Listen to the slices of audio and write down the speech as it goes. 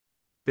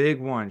big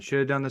one. Should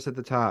have done this at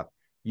the top.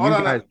 Hold You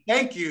on. guys,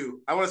 Thank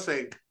you. I want to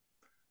say I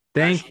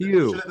thank should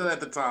you. have done it at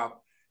the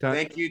top.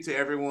 Thank you to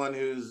everyone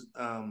who's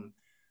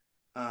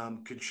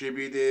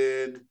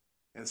contributed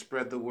and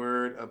spread the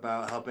word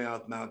about helping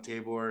out with Mount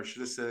Tabor.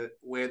 Should have said it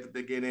way at the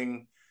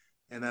beginning,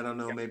 and I don't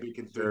know, maybe you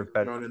can Deserve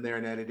throw better. it in there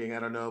in editing. I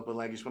don't know, but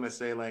like, I just want to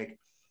say, like,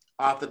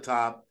 off the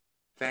top,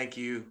 thank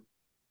you.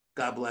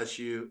 God bless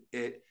you.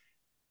 It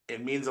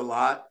means a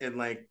lot, and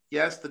like,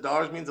 yes, the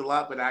dollars means a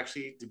lot, but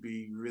actually, to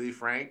be really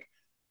frank,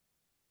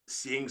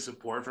 seeing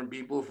support from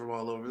people from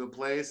all over the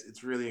place,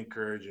 it's really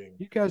encouraging.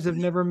 You guys have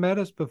never met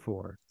us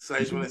before. So I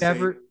just want You to say,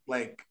 never.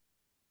 like,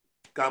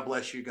 God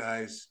bless you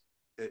guys.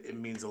 It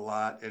means a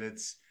lot, and it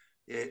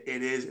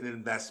is an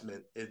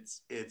investment.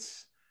 It's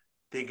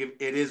think of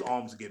it is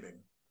almsgiving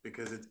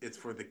because it's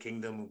for the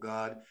kingdom of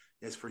God.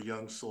 It's for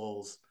young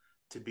souls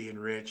to be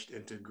enriched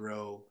and to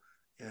grow,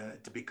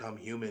 to become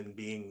human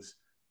beings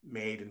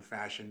made and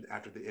fashioned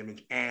after the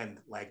image and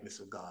likeness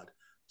of God.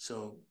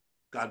 So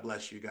God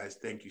bless you guys.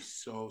 Thank you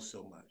so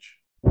much.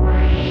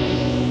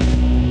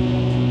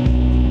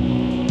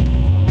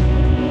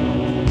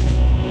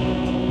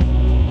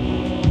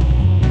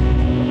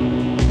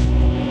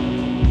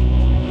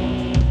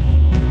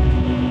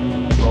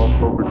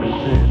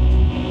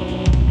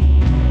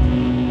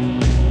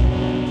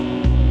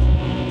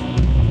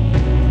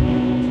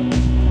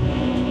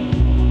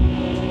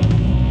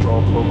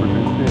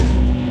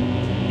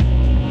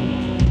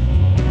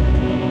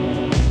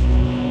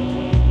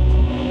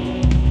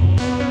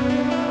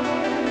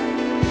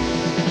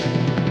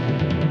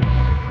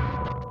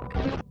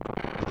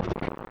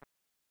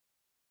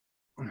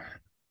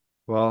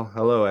 Well,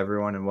 hello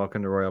everyone, and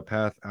welcome to Royal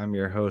Path. I'm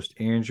your host,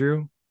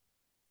 Andrew.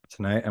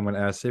 Tonight, I'm going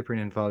to ask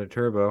Cyprian and Father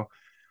Turbo,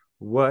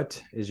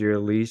 what is your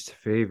least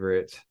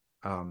favorite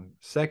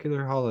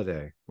secular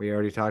holiday? We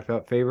already talked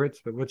about favorites,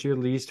 but what's your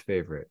least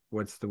favorite?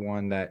 What's the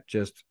one that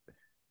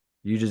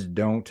you just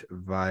don't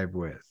vibe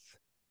with?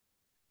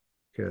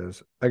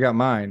 Because I got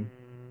mine.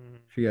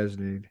 If you guys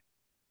need,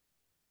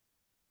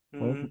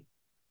 well,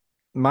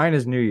 mine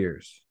is New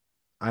Year's.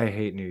 I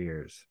hate New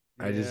Year's.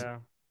 Yeah,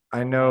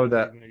 I I'm know not a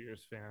that big New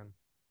Year's fan.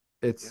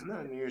 Yeah, it's I'm not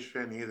a New Year's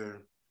fan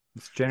either,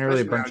 it's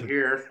generally a especially bunch around of,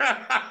 here.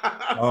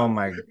 oh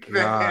my gosh,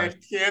 Man,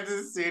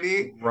 Kansas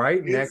City. right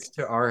It's next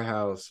to our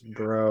house,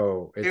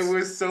 bro. it It's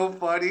was so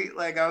funny.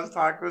 Like, I was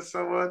talking with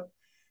someone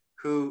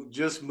who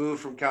just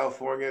moved from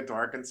California to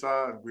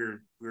Arkansas, and we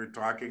were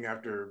talking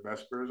after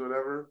Vespers or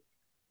whatever.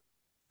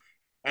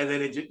 And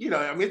then it just,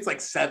 I mean, it's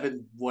like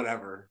seven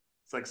whatever.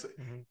 It's like,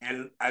 Mhm.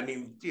 and I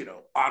mean,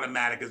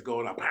 automatic is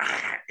going up,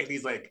 and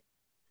he's like,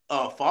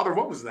 Father,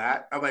 what was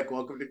that? I'm like,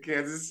 welcome to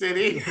Kansas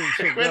City. Some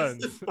it's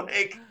guns. just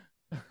like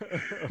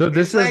so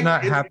this it's does like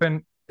not it's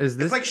happen. Is it's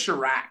this like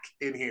Chirac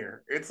in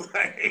here. It's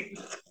like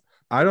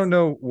I don't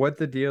know what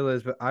the deal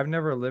is, but I've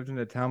never lived in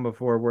a town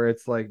before where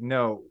it's like,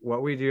 no,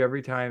 what we do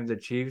every time the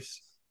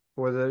Chiefs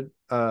or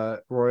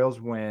the Royals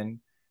win,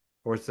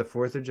 or it's the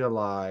 4th of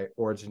July,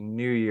 or it's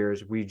New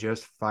Year's, we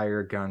just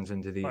fire guns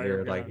into the Fire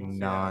air like guns,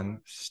 yeah.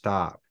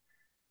 non-stop.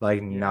 Like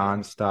Yeah.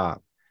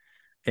 non-stop.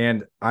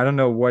 And I don't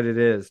know what it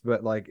is,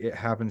 but like it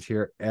happens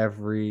here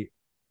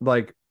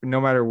like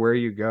no matter where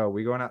you go.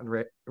 We going out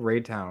in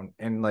Raytown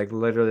and like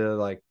literally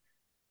like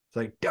it's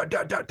like da,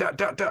 da, da, da,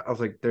 da, da. I was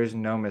like, there's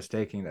no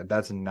mistaking that.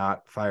 That's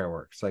not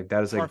fireworks. Like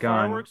that is a Are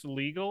gun. fireworks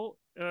legal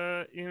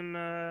in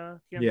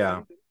Kansas Yeah.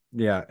 City?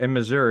 Yeah. In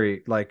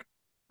Missouri, like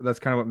that's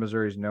kind of what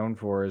Missouri's known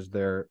for is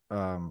their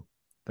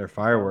Fireworks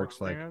fireworks.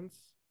 Like, bans?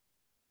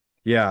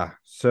 yeah. Do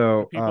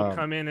So people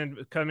come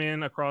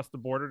in across the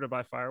border to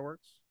buy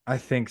fireworks? I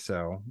think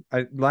so.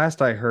 I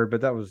last I heard,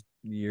 but that was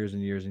years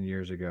and years and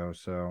years ago.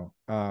 So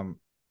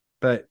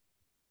but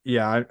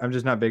yeah, I'm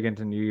just not big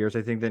into New Year's.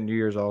 I think that New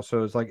Year's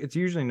also is like it's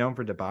usually known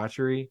for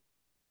debauchery.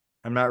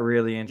 I'm not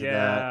really into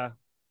that.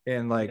 Yeah.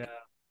 And like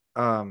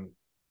Yeah. um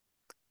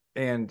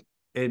and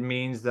it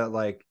means that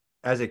like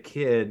as a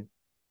kid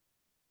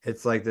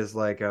it's like this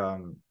like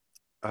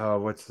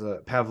what's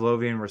the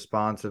Pavlovian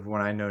response of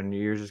when I know New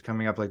Year's is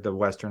coming up, like the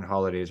Western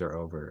holidays are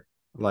over,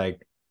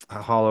 like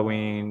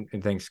Halloween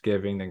and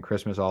Thanksgiving, then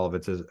Christmas, all of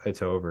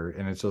it's over,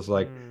 and it's just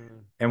like,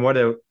 Mm. and what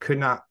a could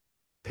not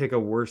pick a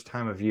worse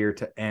time of year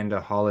to end a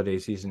holiday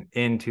season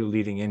into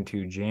leading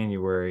into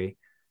January,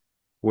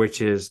 which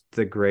is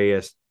the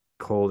grayest,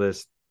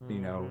 coldest,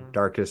 Mm-hmm.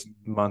 darkest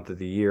month of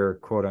the year,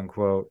 quote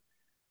unquote,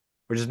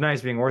 which is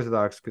nice being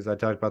Orthodox because I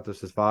talked about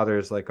this as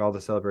fathers. Like all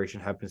the celebration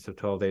happens to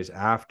 12 days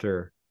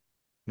after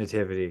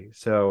Nativity.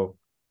 So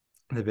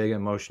the big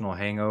emotional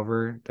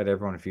hangover that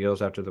everyone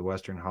feels after the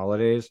Western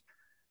holidays,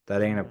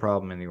 that ain't a Mm-hmm.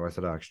 problem in the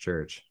Orthodox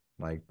Church.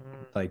 Like,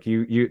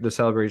 Mm. the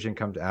celebration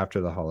comes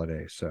after the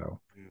holiday. So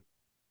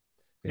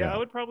Yeah, I yeah,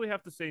 would probably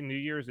have to say New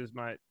Year's is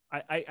my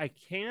I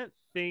can't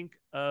think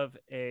of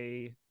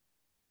a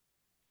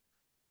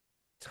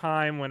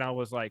time when I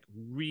was like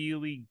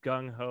really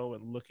gung ho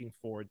and looking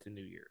forward to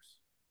New Year's.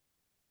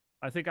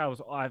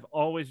 I've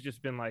always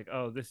just been like,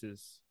 oh, this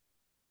is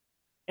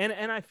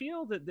and I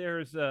feel that there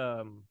is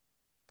a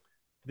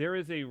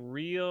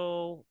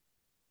real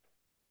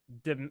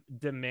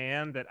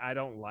demand that I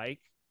don't like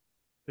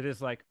that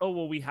is like, oh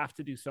well, we have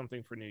to do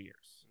something for New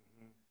Year's.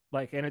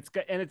 Like, and it's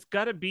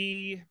got to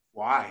be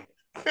why?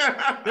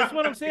 That's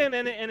what I'm saying,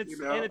 and You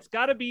know? it's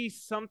got to be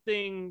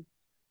something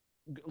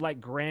like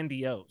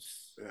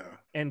grandiose Yeah.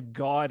 and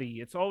gaudy.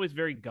 It's always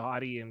very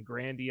gaudy and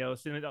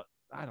grandiose, and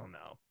I don't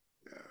know.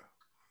 Yeah.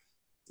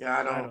 Yeah,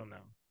 I don't know.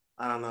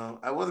 I don't know.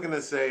 I was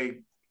gonna say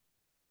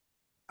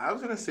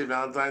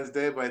Valentine's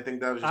Day, but I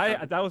think that was just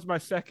kind of, That was my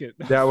second.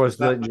 That was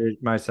but,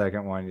 legit my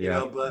second one. you Yeah.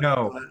 know,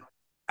 No.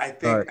 but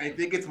But I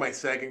think it's my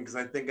second because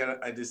I think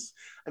I just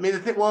I mean the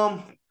thing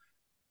well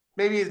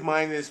maybe it's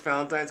mine is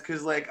Valentine's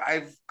because like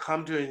I've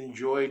come to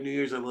enjoy New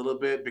Year's a little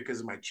bit because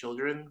of my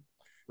children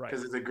Right.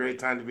 because it's a great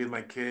time to be with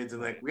my kids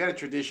and like we had a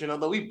tradition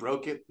although we've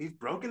broken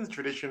the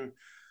tradition.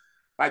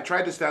 I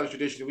tried to establish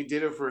tradition. We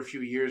did it for a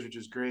few years, which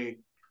is great.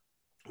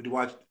 We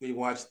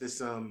watched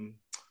this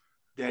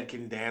Dead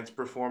Can Dance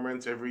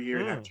performance every year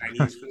and have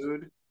Chinese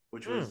food,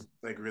 which was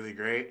like really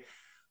great.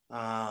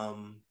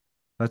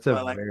 that's a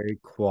But like very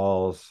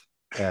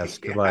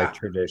Qualls-esque like yeah,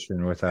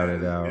 tradition, without a it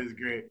doubt. was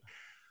great.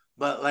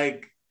 But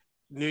like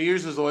New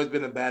Year's has always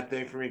been a bad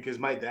thing for me because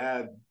my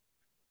dad,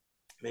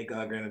 may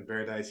God grant him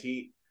paradise,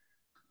 he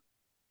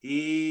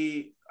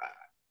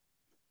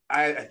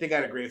I think I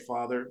had a great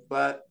father,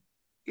 but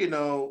you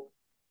know,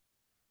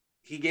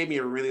 he gave me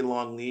a really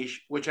long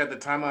leash, which at the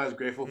time I was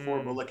grateful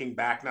for, but looking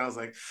back now, I was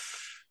like,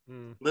 a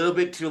little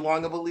bit too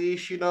long of a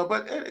leash, you know,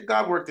 but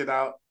God worked it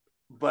out.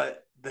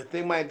 But the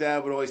thing my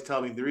dad would always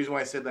tell me, the reason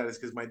why I said that is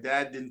because my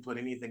dad didn't put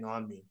anything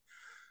on me.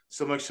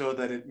 So much so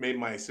that it made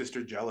my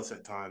sister jealous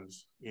at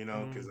times, you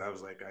know, because I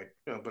was like,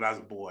 but I was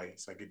a boy,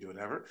 so I could do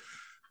whatever.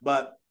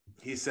 But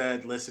he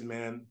said, listen,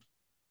 man,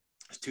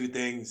 there's two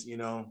things, you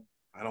know,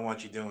 I don't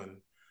want you doing.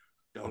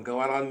 Don't go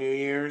out on New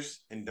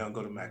Year's and don't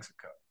go to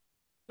Mexico.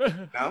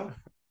 No,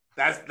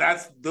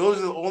 that's those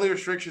are the only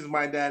restrictions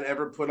my dad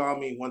ever put on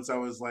me once I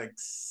was like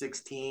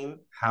 16.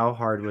 How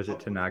hard was it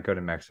to not go to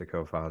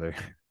Mexico, Father? It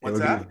What's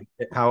would be.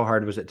 that? How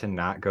hard was it to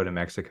not go to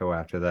Mexico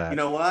after You that?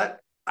 know what?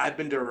 I've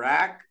been to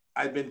Iraq.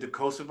 I've been to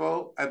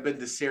Kosovo. I've been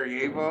to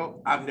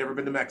Sarajevo. I've never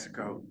been to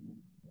Mexico.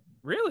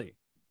 Really?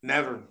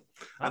 Never.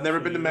 I've Oh, never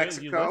so been to you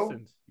Mexico,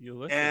 listened. You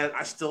listened. and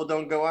I still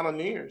don't go out on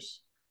New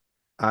Year's.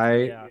 I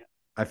Yeah.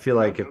 I feel You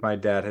like know? if my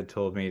dad had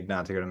told me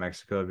not to go to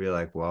Mexico, I'd be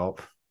like, well,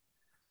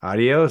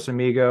 adios,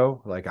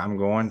 amigo. Like I'm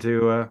going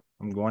to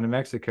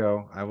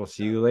Mexico. I will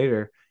see Yeah. you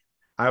later.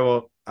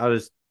 I'm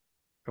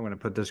gonna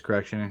put this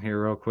correction in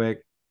here real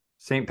quick.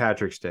 St.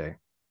 Patrick's Day.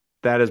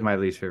 That is my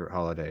least favorite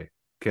holiday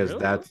because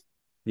Really? that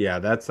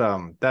It's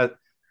okay,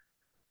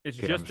 I'm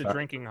just a sorry.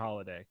 drinking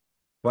holiday.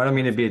 Well, I don't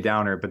mean to be a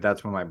downer, but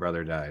that's when my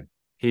brother died.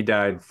 He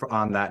died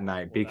on that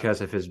night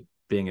because of his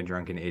being a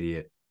drunken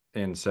idiot.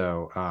 And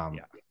so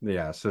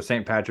yeah, so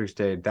St. Patrick's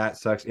Day, that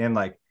sucks. And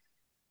like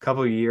a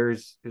couple of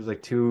years, it was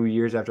like 2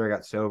 years after I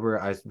got sober,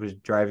 I was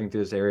driving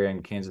through this area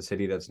in Kansas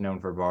City that's known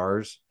for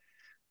bars.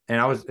 And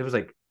it was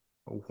like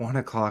 1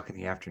 o'clock in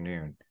the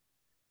afternoon.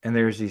 And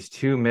there's these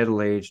two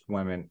middle-aged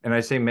women. And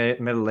I say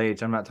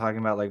middle-aged, I'm not talking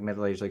about like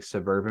middle-aged, like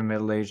suburban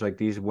middle-aged. Like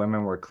these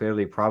women were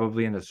clearly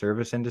probably in the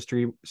service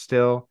industry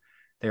still.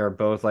 They are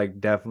both like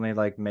definitely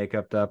like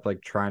makeuped up,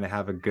 like trying to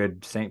have a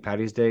good St.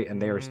 Patty's Day.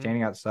 And they were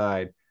standing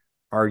outside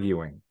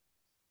arguing,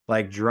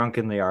 like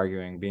drunkenly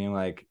arguing, being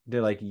like,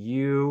 they're like,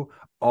 you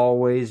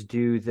always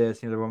do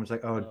this. And the other woman's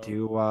like, oh,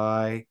 do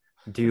I?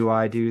 Do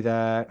I do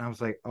that? And I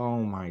was like,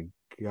 oh my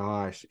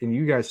gosh. And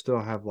you guys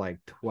still have like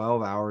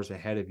 12 hours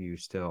ahead of you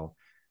still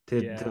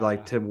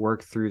to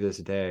work through this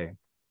day.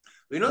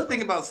 You know the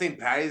thing about St.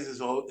 Patty's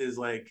is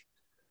like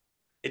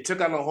it took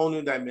on a whole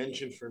new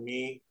dimension for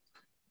me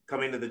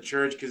coming to the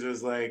church because it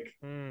was like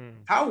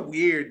how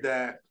weird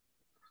that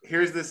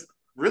here's this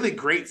really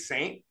great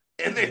saint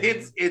and then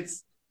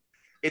it's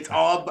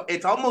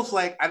almost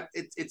like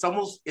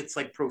it's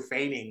like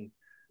profaning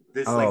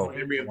this like Oh,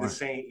 memory of the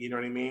saint. You know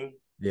what I mean?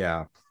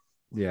 yeah.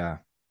 Yeah.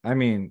 I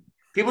mean,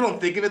 people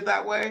don't think of it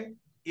that way.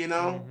 You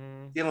know,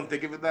 you don't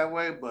think of it that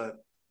way, but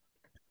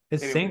is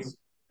Saint anyways.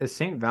 is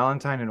Saint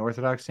Valentine an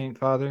Orthodox saint,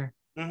 Father?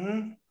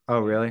 Oh,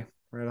 really?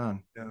 Right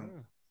on. Yeah.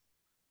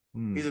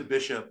 He's a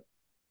bishop.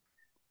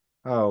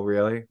 Oh,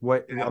 really?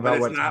 What Yeah, but about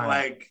it's what not time?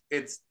 like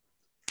it's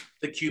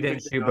the He Cupid didn't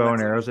thing shoot on bow that.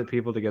 and arrows at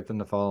people to get them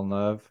to fall in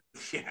love.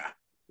 Yeah,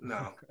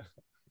 no,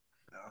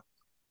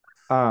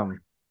 no.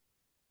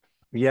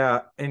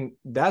 Yeah, and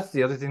that's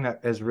the other thing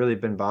that has really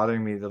been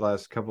bothering me the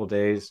last couple of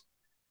days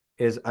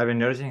is I've been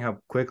noticing how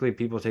quickly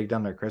people take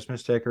down their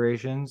Christmas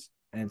decorations.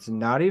 And it's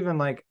not even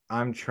like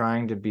I'm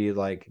trying to be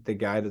like the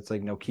guy that's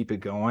like, no, keep it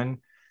going.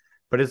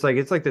 But it's like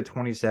the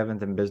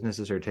 27th and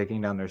businesses are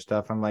taking down their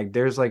stuff. I'm like,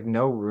 there's like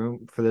no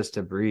room for this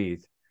to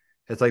breathe.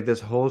 It's like this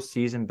whole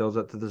season builds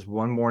up to this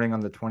one morning on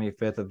the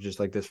 25th of just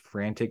like this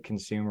frantic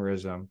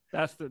consumerism.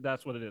 That's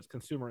what it is.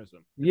 Consumerism. It's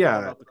all Yeah.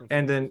 about the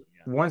And then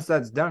yeah. once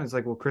that's done, it's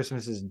like, well,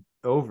 Christmas is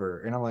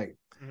over. And I'm like,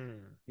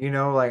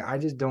 like I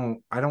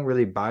don't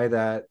really buy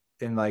that.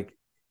 And like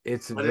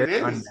it's But it very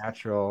is.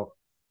 unnatural.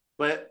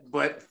 But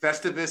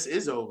Festivus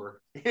is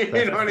over.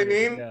 You know what I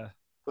mean? Yeah.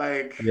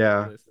 Like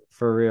Yeah,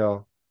 for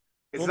real.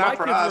 it's Well, not my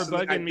for kids were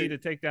us. I bugging me think to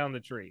take down the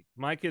tree.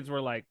 My kids were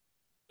like,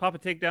 Papa,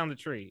 take down the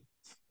tree.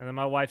 And then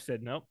my wife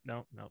said, nope.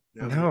 No,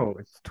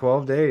 it's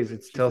 12 days.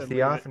 It's She still said, leave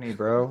it. theophany,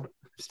 bro.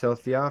 It's still I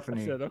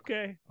theophany. said,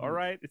 okay, all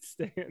right, it's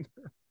staying.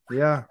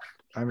 Yeah.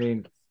 I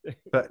mean,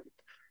 but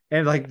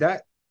and like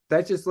that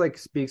just like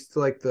speaks to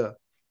like the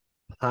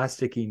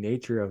plasticky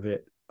nature of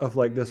it, of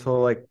like this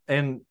whole like,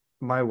 and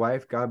my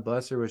wife, God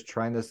bless her, was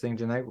trying this thing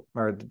tonight,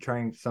 or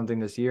trying something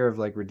this year of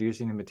like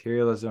reducing the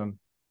materialism.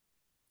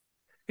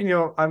 And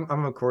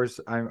I'm of course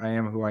I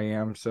am who I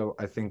am, so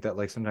I think that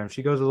like sometimes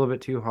she goes a little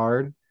bit too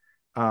hard.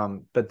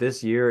 But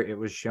this year it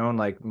was shown,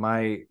 like,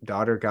 my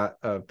daughter got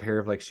a pair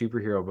of like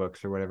superhero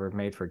books or whatever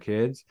made for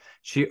kids.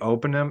 She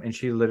opened them and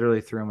she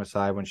literally threw them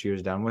aside when she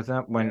was done with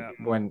them.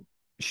 When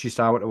she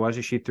saw what it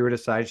was, she threw it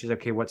aside. She's like,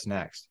 okay, what's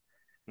next?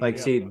 Like,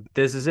 see,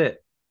 this is it.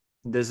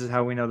 This is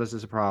how we know this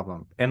is a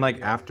problem. And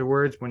like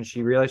afterwards, when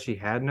she realized she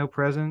had no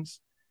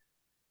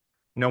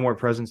more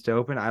presents to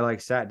open, I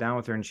like sat down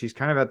with her, and she's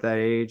kind of at that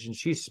age and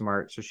she's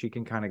smart, so she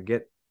can kind of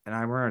get. And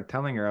I remember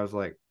telling her, I was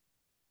like,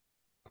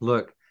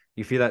 look,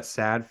 you feel that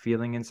sad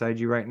feeling inside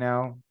you right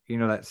now?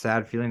 That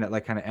sad feeling, that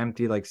like kind of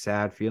empty, like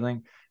sad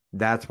feeling.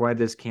 That's why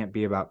this can't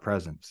be about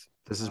presents.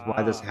 This is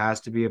why this has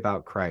to be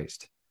about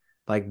Christ.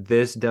 Like,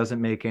 this doesn't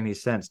make any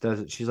sense, does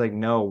it? She's like,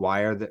 no,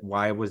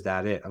 why was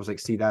that it? I was like,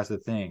 see, that's the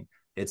thing.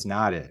 It's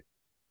not it.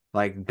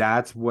 Like,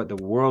 that's what the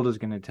world is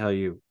going to tell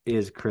you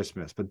is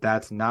Christmas, but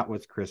that's not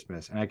what's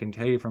Christmas. And I can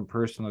tell you from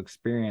personal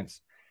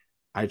experience,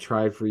 I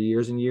tried for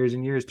years and years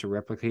and years to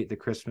replicate the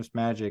Christmas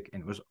magic.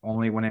 And it was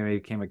only when I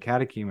became a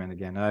catechumen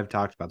again, and I've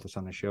talked about this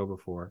on the show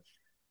before,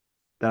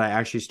 that I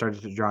actually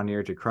started to draw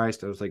near to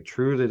Christ. I was like,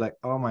 truly like,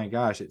 oh my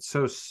gosh, it's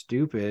so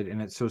stupid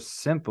and it's so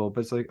simple,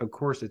 but it's like, of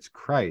course it's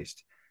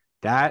Christ.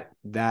 That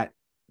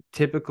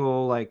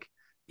typical, like,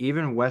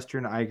 even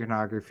Western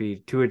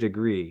iconography to a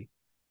degree,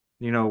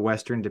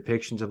 Western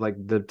depictions of like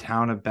the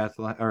town of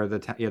Bethlehem, or the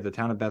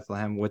town of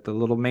Bethlehem with the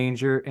little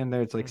manger in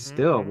there. It's like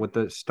still with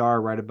the star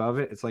right above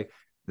it. It's like,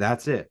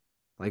 that's it.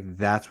 Like,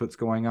 that's what's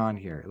going on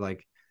here.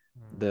 Like,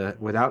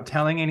 without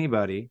telling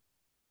anybody,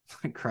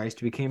 Christ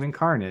became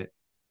incarnate,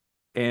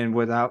 and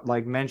without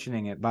like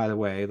mentioning it, by the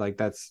way,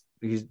 like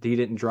he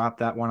didn't drop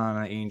that one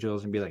on the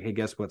angels and be like, hey,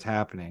 guess what's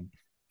happening?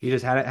 He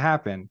just had it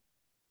happen.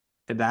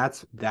 And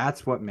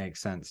that's what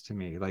makes sense to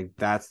me. Like,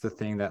 that's the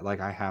thing that like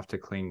I have to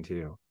cling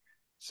to.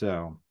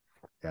 So,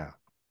 yeah.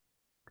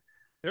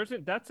 I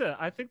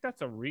think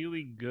that's a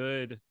really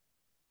good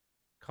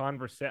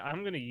conversation.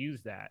 I'm going to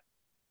use that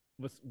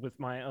with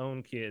my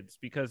own kids,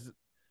 because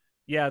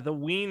the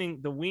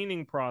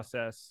weaning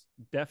process,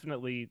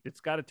 definitely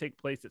it's got to take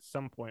place at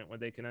some point where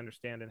they can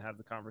understand and have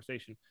the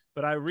conversation.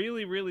 But I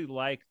really, really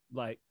like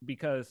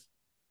because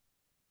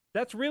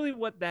that's really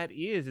what that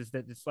is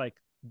that it's like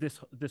this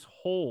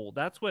whole,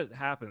 that's what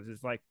happens,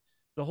 is like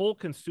the whole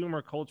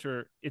consumer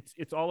culture,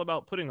 it's all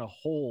about putting a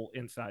hole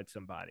inside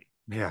somebody.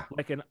 Yeah.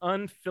 Like an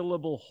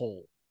unfillable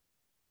hole.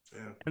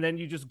 Yeah. And then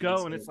you just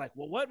go and it's like,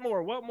 well, what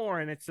more?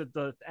 And it's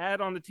the ad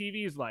on the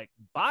TV is like,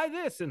 buy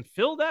this and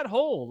fill that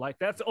hole. Like,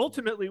 that's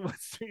ultimately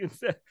what's being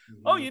said.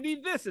 Mm-hmm. Oh, you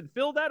need this and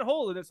fill that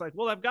hole. And it's like,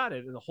 well, I've got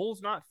it. And the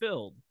hole's not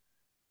filled,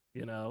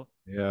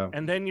 Yeah.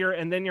 And then you're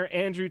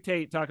Andrew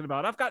Tate talking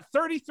about, I've got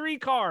 33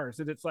 cars.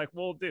 And it's like,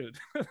 well, dude.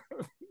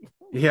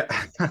 Yeah.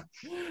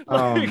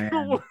 Oh,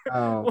 man.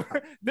 Oh.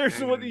 There's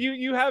what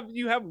you have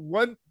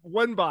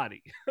one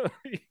body.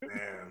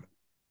 Man.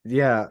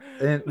 Yeah.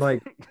 And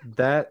like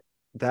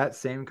that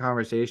same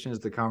conversation is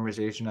the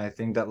conversation, I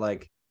think, that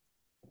like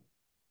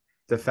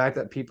the fact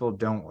that people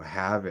don't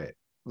have it,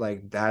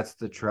 like, that's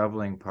the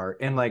troubling part.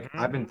 And like,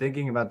 I've been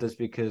thinking about this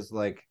because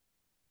like,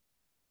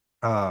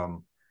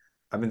 I've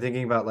been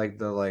thinking about like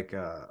the like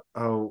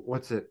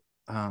what's it?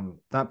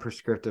 Not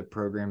prescriptive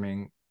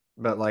programming,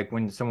 but like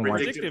when someone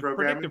predictive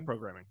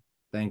programming.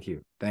 Thank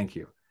you.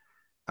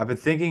 I've been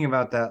thinking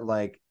about that,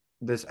 like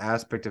this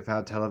aspect of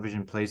how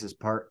television plays its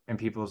part in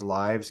people's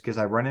lives, because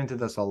I run into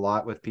this a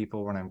lot with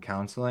people when I'm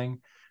counseling.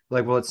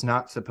 Like, well, it's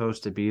not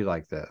supposed to be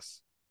like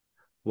this.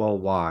 Well,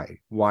 why?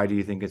 Why do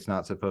you think it's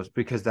not supposed?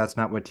 Because that's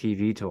not what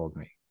TV told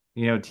me.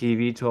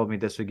 TV told me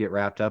this would get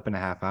wrapped up in a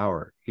half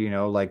hour.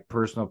 Like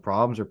personal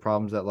problems or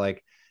problems that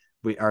like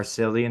we are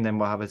silly, and then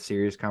we'll have a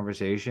serious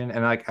conversation.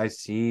 And like I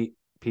see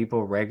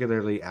people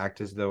regularly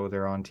act as though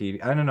they're on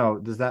TV. I don't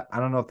know. I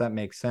don't know if that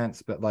makes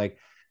sense, but like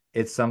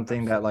it's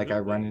something that like I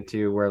run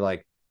into where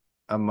like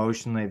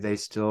emotionally they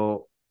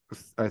still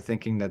are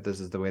thinking that this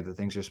is the way that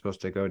things are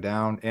supposed to go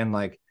down. And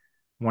like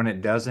when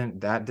it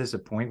doesn't, that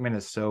disappointment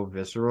is so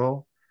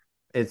visceral.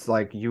 It's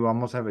like you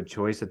almost have a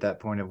choice at that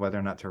point of whether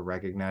or not to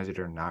recognize it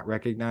or not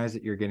recognize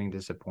that you're getting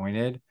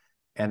disappointed.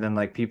 And then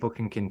like people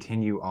can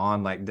continue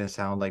on like this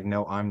sound like,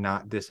 no, I'm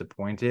not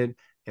disappointed.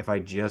 If I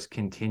just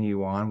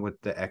continue on with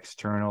the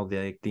external,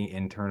 the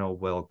internal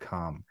will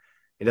come.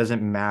 It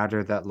doesn't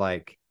matter that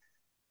like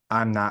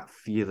I'm not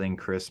feeling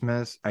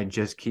Christmas. I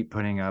just keep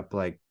putting up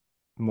like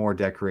more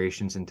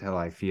decorations until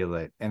I feel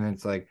it. And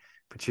it's like,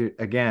 but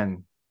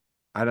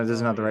I don't, this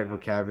is Oh not the right yeah.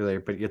 vocabulary,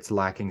 but it's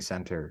lacking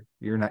center.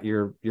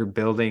 You're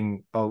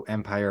building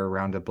empire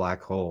around a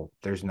black hole.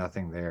 There's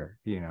nothing there,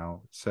 you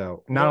know.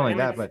 So not Well, only and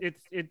that, but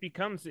it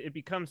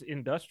becomes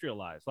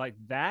industrialized. Like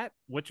that,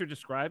 what you're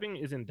describing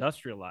is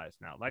industrialized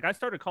now. Like I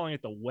started calling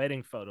it the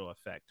wedding photo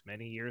effect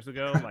many years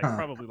ago, like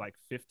probably like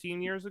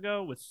 15 years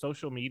ago with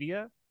social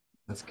media,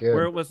 that's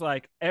where good. it was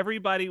like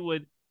everybody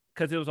would,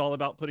 because it was all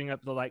about putting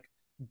up the like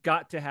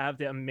got to have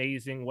the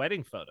amazing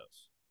wedding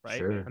photos, right?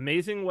 Sure.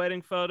 Amazing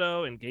wedding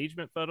photo,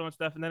 engagement photo and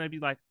stuff. And then I'd be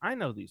like, I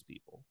know these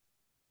people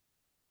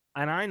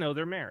and I know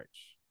their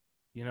marriage.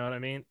 You know what I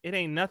mean? It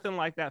ain't nothing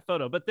like that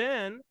photo. But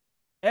then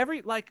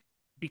every like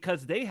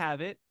because they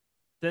have it,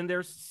 then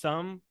there's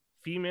some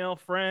female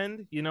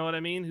friend, you know what I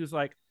mean, who's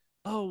like,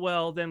 "Oh,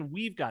 well, then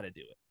we've got to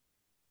do it."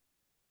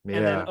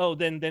 And then Yeah. oh,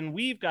 then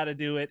we've got to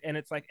do it and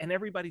it's like and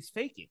everybody's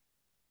faking.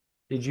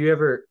 Did you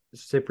ever,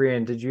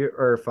 Cyprian, did you,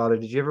 or Father,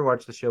 did you ever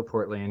watch the show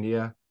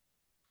Portlandia?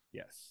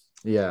 Yes.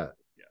 Yeah.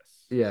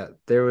 Yes. Yeah.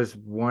 There was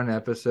one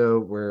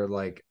episode where,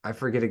 like, I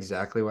forget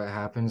exactly what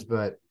happens,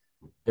 but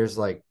there's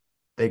like,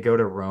 they go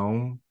to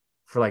Rome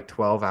for like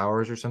 12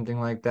 hours or something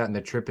like that. And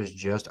the trip is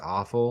just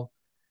awful.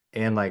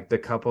 And like the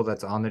couple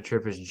that's on the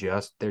trip is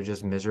just, they're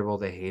just miserable.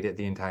 They hate it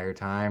the entire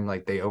time.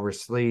 Like they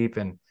oversleep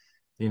and,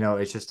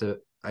 it's just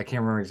I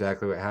can't remember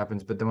exactly what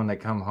happens. But then when they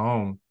come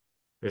home,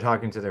 they're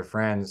talking to their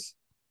friends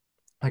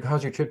like,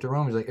 how's your trip to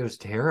Rome? He's like, it was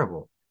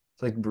terrible.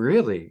 It's like,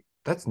 really?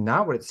 That's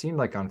not what it seemed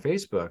like on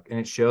Facebook. And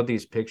it showed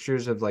these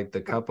pictures of like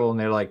the couple, and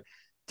they're like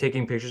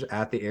taking pictures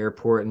at the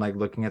airport and like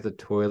looking at the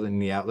toilet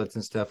and the outlets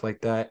and stuff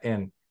like that.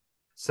 And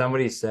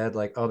somebody said,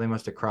 like, oh, they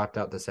must have cropped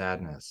out the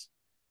sadness.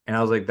 And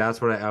I was like,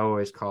 that's what I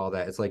always call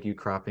that. It's like you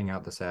cropping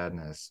out the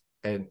sadness.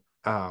 And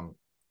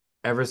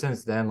ever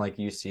since then, like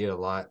you see it a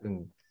lot.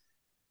 And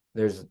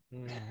there's,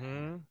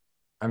 Mm-hmm.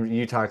 I mean,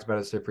 you talked about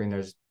it, Cyprian.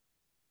 There's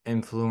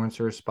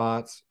influencer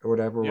spots or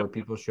whatever where Yep.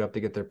 people show up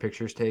to get their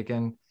pictures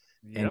taken,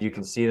 and Yep. you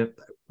can see that.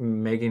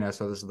 Megan, I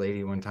saw this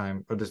lady one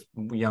time, or this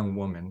young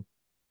woman,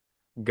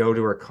 go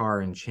to her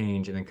car and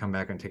change and then come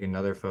back and take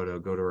another photo,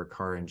 go to her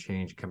car and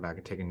change, come back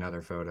and take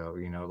another photo,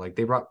 like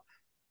they brought,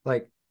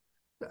 like,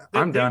 They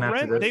I'm they done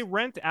after rent they this.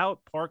 rent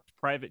out parked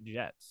private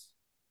jets.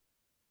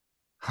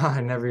 I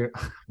never,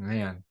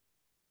 man,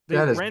 They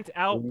that is rent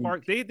out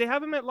park. bleak. They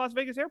have them at Las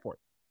Vegas Airport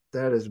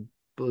That is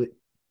bleak.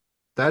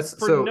 That's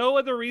for so no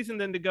other reason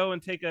than to go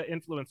and take an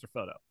influencer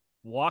photo.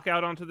 Walk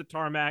out onto the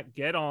tarmac,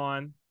 get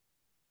on,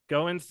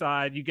 go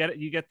inside. You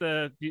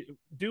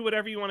do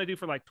whatever you want to do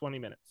for like 20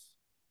 minutes.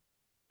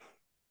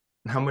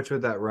 how much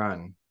would that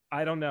run?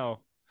 I don't know.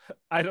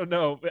 I don't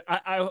know.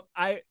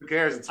 Who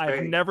cares? It's I've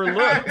fake. never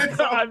looked. It's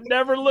all, I've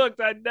never looked.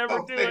 I'd never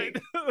all do fake.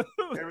 it.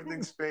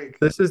 Everything's fake.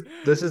 This is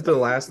the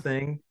last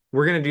thing.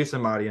 We're gonna do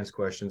some audience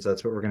questions.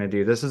 That's what we're gonna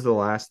do. This is the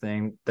last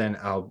thing. Then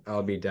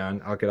I'll be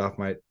done. I'll get off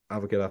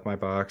my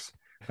box,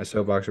 my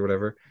soapbox or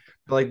whatever.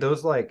 But like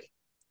those, like,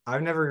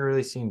 I've never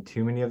really seen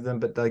too many of them,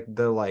 but like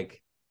the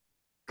like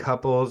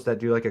couples that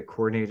do like a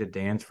coordinated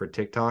dance for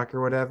TikTok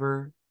or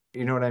whatever.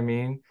 You know what I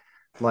mean?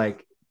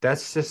 Like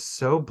that's just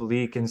so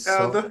bleak in Now,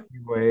 so many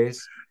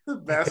ways. the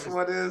best Because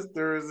one is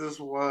there is this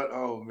one.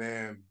 Oh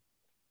man.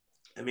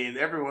 I mean,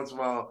 every once in a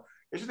while,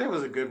 yesterday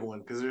was a good one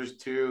because there's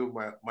two.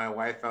 My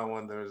wife found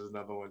one. There was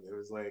another one. It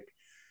was like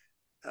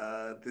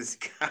this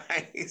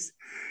guy's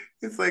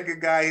it's like a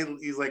guy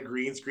he's like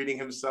green screening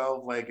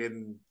himself like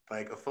in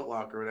like a Foot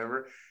Locker or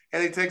whatever.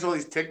 And he takes all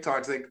these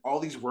TikToks, like all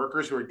these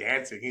workers who are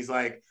dancing. He's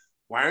like,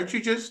 why aren't you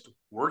just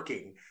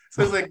working?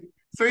 So he's like,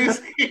 so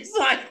he's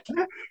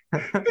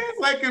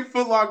like in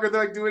Foot Locker,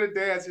 they're like doing a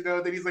dance,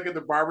 then he's like in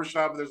the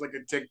barbershop and there's like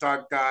a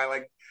TikTok guy.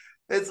 Like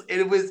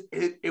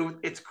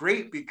it's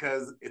great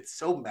because it's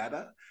so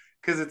meta.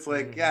 Cause it's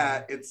like,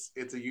 yeah, Mm-hmm.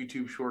 it's a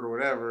YouTube short or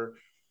whatever,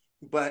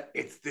 but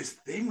it's this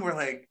thing where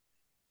like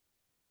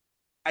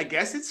I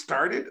guess it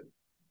started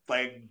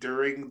like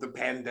during the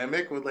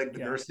pandemic with like the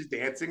Yeah. nurses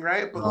dancing,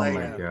 right? But oh my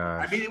like, Yeah.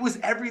 I mean, gosh. it was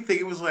everything.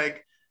 It was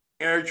like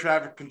air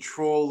traffic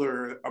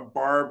controller, a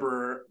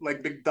barber,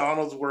 like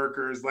McDonald's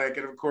workers, like,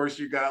 and of course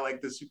you got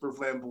like the super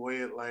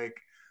flamboyant like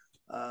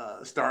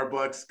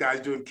Starbucks guys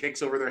doing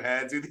kicks over their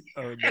heads, and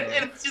Oh no.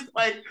 it's just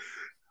like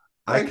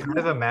I like kind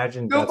of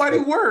imagined that's nobody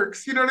what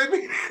works. You know what I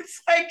mean?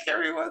 It's like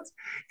everyone's.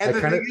 I And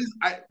the kind thing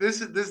of is,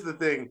 this is the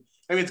thing.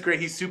 I mean, it's great.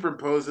 He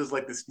superimposes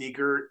like the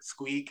sneaker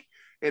squeak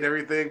and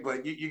everything,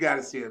 but you got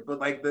to see it. But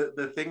like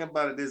the thing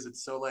about it is,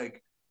 it's so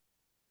like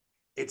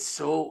it's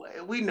so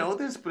we know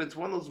this, but it's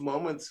one of those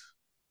moments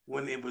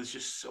when it was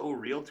just so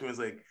real to me. It's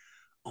like,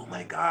 oh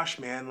my gosh,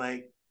 man!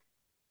 Like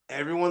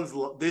everyone's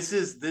this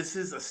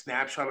is a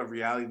snapshot of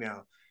reality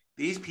now.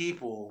 These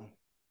people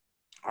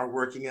are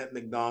working at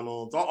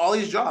McDonald's, all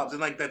these jobs,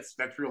 and like that's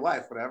real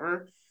life,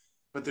 whatever.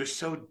 But they're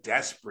so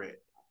desperate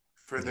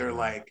for their yeah.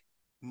 like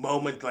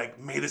moment, like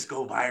may this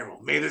go viral.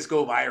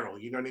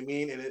 You know what I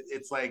mean? And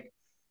it's like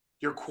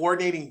you're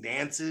coordinating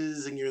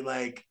dances and you're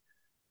like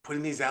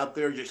putting these out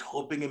there, just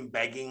hoping and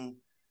begging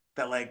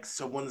that like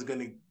someone's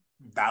gonna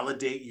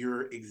validate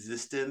your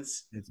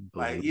existence. It's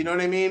Like, bleak. you know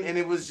what I mean? And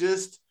it was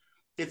just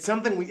it's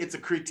something it's a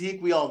critique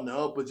we all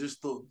know, but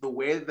just the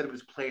way that it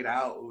was played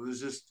out,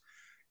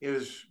 it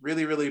was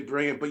really, really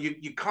brilliant. But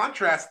you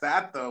contrast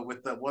that though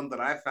with the one that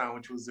I found,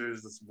 which was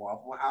there's this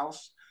Waffle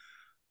House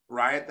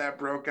riot that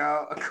broke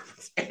out.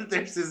 And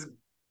there's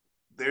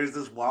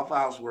this Waffle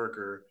House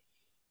worker,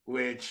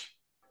 which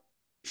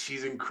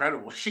she's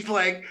incredible. She's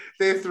like,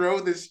 they throw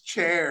this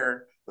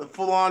chair, the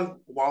full on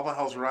Waffle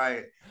House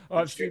riot. Oh,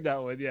 I've seen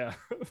that one, yeah.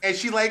 And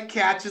she like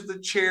catches the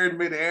chair in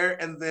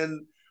midair, and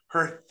then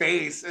her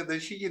face, and then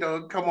she,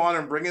 come on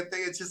and bring it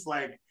thing. It's just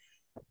like,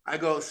 I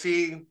go,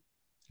 see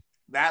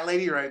that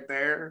lady right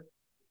there,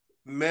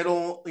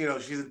 middle,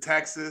 she's in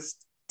Texas,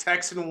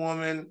 Texan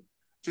woman,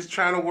 just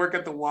trying to work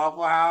at the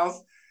Waffle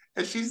House.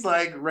 And she's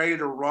like ready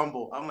to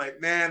rumble. I'm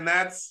like, man,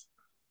 that's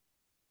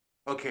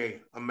okay,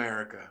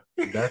 America.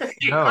 That's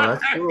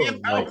cool.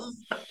 Like,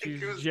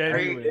 she's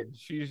genuine.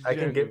 I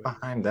can get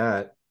behind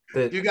that.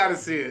 You got to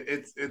see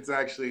it. It's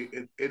actually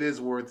it is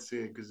worth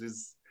seeing because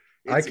it's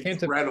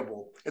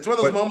incredible. It's one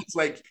of those moments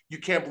like you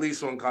can't believe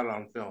someone caught it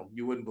on film.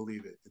 You wouldn't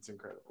believe it. It's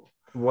incredible.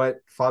 What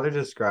Father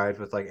described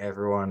with like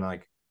everyone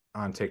like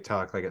on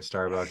TikTok, like at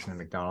Starbucks and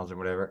McDonald's or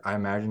whatever, I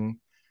imagine,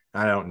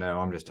 I don't know,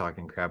 I'm just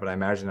talking crap, but I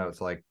imagine that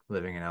it's like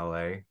living in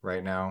LA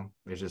right now.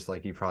 It's just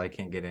like you probably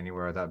can't get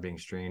anywhere without being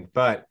streamed.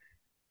 But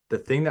the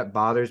thing that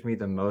bothers me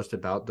the most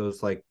about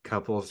those like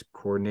couples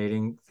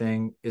coordinating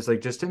thing is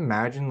like, just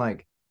imagine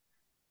like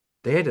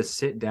they had to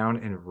sit down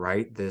and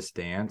write this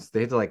dance. They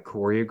had to like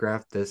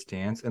choreograph this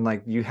dance. And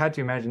like you had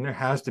to imagine there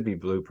has to be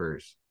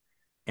bloopers.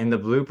 And the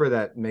blooper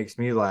that makes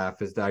me laugh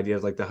is the idea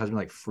of like the husband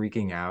like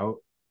freaking out.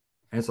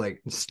 And it's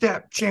like,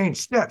 step, change,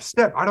 step,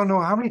 step. I don't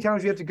know how many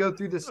times you have to go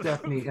through this,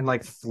 Stephanie, and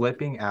like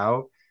flipping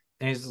out.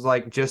 And it's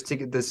like just to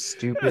get this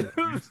stupid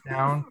dance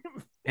down.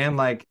 And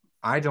like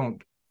I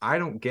don't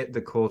get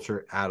the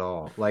culture at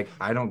all. Like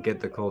I don't get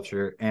the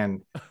culture.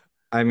 And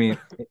I mean,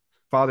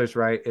 Father's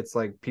right. It's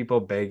like people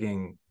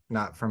begging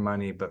not for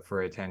money but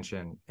for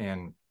attention.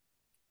 And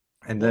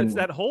then it's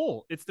that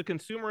hole. It's the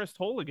consumerist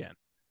hole again.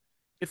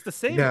 It's the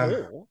same Yeah.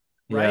 hole,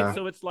 right? Yeah.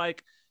 So it's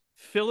like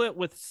fill it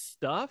with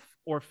stuff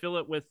or fill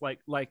it with like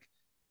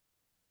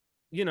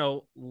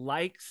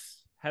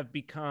likes have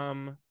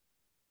become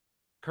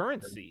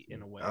currency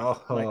in a way.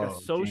 Like a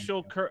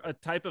social a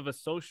type of a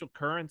social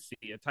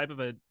currency, a type of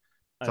a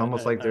it's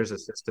almost like there's a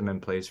system in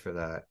place for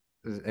that.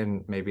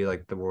 And maybe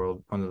like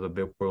one of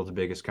the world's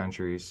biggest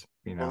countries,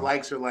 Well,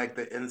 likes are like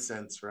the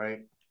incense,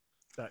 right?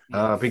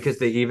 Because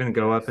they even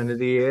go up into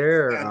the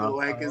air. Yeah, the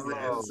like is the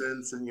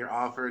incense, and you're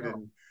offered,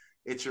 and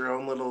it's your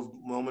own little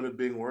moment of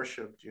being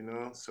worshipped,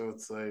 So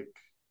it's like,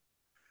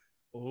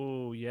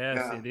 oh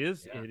yes, it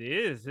is. Yeah. It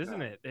is,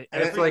 isn't it? And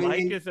every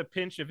like is a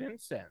pinch of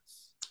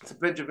incense. It's a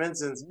pinch of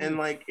incense. Oof. And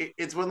like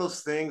it's one of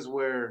those things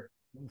where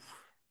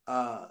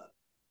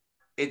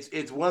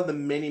it's one of the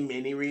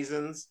many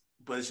reasons,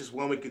 but it's just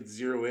one we could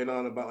zero in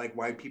on about like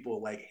why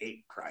people like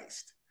hate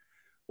Christ,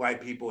 why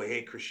people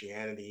hate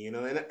Christianity,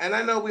 and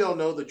I know we all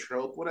know the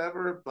trope,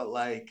 whatever, but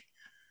like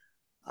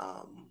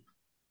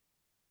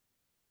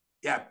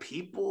yeah,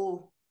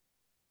 people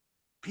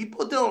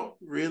don't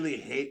really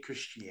hate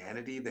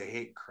Christianity, they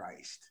hate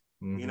Christ.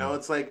 Mm-hmm.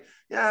 It's like,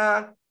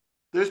 yeah,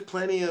 there's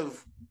plenty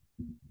of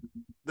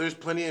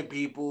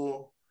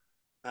people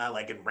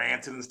like in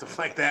rants and stuff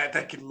like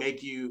that can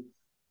make you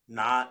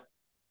not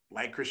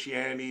like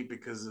Christianity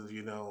because of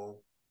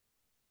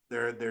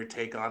their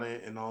take on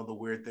it and all the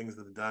weird things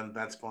that they've done.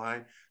 That's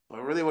fine,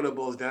 but really what it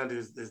boils down to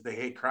is they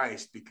hate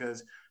Christ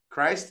because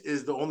Christ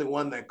is the only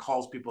one that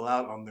calls people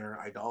out on their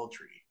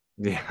idolatry,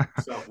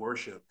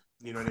 self-worship.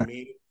 You know what I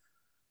mean?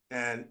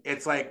 And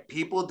it's like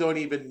people don't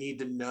even need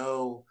to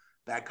know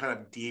that kind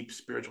of deep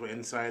spiritual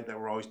insight that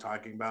we're always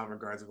talking about in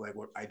regards of like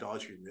what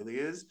idolatry really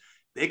is.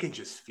 They can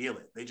just feel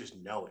it. They just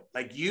know it.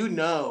 Like,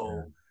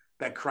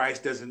 that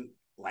Christ doesn't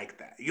like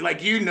that.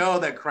 You know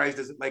that Christ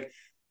doesn't like,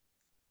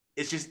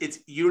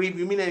 you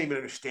may not even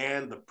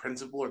understand the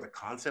principle or the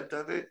concept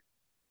of it.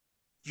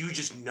 You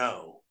just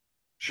know.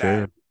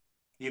 Sure. That,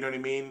 you know what I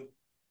mean?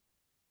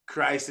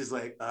 Christ is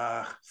like,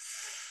 I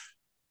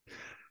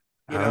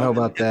don't know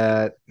about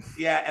that.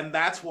 Yeah, and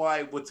that's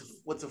why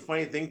what's a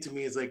funny thing to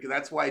me is like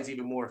that's why it's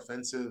even more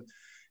offensive.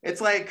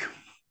 It's like,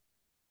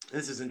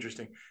 this is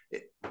interesting.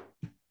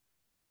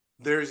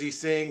 There's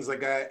these things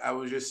like I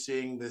was just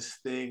seeing this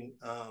thing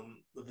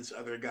with this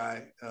other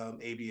guy,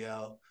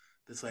 ABL,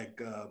 this like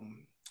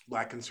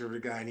Black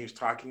conservative guy, and he was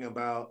talking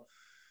about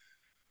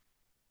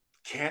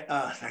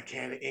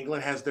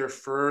England has their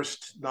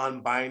first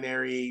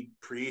non-binary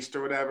priest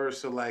or whatever.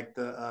 So like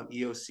the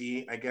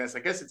EOC, I guess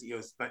it's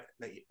EOC,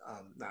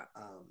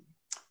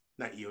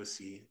 not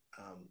EOC,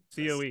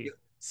 COE.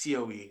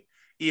 COE.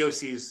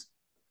 EOC is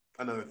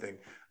another thing.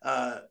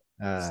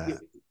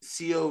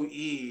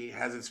 COE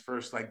has its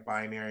first like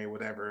binary,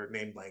 whatever,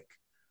 named like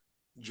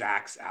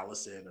Jax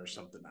Allison or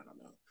something. I don't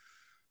know.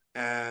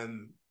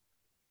 And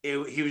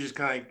he was just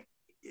kind of like,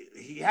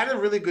 he had a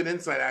really good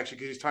insight actually,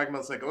 because he's talking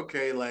about, it's like,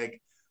 okay,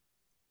 like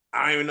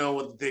I don't even know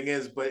what the thing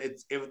is, but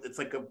it's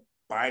like a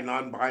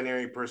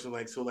non-binary person,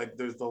 like, so like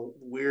there's the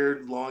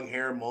weird long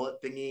hair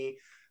mullet thingy,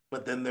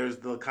 but then there's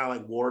the kind of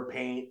like war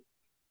paint,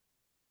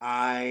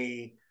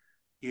 eye,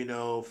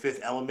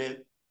 Fifth Element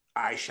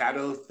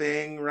eyeshadow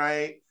thing,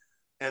 right?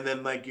 And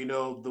then like,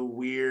 the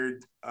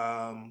weird,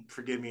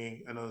 forgive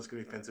me, I know it's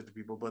gonna be offensive to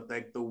people, but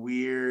like the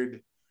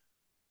weird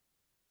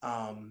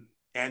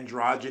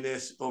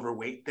androgynous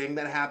overweight thing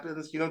that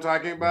happens, what I'm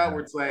talking about? Yeah.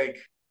 Where it's like,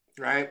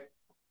 right?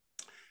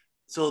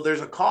 So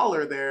there's a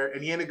collar there,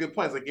 and he had a good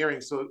point. It's like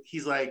earrings. So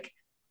he's like,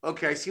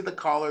 okay, I see the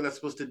collar that's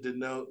supposed to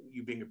denote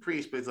you being a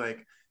priest, but it's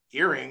like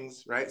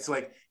earrings, right? So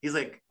like he's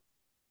like,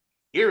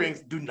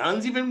 earrings. Do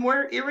nuns even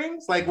wear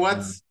earrings? Like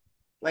what's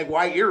like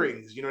why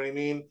earrings? You know what I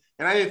mean?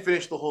 And I didn't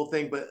finish the whole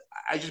thing, but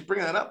I just bring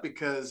that up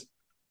because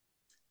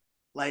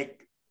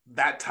like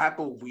that type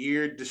of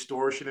weird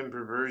distortion and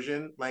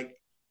perversion, like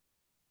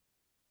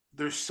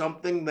there's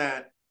something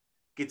that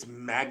gets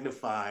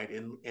magnified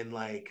in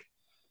like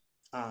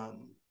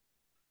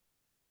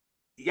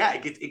yeah,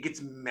 it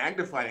gets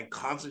magnified and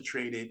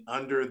concentrated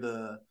under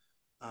the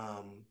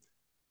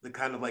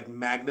kind of like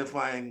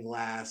magnifying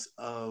glass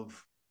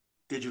of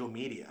digital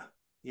media.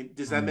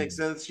 Does that make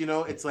sense?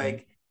 It's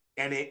like,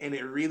 and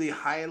it really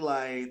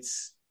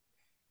highlights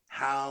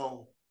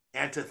how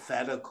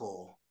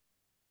antithetical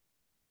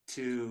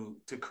to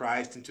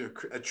Christ and to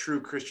a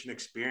true Christian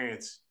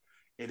experience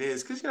it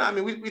is. Because I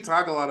mean, we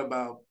talk a lot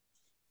about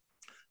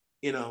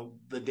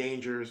the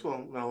dangers.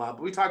 Well, not a lot,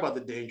 but we talk about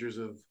the dangers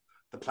of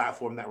the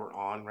platform that we're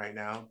on right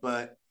now.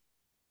 But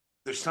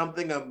there's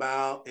something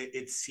about it.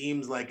 It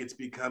seems like it's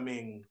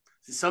becoming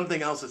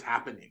something else is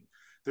happening.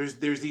 There's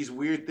these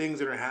weird things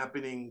that are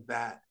happening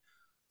that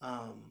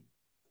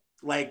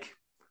like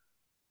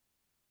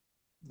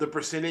the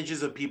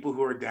percentages of people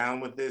who are down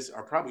with this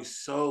are probably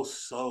so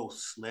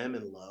slim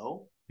and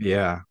low,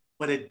 Yeah.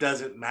 but it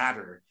doesn't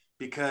matter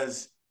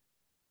because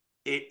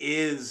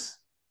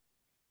it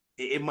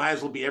might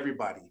as well be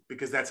everybody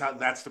because that's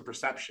the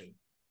perception.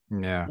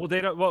 Yeah. Well,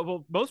 they don't.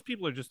 Well, most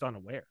people are just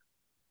unaware.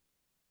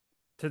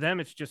 To them,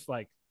 it's just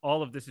like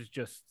all of this is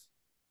just.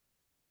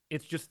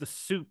 It's just the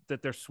soup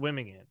that they're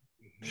swimming in.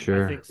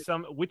 Sure. I think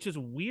which is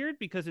weird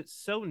because it's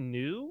so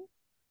new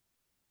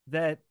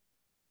that.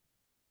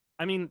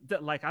 I mean,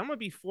 like I'm gonna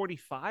be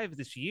 45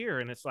 this year,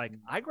 and it's like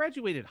I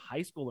graduated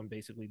high school and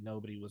basically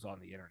nobody was on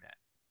the internet.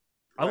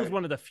 Right. I was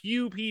one of the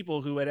few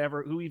people who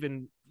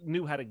even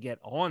knew how to get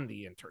on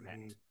the internet.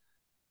 Mm-hmm.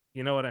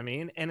 You know what I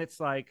mean? And it's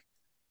like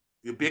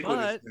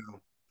ubiquitous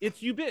now.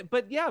 It's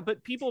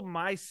but people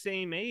my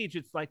same age,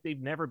 it's like they've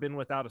never been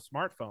without a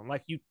smartphone.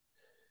 Like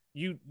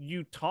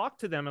you talk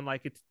to them and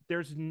like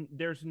there's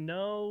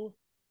no,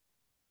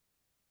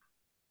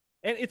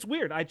 and it's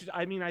weird. I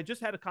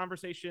just had a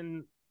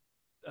conversation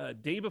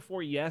day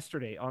before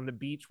yesterday on the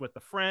beach with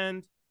a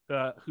friend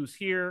who's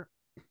here,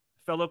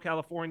 fellow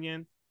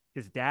Californian.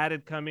 His dad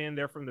had come in.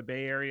 They're from the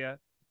Bay Area.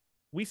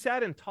 We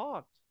sat and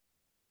talked,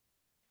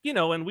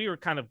 and we were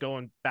kind of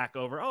going back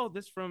over,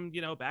 this from,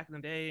 back in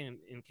the day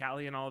in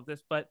Cali and all of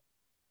this. But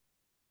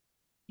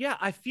yeah,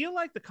 I feel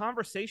like the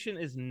conversation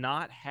is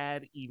not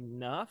had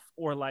enough,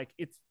 or like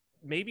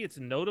maybe it's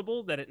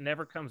notable that it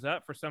never comes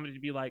up for somebody to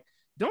be like,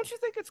 don't you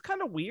think it's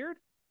kind of weird?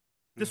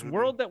 This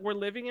world that we're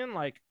living in,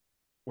 like,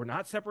 we're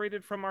not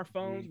separated from our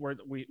phones.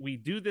 We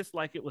do this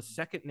like it was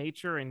second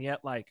nature, and yet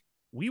like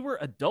we were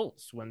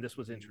adults when this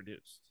was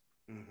introduced.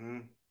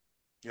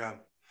 Yeah,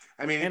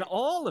 I mean, and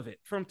all of it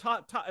from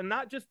top, and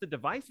not just the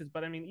devices,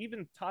 but I mean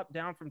even top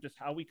down from just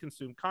how we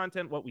consume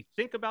content, what we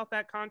think about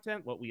that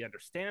content, what we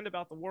understand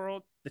about the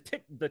world,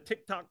 the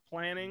TikTok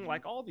planning,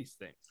 like all these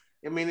things.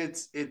 I mean,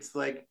 it's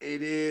like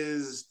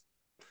it's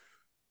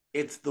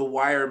the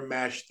wire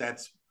mesh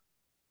that's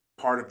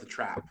part of the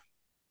trap,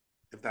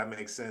 if that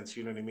makes sense.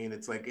 You know what I mean?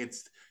 It's like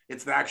it's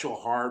the actual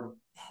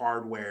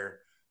hardware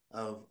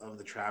of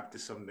the trap to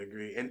some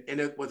degree.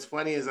 And what's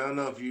funny is I don't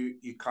know if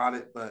you caught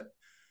it, but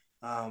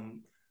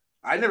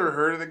I never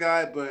heard of the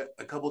guy, but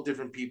a couple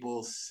different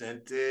people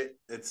sent it.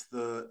 It's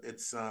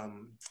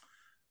can't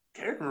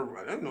remember.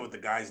 I don't know what the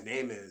guy's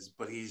name is,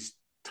 but he's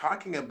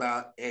talking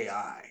about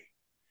AI.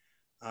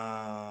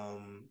 I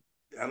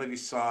don't know if you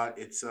saw it.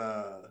 It's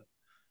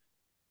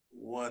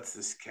what's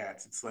this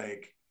cat's? It's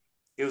like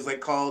it was like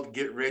called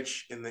 "Get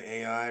Rich in the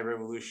AI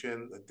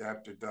Revolution: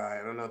 Adapt or Die."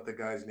 I don't know what the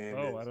guy's name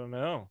is. Oh, I don't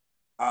know.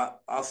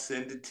 I'll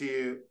send it to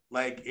you.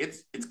 Like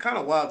it's kind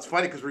of wild. It's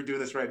funny because we're doing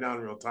this right now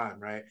in real time,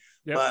 right?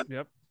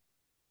 Yep.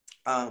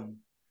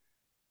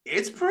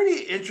 It's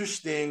pretty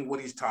interesting what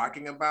he's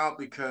talking about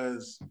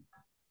because,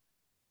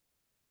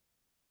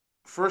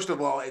 first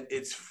of all,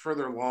 it's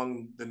further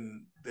along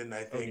than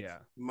I think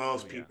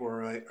most people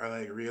are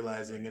like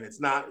realizing, and it's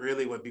not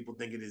really what people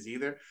think it is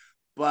either.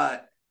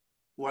 But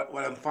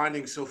what I'm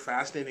finding so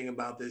fascinating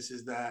about this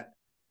is that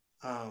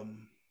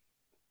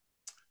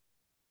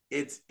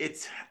it's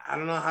I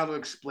don't know how to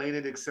explain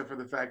it except for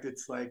the fact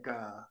it's like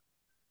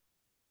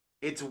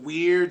it's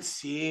weird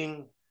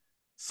seeing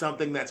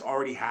something that's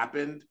already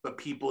happened, but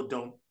people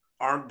don't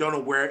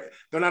aware,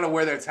 they're not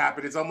aware that it's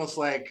happened. It's almost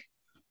like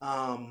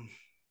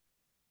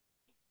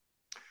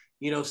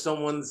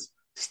someone's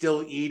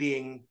still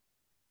eating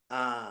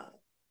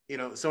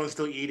someone's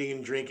still eating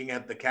and drinking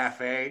at the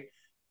cafe,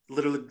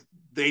 literally,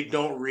 they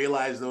don't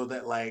realize though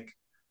that, like,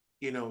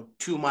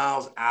 2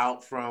 miles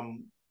out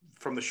from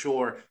the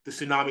shore, the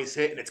tsunami's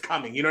hit and it's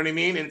coming. You know what I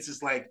mean? And it's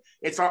just like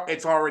it's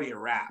already a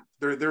wrap.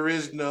 There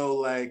is no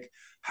like,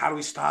 how do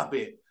we stop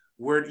it?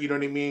 Where, you know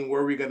what I mean?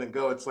 Where are we gonna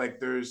go? It's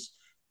like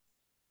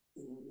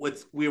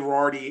we're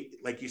already,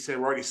 like you said,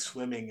 we're already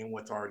swimming in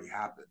what's already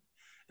happened.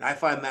 And I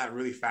find that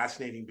really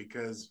fascinating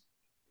because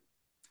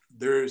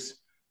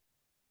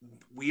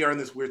we are in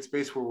this weird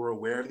space where we're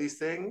aware of these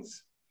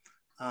things.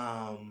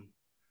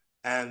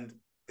 And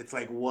it's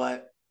like,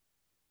 what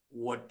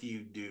do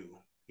you do?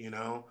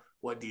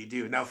 What do you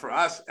do? Now, for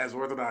us as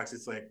Orthodox,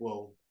 it's like,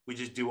 well, we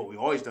just do what we've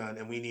always done,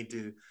 and we need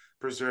to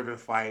preserve and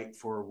fight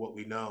for what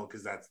we know,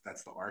 because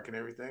that's the arc and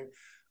everything.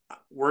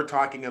 We're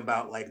talking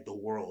about like the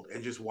world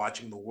and just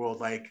watching the world.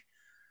 Like,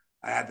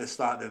 I had this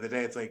thought the other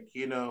day. It's like,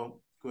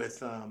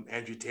 with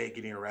Andrew Tate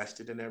getting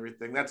arrested and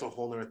everything, that's a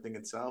whole other thing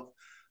itself.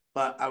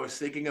 But I was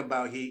thinking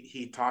about,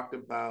 he talked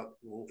about,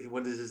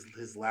 what is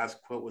his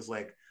last quote was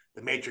like,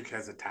 the Matrix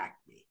has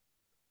attacked me.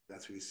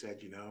 That's what he said.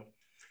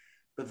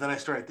 But then I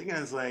started thinking,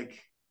 I was like,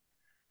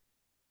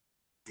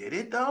 did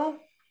it though?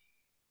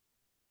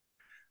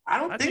 I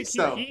don't I think think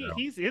so.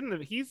 he's in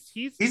the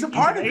He's a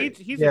part of it.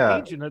 He's an Yeah.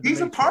 agent of the He's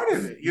a Matrix. part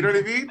of it. You know what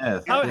I mean?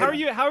 Yes.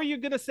 How are you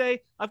gonna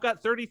say I've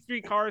got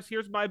 33 cars?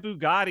 Here's my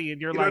Bugatti,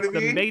 and you're You know like, what I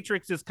the mean?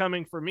 Matrix is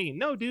coming for me?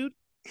 No, dude,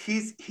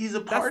 He's a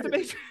that's part the of it.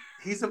 Matrix.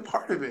 He's a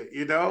part of it,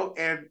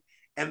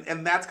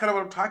 and that's kind of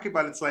what I'm talking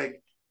about. It's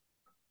like,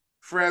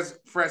 for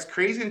as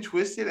crazy and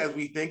twisted as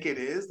we think it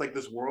is, like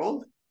this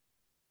world,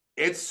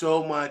 it's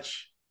so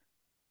much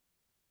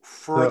So,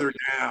 further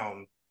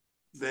down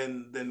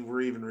than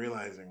we're even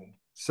realizing.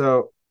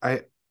 so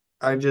I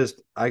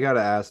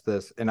gotta ask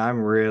this, and I'm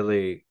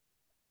really,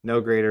 no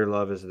greater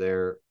love is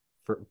there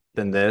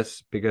than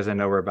this, because I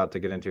know we're about to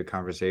get into a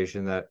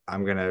conversation that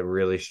I'm gonna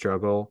really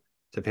struggle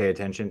to pay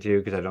attention to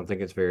because I don't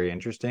think it's very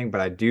interesting,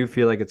 but I do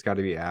feel like it's got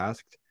to be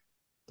asked.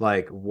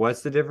 Like,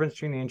 what's the difference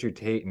between Andrew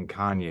Tate and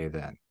Kanye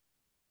then?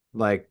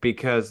 Like,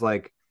 because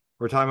like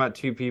we're talking about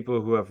two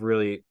people who have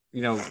really,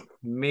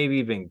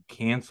 maybe been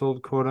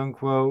canceled, quote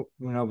unquote,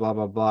 blah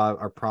blah blah,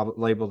 are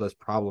labeled as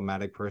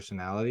problematic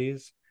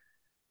personalities.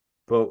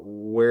 But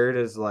where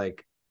does,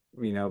 like,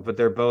 but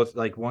they're both,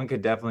 like, one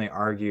could definitely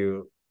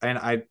argue, and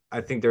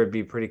I think there would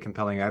be pretty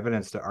compelling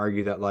evidence to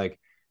argue that, like,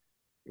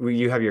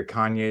 you have your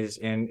Kanye's,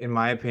 in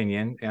my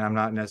opinion, and I'm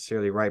not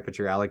necessarily right, but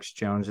your Alex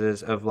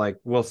Joneses of, like,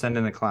 we'll send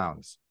in the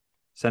clowns,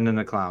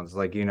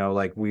 like,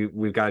 like,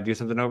 we've got to do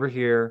something over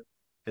here.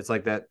 It's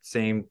like that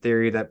same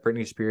theory that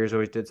Britney Spears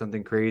always did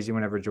something crazy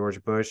whenever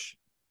George Bush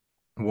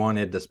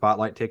wanted the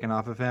spotlight taken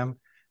off of him.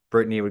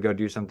 Britney would go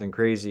do something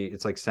crazy.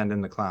 It's like, send in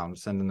the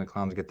clowns,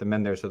 get them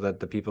in there so that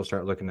the people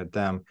start looking at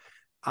them.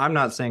 I'm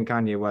not saying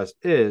Kanye West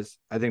is.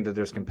 I think that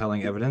there's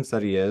compelling evidence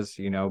that he is,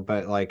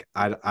 but like,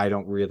 I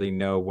don't really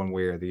know one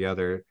way or the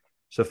other.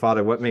 So,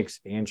 Father, what makes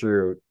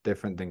Andrew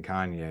different than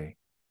Kanye?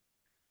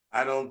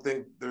 I don't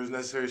think there's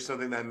necessarily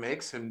something that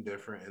makes him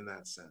different in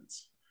that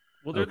sense.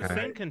 Well, they're the Okay.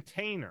 same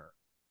container,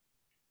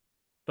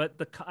 but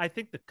I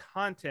think the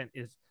content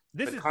is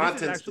this The is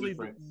content's actually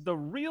different. the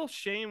real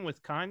shame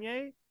with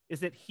Kanye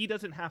is that he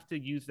doesn't have to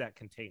use that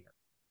container.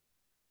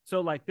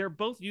 So like, they're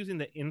both using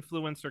the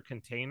influencer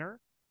container,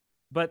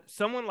 but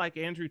someone like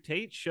Andrew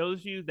Tate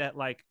shows you that,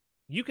 like,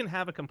 you can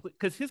have a complete,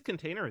 because his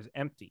container is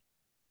empty.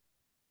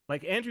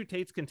 Like, Andrew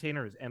Tate's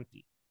container is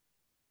empty.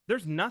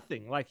 There's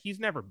nothing. Like, he's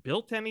never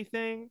built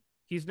anything.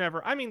 He's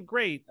never, I mean,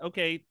 great,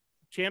 okay,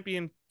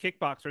 champion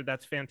kickboxer,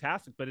 that's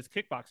fantastic, but his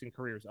kickboxing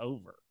career is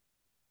over.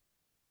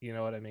 You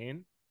know what I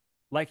mean?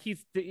 Like,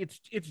 it's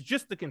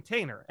just the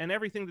container, and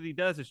everything that he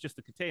does is just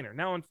the container.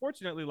 Now,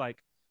 unfortunately, like,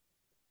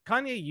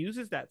 Kanye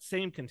uses that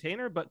same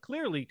container, but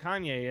clearly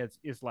Kanye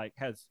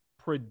has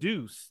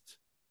produced,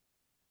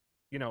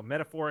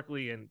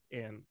 metaphorically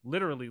and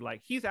literally,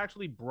 like, he's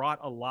actually brought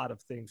a lot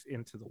of things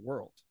into the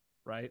world,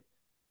 right?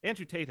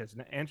 Andrew Tate has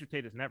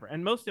never,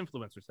 and most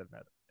influencers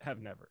have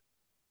never.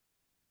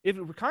 If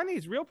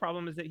Kanye's real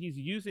problem is that he's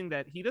using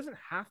that, he doesn't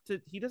have to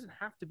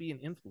be an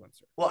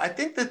influencer. Well, I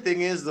think the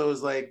thing is, though,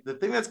 is like the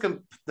thing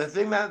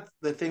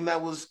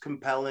that was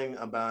compelling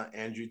about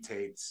Andrew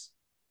Tate's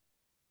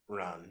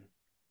run,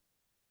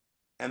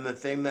 and the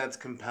thing that's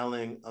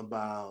compelling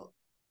about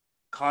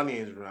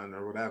Kanye's run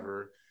or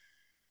whatever,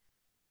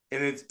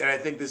 and I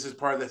think this is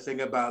part of the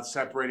thing about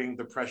separating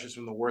the precious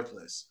from the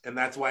worthless, and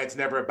that's why it's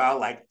never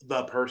about like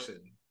the person.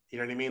 You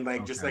know what I mean?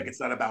 Like, just like it's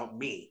not about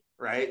me,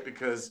 right?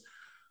 Because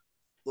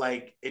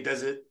like it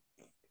doesn't,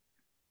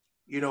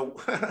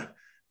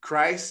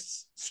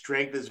 Christ's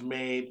strength is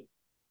made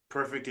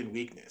perfect in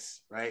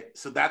weakness, right?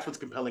 So that's what's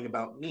compelling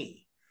about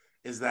me,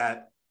 is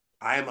that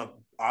I am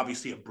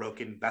obviously a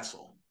broken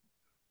vessel,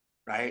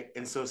 right?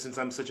 And so since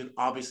I'm such an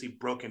obviously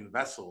broken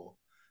vessel,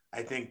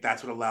 I think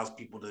that's what allows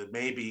people to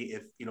maybe,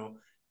 if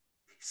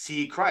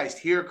see Christ,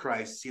 hear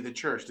Christ, see the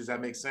church. Does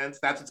that make sense?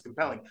 That's what's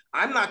compelling.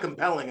 I'm not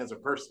compelling as a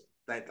person.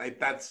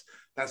 That's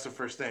the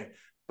first thing.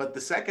 But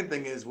the second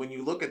thing is, when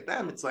you look at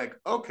them, it's like,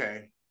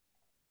 okay,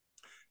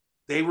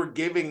 they're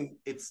giving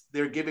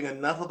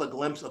enough of a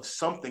glimpse of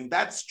something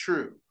that's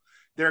true.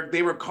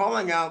 They were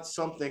calling out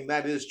something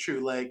that is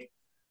true, like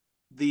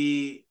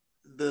the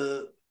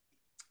the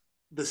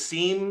the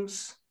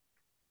seams,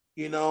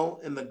 in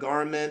the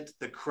garment,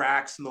 the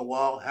cracks in the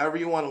wall, however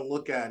you want to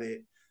look at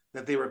it,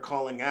 that they were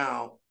calling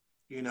out,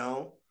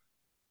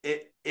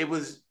 it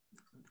was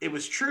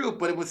true,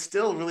 but it was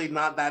still really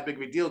not that big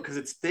of a deal because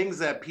it's things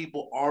that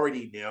people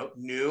already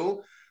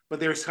knew, but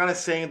they were kind of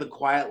saying the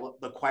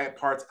quiet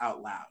parts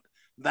out loud.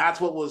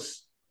 That's what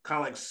was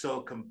kind of like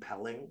so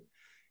compelling,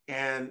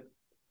 and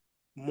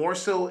more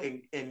so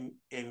in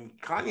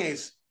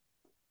Kanye's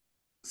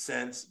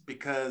sense,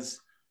 because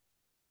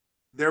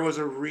there was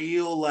a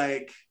real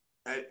like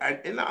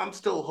and I'm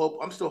still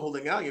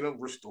holding out.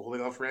 We're still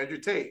holding out for Andrew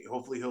Tate.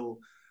 Hopefully he'll,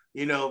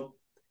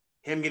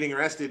 him getting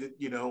arrested.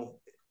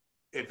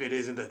 If it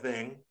isn't a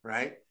thing,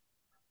 right?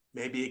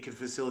 Maybe it can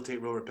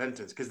facilitate real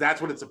repentance, because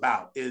that's what it's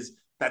about, is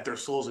that their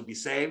souls would be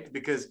saved,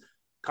 because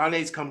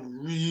Kanye's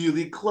come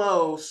really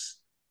close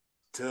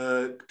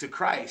to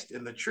Christ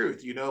and the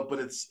truth, but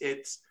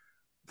it's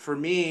for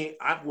me,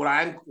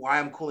 why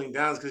I'm cooling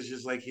down is because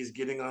just like he's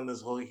getting on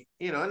this whole, and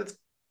it's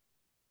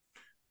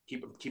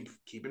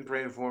keeping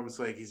praying for him. It's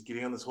like he's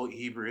getting on this whole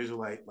Hebrew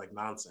Israelite like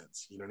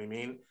nonsense. You know what I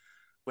mean?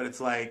 But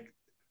it's like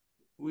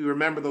we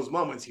remember those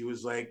moments. He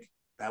was like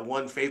that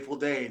one faithful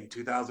day in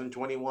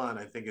 2021,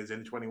 I think it's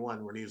in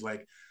 21, when he was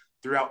like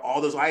throughout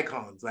all those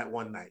icons that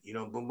one night.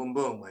 Boom, boom,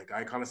 boom, like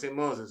icon of St.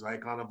 Moses,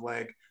 icon of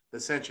like the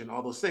Ascension,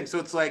 all those things. So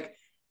it's like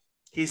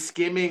he's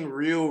skimming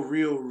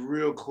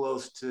real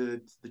close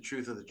to the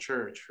truth of the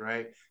church,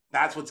 right?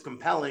 That's what's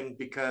compelling,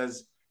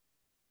 because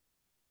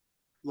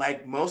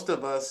like most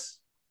of us,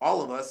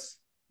 all of us,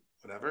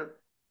 whatever,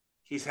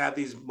 he's had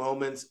these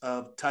moments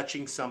of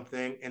touching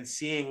something and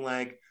seeing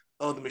like,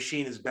 oh, the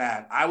machine is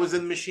bad. I was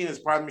in the machine as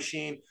part of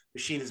the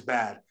machine is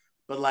bad.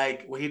 But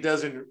like what he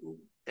doesn't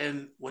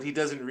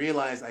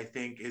realize, I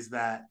think, is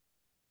that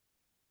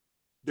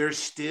there's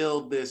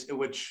still this,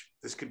 which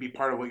this could be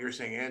part of what you're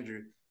saying,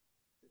 Andrew.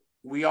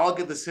 We all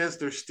get the sense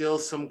there's still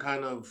some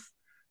kind of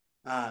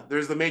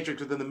there's the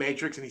matrix within the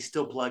matrix, and he's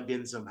still plugged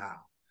in somehow.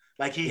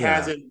 Like he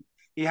hasn't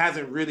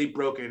really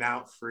broken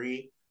out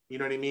free. You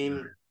know what I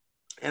mean?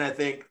 And I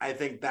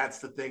think that's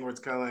the thing where it's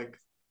kind of like,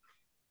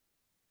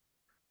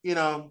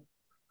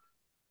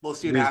 we'll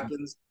see what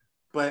happens.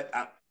 But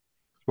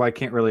well, I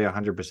can't really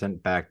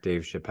 100% back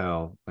Dave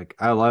Chappelle. Like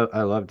I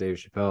love Dave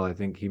Chappelle. I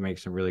think he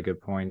makes some really good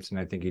points, and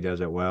I think he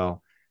does it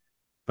well.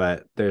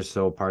 But there's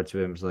still parts of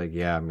him like,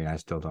 yeah, I mean, I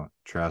still don't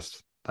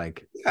trust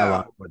like a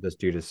lot of what this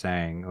dude is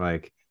saying.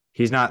 Like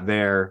he's not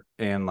there,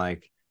 and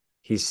like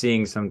he's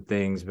seeing some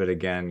things, but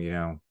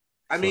again,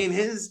 I mean,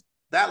 this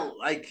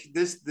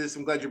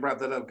I'm glad you brought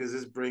that up, because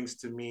this brings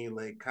to me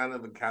like kind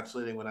of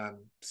encapsulating what I'm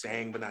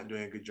saying but not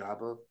doing a good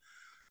job of,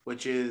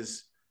 which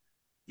is,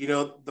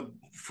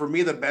 for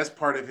me, the best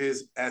part of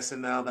his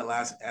SNL, that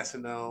last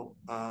SNL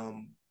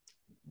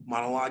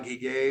monologue he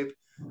gave,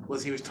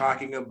 was he was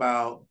talking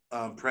about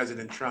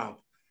President Trump,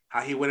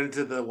 how he went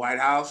into the White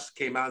House,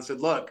 came out and said,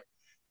 look,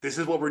 this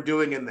is what we're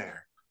doing in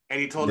there. And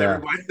he told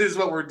everybody this is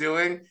what we're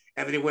doing.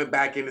 And then he went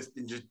back in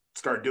and just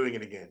started doing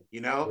it again.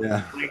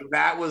 Like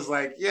that was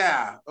like,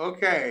 yeah,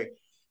 okay.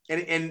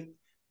 And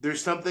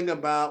there's something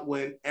about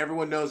when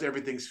everyone knows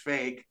everything's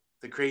fake,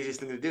 the craziest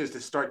thing to do is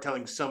to start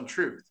telling some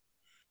truth.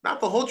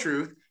 Not the whole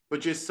truth, but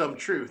just some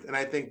truth. And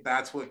I think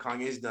that's what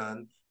Kanye's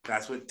done.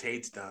 That's what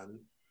Tate's done.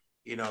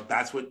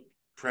 That's what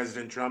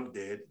President Trump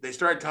did. They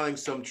started telling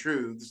some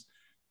truths,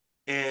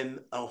 and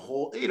a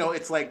whole,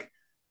 it's like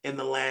in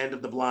the land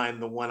of the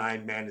blind, the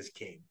one-eyed man is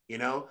king,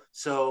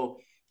 So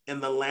in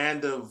the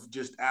land of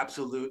just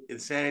absolute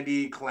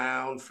insanity,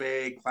 clown,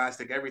 fake,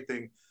 plastic,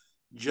 everything,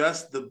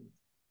 just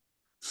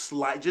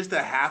just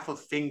a half a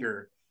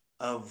finger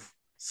of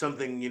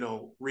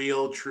something,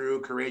 real, true,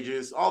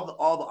 courageous, all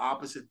the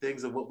opposite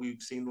things of what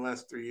we've seen the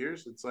last 3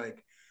 years. It's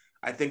like,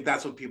 I think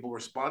that's what people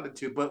responded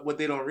to. But what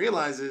they don't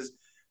realize is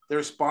they're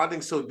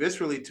responding so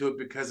viscerally to it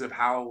because of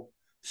how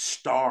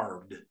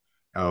starved.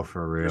 Oh,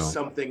 for real. There's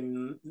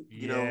something,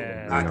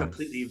 not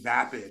completely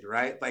vapid,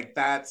 right? Like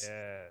that's,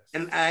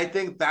 and I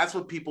think that's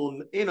what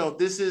people,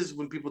 this is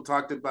when people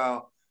talked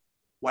about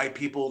why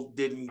people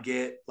didn't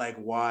get like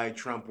why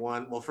Trump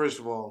won. Well, first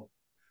of all,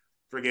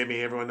 forgive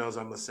me, everyone knows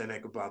I'm a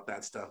cynic about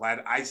that stuff.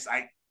 I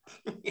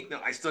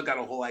still got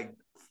a whole like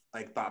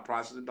thought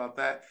process about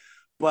that.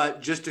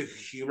 But just to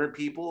humor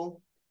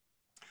people,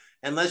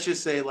 and let's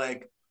just say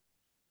like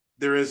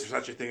there is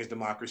such a thing as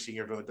democracy, and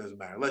your vote doesn't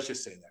matter. Let's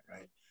just say that,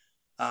 right?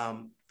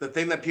 The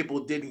thing that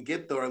people didn't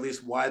get, though, or at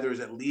least why there's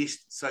at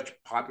least such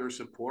popular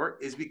support,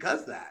 is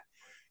because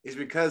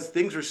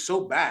things are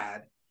so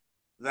bad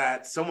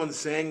that someone's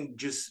saying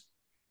just,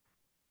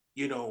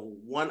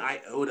 one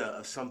iota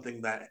of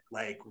something that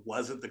like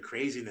wasn't the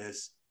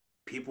craziness,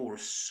 people were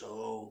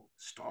so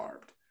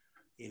starved,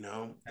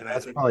 and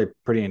that's probably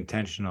pretty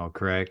intentional,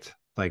 correct?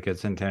 Like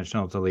it's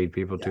intentional to lead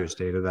people to a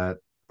state of that.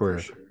 For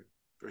sure.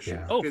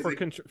 Oh,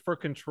 for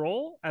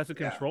control as a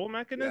control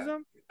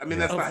mechanism. I mean,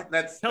 Yeah.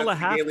 that's Tell a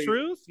half Hegelian.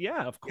 truth.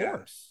 Yeah, of Yeah.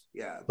 course.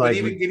 Yeah. But Like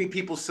even getting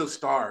people so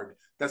starved,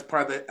 that's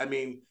part of the, I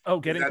mean, Oh,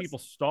 getting that's, people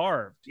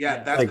starved. yeah,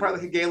 Yes. that's like part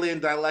of the Hegelian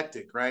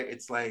dialectic, right?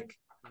 It's like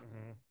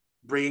Mhm.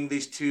 bringing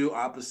these two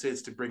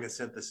opposites to bring a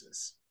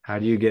synthesis. how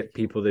do you get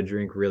people to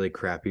drink really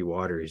crappy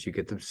waters? You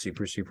get them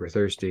super, super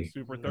thirsty.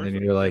 Super And then thirsty,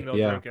 you're then like, they'll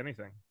yeah, drink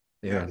anything.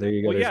 yeah, Yeah. there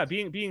you go. Well, There's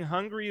yeah, being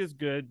hungry is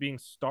good. Being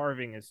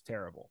starving is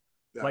terrible.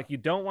 Yeah. Like you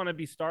don't want to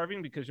be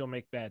starving because you'll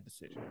make bad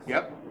decisions.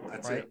 Yep.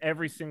 That's Right. it.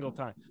 Every single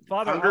time.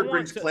 Father, I Hunger want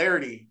brings to.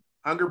 clarity.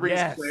 Hunger brings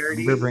Yes. hunger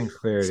clarity. brings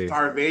clarity.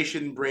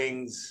 Starvation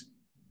brings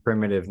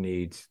Primitive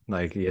needs.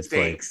 Like it's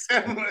like, stakes.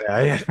 yeah, You know what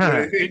I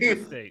yeah. Big mean?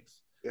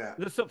 mistakes.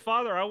 Yeah. So,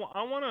 Father, I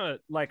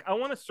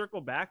want to circle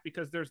back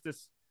because there's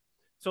this.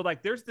 So,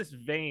 like, there's this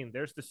vein.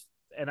 There's this,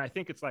 and I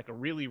think it's like a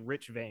really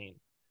rich vein,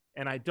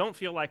 and I don't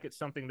feel like it's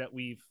something that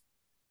we've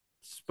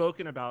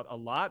spoken about a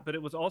lot, but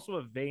it was also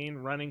a vein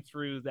running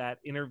through that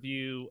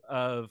interview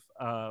of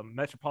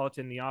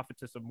Metropolitan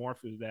Neophytus of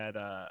Morphu that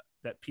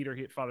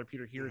Father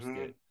Peter Hears Mm-hmm.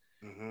 did,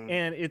 Mm-hmm.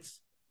 and it's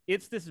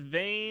this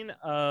vein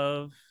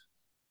of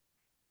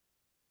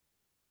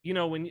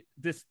when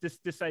this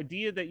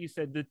idea that you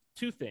said the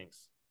two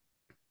things,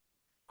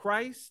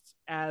 Christ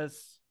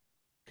as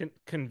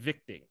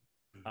convicting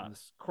Mm-hmm.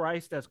 us,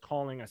 Christ as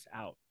calling us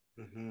out,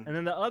 Mm-hmm. and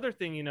then the other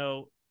thing,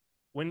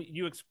 when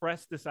you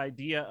express this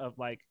idea of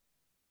like,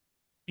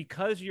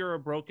 because you're a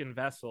broken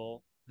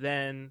vessel,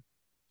 then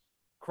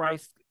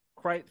Christ,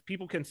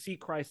 people can see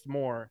Christ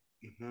more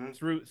Mm-hmm.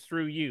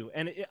 through you.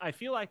 And I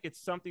feel like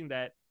it's something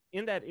that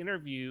in that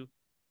interview,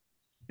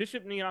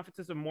 Bishop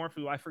Neophytus of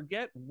Morphu, I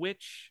forget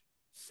which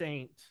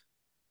saint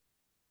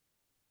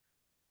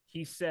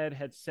he said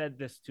had said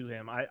this to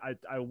him. I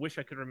wish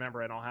I could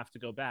remember, and I'll have to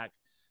go back.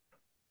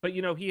 But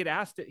he had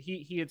asked it.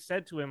 He had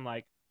said to him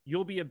like,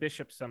 "You'll be a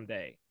bishop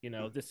someday."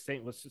 This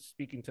saint was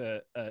speaking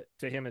to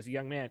him as a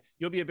young man.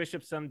 "You'll be a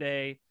bishop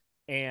someday,"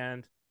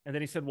 and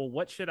then he said, "Well,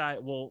 what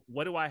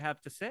do I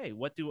have to say?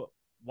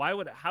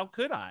 How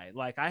could I?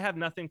 Like, I have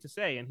nothing to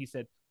say." And he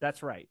said,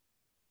 "That's right.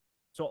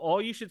 So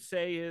all you should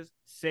say is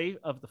say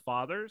of the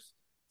fathers,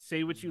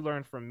 say what you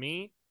learned from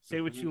me,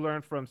 say what you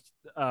learned from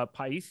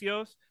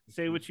Paisios,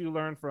 say what you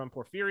learned from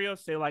Porphyrios,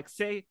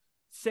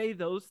 say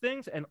those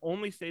things and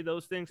only say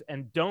those things,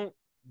 and don't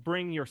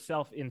bring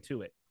yourself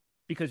into it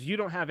because you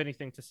don't have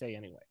anything to say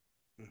anyway."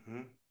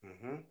 Mm-hmm.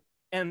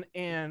 Mm-hmm.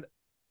 And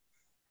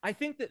I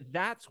think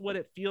that's what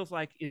it feels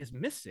like is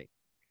missing.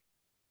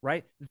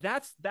 Right.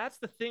 That's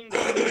the thing that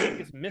I think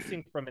is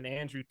missing from an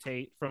Andrew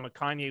Tate, from a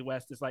Kanye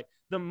West, is like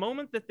the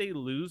moment that they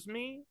lose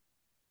me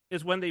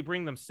is when they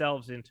bring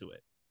themselves into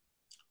it.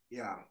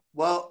 Yeah.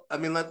 Well, I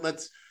mean,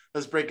 let's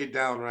break it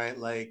down, right?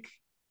 Like,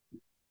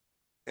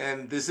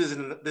 and this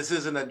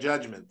isn't a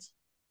judgment,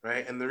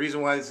 right? And the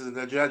reason why this isn't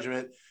a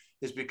judgment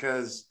is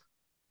because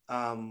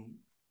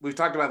we've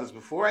talked about this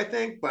before, I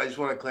think, but I just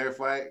want to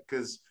clarify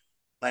because,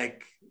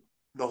 like,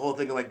 the whole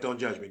thing of like, don't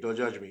judge me, don't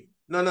judge me.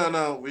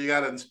 No, we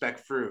gotta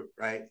inspect fruit,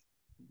 right?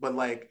 But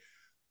like,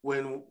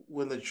 when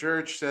the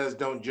church says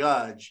don't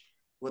judge,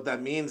 what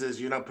that means is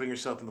you're not putting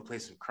yourself in the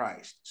place of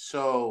Christ.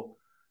 So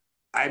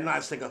I'm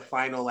not saying a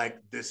final like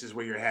this is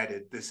where you're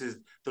headed. This is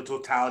the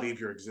totality of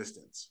your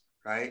existence,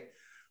 right?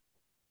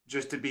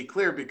 Just to be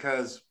clear,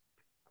 because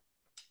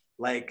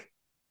like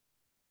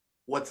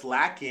what's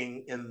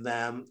lacking in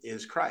them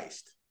is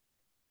Christ.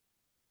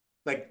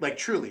 Like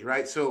truly,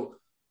 right? So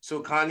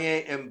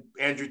Kanye and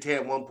Andrew Tate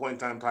at one point in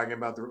time talking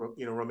about the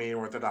Romanian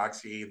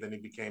Orthodoxy, then he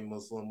became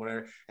Muslim,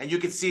 whatever, and you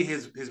could see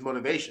his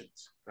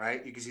motivations,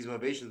 right? You can see his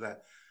motivations. That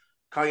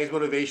Kanye's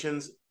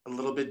motivations a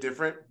little bit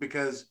different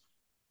because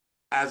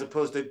as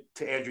opposed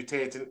to Andrew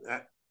Tate, and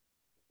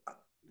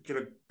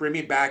bring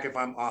me back if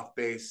I'm off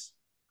base.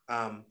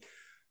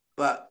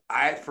 But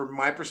from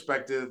my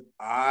perspective,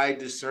 I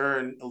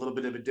discern a little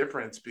bit of a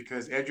difference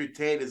because Andrew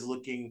Tate is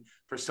looking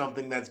for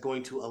something that's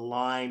going to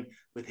align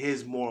with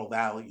his moral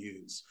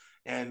values.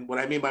 And what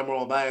I mean by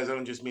moral values, I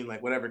don't just mean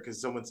like whatever, because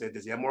someone said,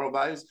 does he have moral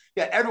values?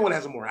 Yeah, everyone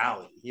has a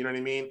morality. You know what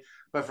I mean?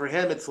 But for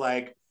him, it's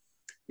like,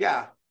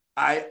 yeah,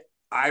 I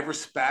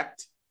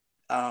respect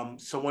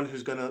someone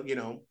who's gonna,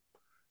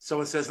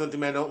 someone says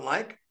something I don't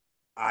like.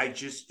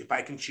 If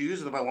I can choose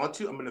and if I want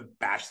to, I'm going to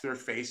bash their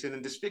face in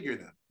and disfigure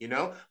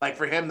them, like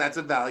for him, that's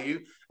a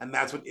value. And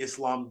that's what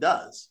Islam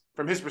does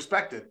from his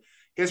perspective.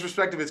 His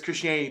perspective is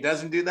Christianity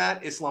doesn't do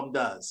that. Islam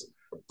does.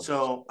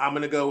 So I'm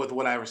going to go with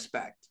what I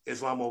respect.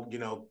 Islam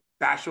will,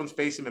 bash someone's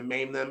face and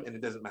maim them and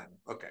it doesn't matter.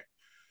 Okay.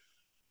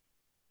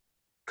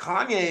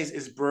 Kanye's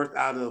is birthed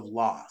out of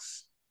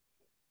loss.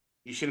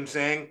 You see what I'm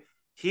saying?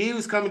 He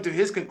was coming to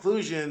his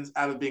conclusions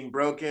out of being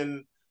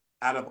broken,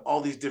 out of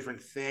all these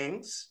different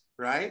things,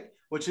 right?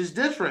 Which is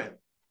different.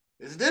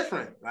 It's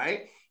different,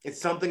 right?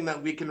 It's something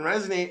that we can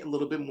resonate a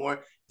little bit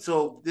more.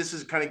 So this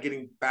is kind of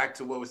getting back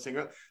to what we're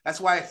saying.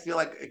 That's why I feel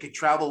like it could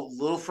travel a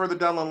little further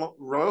down the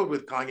road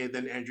with Kanye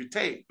than Andrew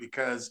Tate,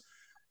 because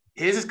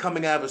his is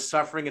coming out of a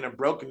suffering and a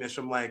brokenness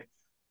from like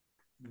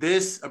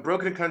a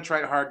broken and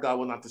contrite heart God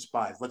will not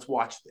despise. Let's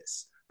watch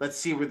this. Let's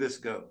see where this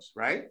goes,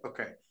 right?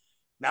 Okay.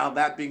 Now,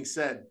 that being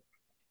said,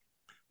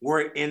 where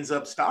it ends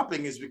up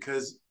stopping is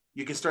because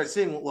you can start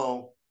seeing,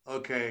 well,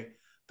 okay,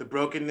 the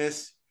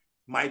brokenness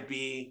might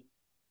be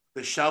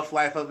the shelf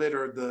life of it,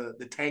 or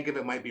the tank of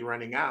it might be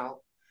running out,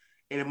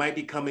 and it might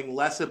be becoming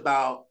less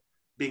about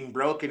being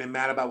broken and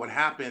mad about what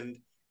happened,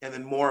 and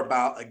then more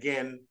about,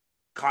 again,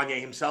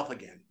 Kanye himself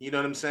again. You know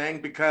what I'm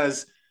saying?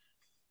 Because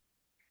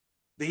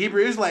the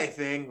Hebrew Israelite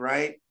thing,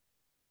 right?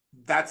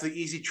 That's the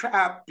easy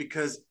trap,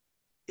 because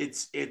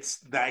it's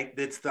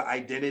the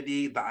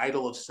identity, the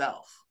idol of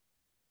self.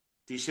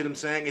 Do you see what I'm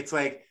saying? It's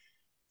like,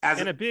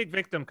 in a big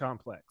victim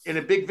complex. In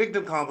a big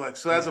victim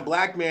complex. So as a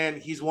black man,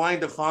 he's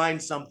wanting to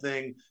find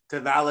something to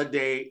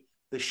validate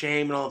the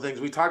shame and all the things.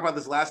 We talked about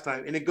this last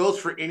time, and it goes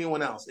for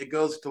anyone else. It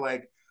goes to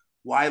like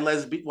why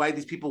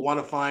these people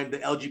want to find the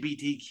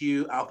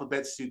LGBTQ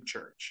alphabet soup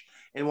church,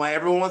 and why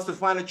everyone wants to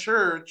find a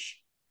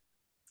church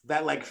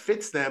that like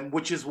fits them,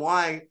 which is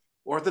why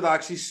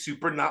Orthodoxy is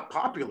super not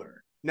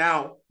popular.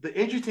 Now, the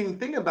interesting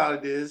thing about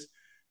it is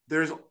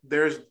there's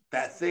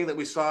that thing that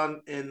we saw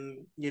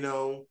in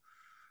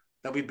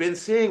that we've been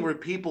seeing, where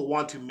people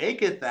want to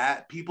make it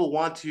that people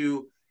want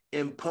to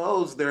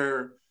impose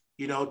their,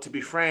 to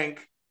be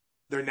frank,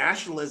 their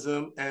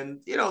nationalism and,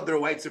 their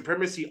white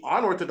supremacy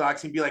on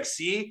Orthodoxy, and be like,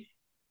 see,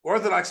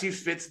 Orthodoxy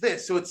fits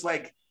this. So it's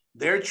like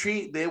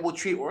they will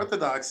treat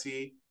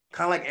Orthodoxy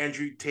kind of like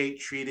Andrew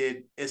Tate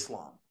treated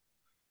Islam,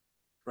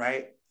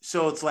 right?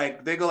 So it's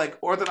like they go like,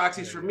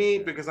 Orthodoxy's for me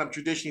because I'm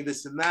traditionally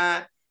this and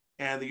that,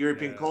 and the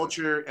European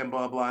culture and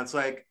blah blah. It's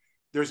like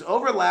there's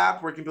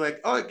overlap where it can be like,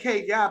 oh,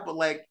 okay, yeah, but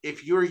like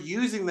if you're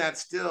using that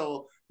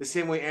still the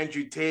same way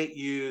Andrew Tate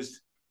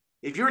used,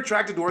 if you're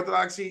attracted to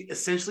Orthodoxy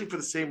essentially for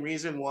the same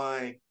reason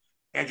why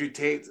Andrew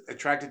Tate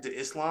attracted to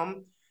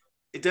Islam,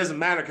 it doesn't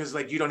matter, because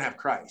like you don't have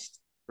Christ,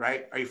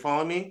 right? Are you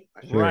following me?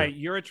 Sure. Right.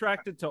 You're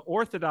attracted to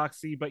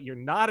Orthodoxy, but you're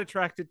not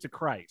attracted to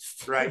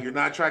Christ. Right. You're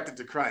not attracted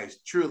to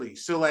Christ, truly.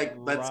 So like,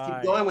 let's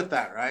keep going with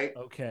that, right?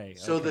 Okay.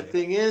 So the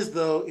thing is,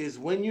 though, is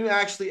when you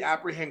actually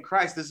apprehend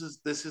Christ, this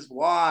is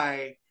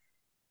why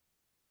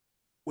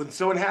when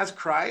someone has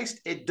Christ,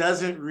 it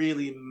doesn't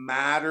really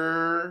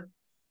matter.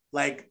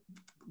 Like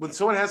when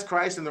someone has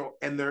Christ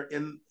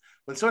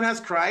when someone has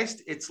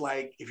Christ, it's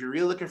like, if you're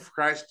really looking for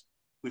Christ,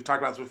 we've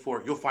talked about this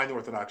before, you'll find the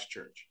Orthodox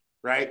Church,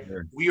 right?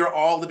 Sure. We are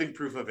all living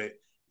proof of it.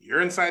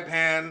 You're in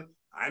Saipan,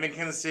 I'm in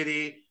Kansas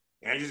City,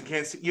 Andrew's in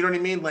Kansas City. You know what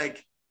I mean?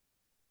 Like,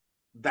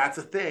 that's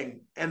a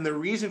thing. And the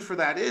reason for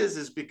that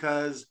is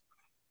because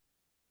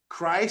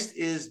Christ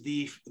is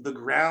the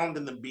ground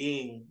and the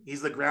being.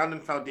 He's the ground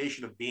and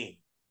foundation of being,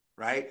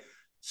 right?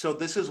 So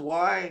this is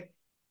why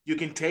you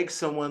can take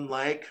someone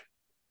like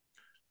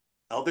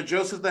Elder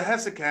Joseph the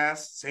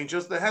Hesychast, St.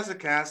 Joseph the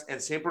Hesychast,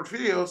 and St.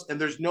 Porphyrios,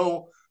 and there's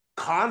no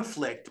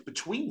conflict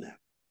between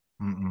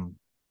them.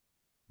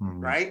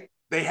 Right?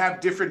 They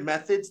have different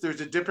methods.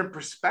 There's a different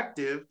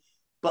perspective,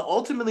 but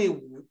ultimately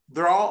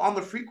they're all on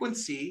the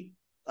frequency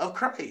of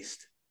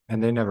Christ.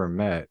 And they never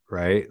met,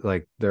 right?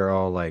 Like they're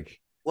all like,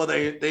 well,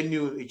 they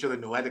knew each other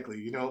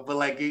noetically, but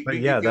like, but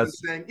you get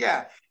that's what I'm saying?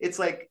 Yeah, it's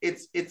like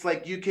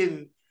like you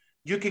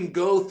can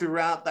go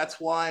throughout. That's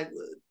why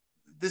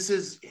this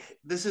is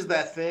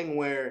that thing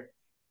where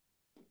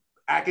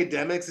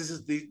academics,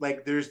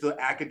 there's the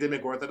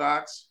academic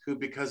Orthodox who,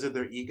 because of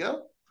their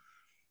ego,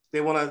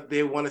 they want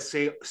to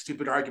say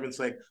stupid arguments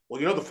like,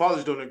 well, the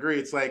fathers don't agree.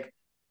 It's like,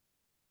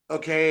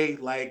 okay,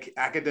 like,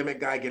 academic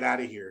guy, get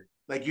out of here.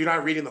 Like, you're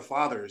not reading the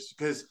fathers,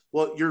 because,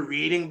 well, you're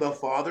reading the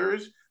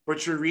fathers,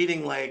 but you're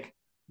reading like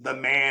the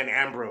man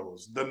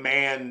Ambrose, the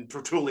man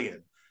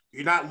Tertullian.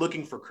 You're not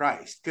looking for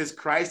Christ, because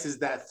Christ is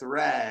that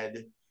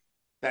thread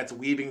that's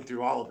weaving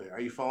through all of it.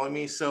 Are you following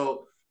me?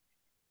 So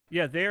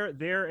yeah,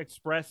 they're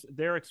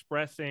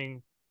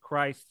expressing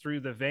Christ through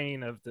the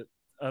vein of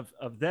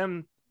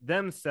them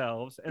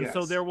themselves, and yes.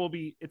 So there will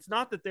be, it's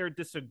not that they're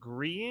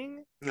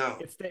disagreeing, no,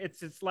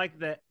 it's like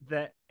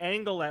the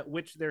angle at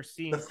which they're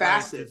seeing the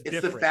facet. It's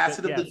different. The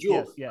facet of the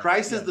jewel.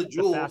 Christ is the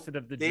jewel.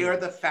 They are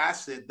the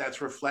facet that's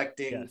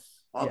reflecting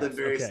all the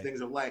various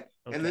things of light.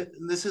 And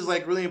this is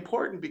like really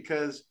important,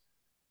 because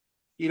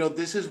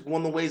this is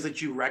one of the ways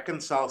that you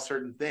reconcile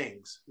certain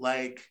things.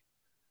 Like,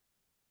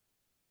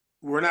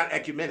 we're not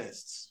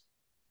ecumenists,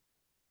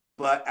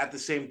 but at the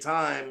same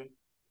time,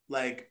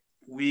 like,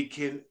 we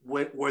can,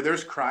 where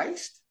there's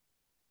Christ,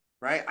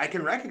 right? I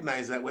can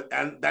recognize that,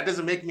 and that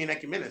doesn't make me an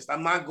ecumenist.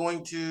 I'm not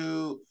going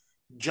to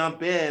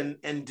jump in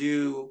and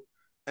do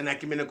an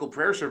ecumenical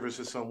prayer service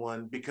with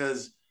someone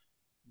because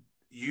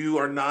you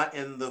are not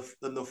in the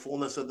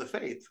fullness of the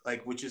faith,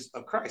 like, which is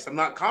of Christ. I'm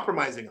not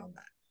compromising on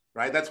that,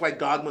 right? That's why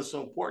dogma is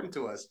so important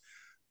to us.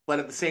 But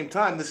at the same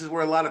time, this is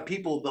where a lot of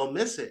people, they'll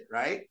miss it,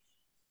 right?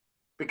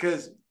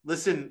 Because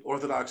listen,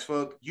 Orthodox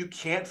folk, you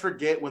can't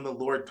forget when the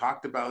Lord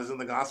talked about, it was in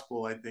the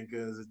gospel, I think it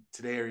was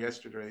today or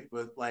yesterday,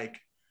 but like,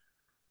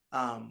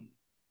 when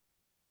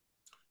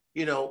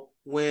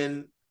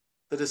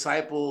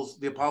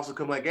the apostles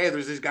come like, hey,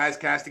 there's these guys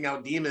casting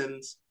out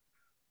demons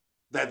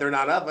that they're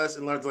not of us.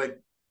 And Lord's like,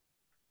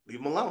 leave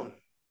them alone,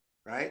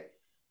 right?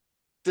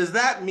 Does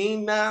that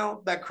mean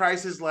now that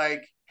Christ is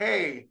like,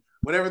 hey,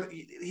 whatever,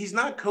 he's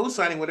not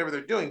co-signing whatever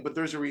they're doing, but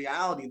there's a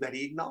reality that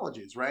he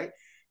acknowledges, right?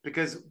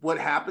 Because what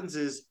happens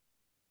is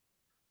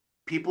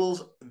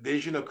people's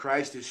vision of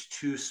Christ is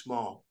too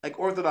small. Like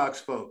Orthodox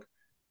folk,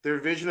 their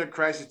vision of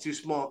Christ is too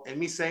small. And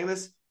me saying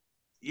this,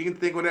 you can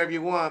think whatever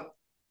you want.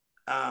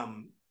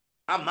 I'm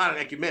not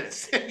an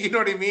ecumenist. You know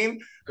what I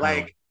mean?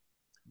 Like,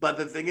 but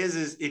the thing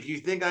is if you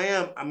think I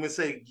am, I'm gonna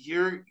say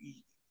your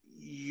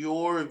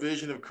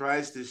vision of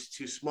Christ is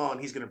too small, and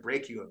he's gonna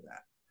break you of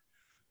that,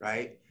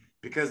 right?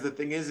 Because the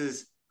thing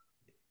is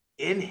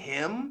in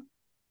him,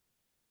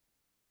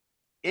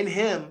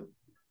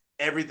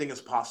 everything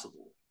is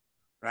possible,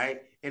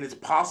 right? And it's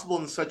possible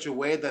in such a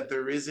way that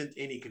there isn't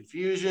any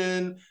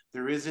confusion,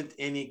 there isn't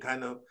any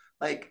kind of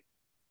like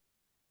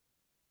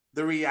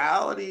the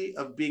reality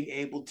of being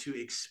able to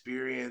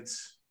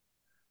experience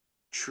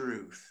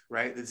truth,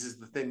 right? This is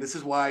the thing. This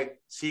is why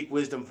seek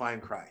wisdom,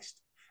 find Christ.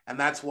 And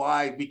that's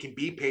why we can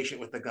be patient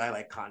with a guy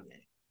like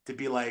Kanye to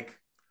be like,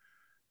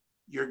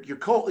 you're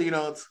cold, you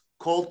know, it's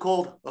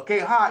cold. Okay,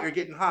 hot, you're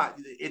getting hot.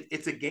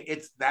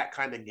 It's that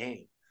kind of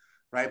game,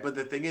 right? But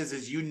the thing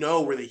is you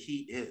know where the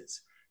heat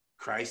is.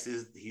 Christ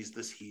is he's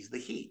the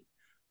heat,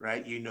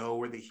 right? You know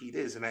where the heat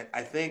is. And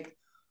I think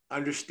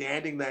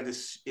understanding that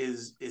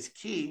is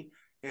key.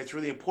 And it's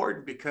really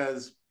important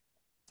because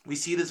we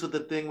see this with the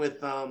thing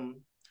with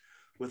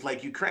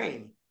like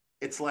Ukraine.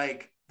 It's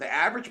like the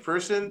average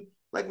person,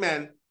 like,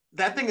 man,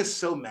 that thing is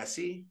so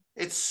messy.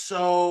 It's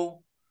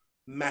so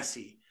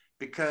messy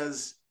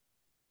because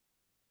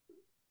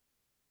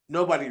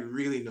nobody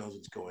really knows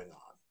what's going on.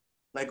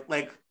 Like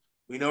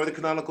we know where the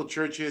canonical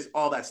church is,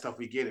 all that stuff,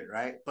 we get it,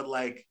 right? But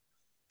like,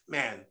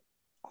 man,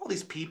 all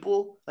these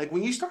people, like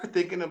when you start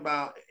thinking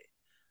about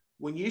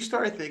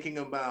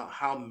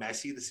how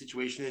messy the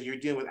situation is, you're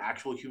dealing with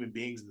actual human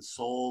beings and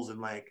souls, and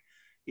like,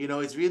 you know,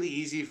 it's really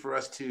easy for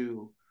us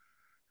to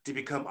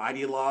become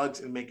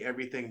ideologues and make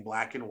everything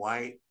black and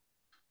white,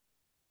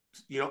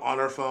 you know, on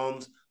our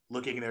phones,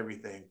 looking at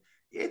everything.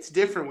 It's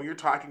different when you're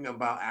talking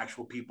about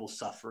actual people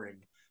suffering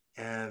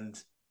and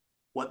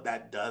what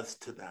that does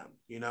to them,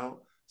 you know?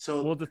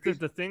 So Well, the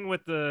thing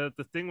with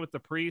the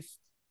priest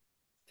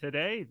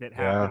today that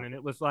Yeah, happened, and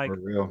it was like for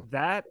real.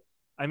 that.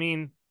 I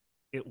mean,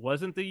 it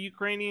wasn't the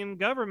Ukrainian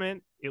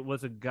government. It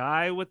was a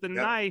guy with a yep,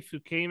 knife who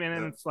came in,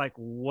 and yep, it's like,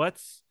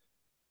 what's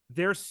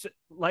there's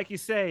like you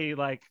say,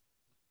 like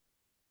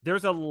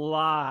there's a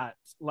lot,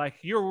 like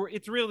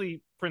it's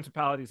really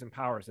principalities and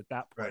powers at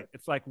that point. right,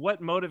 It's like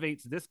what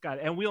motivates this guy,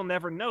 and we'll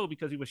never know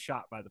because he was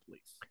shot by the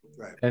police,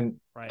 right. And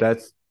right?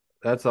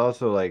 that's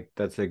also like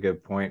that's a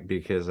good point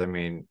because I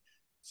mean,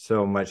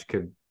 so much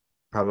could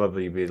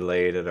probably be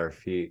laid at our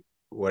feet,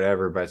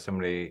 whatever, by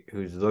somebody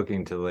who's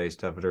looking to lay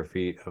stuff at our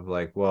feet of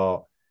like,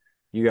 well,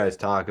 you guys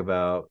talk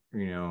about,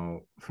 you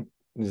know,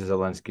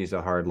 Zelensky's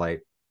a hard light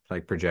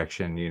like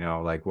projection, you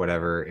know, like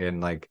whatever. And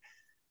like,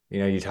 you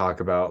know, you talk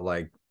about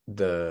like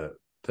the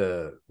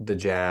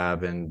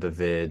jab and the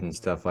vid and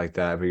stuff like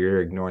that, but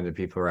you're ignoring the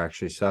people who are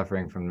actually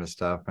suffering from this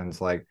stuff. And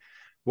it's like,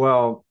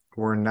 well,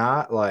 we're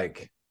not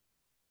like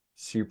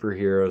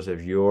superheroes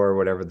of yore or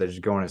whatever that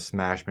just go and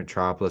smash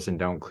Metropolis and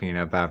don't clean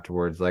up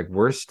afterwards. Like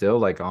we're still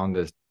like on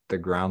the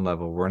ground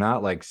level. We're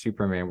not like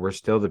Superman. We're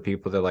still the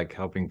people that like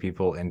helping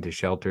people into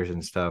shelters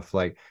and stuff.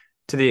 Like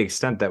to the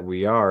extent that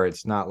we are,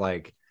 it's not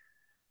like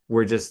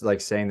we're just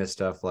like saying this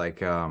stuff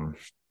like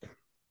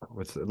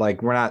what's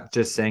like we're not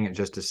just saying it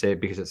just to say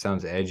it because it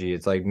sounds edgy.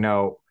 It's like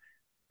no,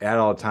 at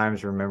all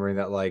times remembering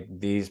that like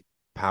these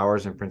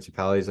powers and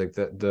principalities, like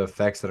the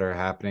effects that are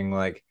happening,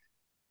 like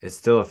it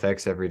still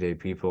affects everyday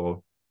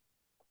people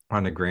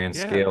on a grand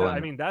Yeah, scale. I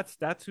And mean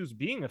that's who's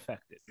being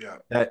affected. Yeah,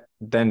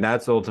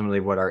 that's ultimately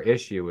what our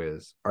issue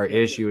is. Our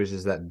Yes. issue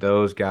is that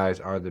those guys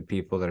are the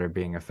people that are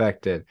being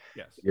affected.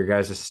 Yes. Your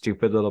guys'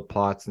 stupid little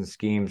plots and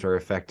schemes are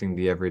affecting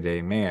the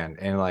everyday man,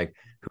 and like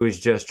who's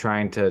just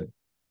trying to,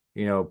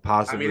 you know, I mean,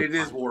 possibly it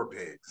is war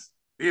pigs.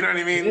 You know what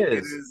I it mean?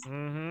 is,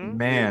 Mm-hmm. It is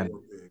man,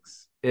 war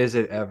pigs. is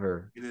it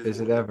ever? It is Is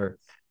war it pigs. ever?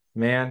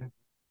 Man,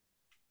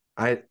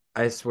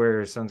 I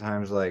swear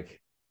sometimes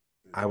like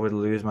I would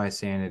lose my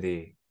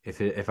sanity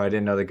if I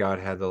didn't know that God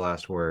had the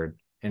last word.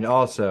 And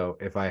also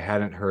if I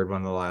hadn't heard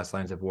one of the last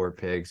lines of War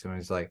Pigs and it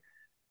was like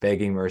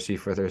begging mercy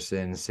for their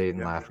sins, Satan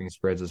Yep, laughing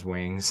spreads his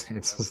wings.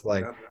 It's just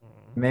like, yep.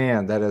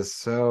 man, that is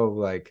so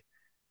like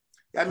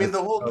I mean, that's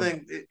the whole so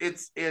thing,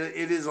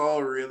 it is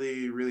all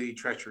really, really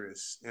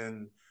treacherous.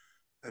 And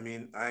I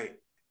mean,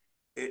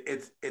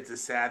 it's a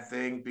sad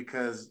thing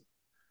because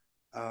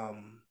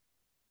um,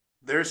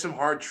 there's some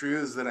hard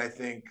truths that I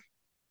think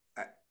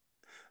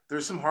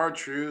there's some hard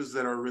truths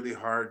that are really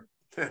hard.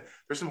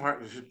 There's some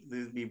hard,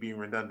 me being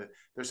redundant.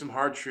 There's some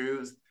hard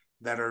truths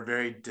that are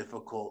very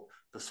difficult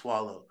to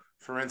swallow.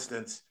 For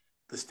instance,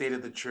 the state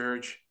of the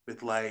church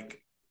with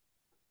like,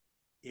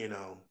 you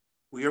know,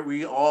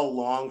 we all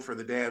long for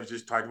the day. I was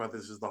just talking about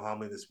this as the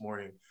homily this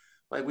morning.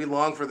 Like we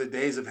long for the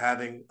days of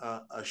having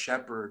a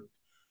shepherd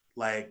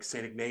like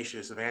Saint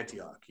Ignatius of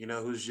Antioch, you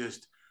know, who's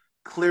just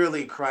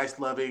clearly Christ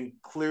loving,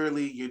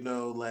 clearly, you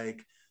know,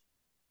 like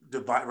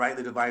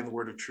rightly dividing the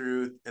word of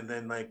truth. And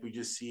then like we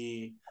just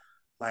see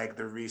like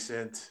the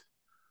recent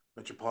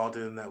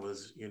Metropolitan that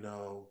was, in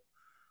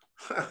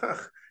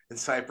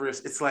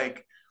Cyprus. It's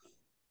like,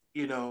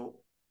 you know,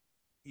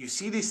 you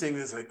see these things,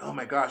 it's like, oh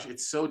my gosh,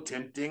 it's so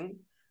tempting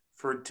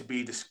for it to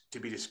be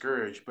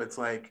discouraged. But it's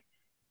like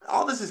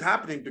all this is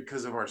happening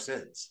because of our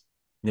sins.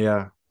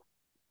 Yeah.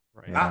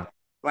 Right. Yeah.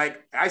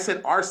 Like I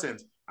said, our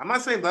sins. I'm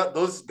not saying that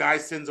those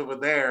guys' sins over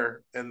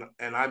there and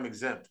I'm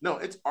exempt. No,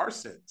 it's our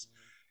sins.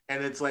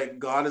 And it's like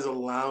God is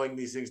allowing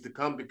these things to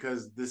come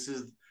because this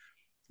is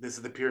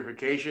the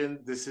purification.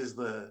 This is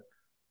the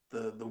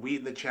wheat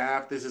and the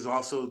chaff. This is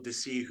also to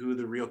see who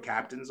the real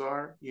captains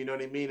are. You know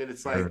what I mean? And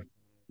it's Sure. like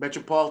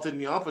Metropolitan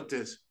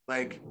Neophytus,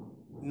 like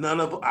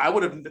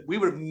we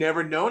would have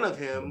never known of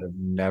him I've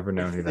never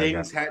known if who that guy.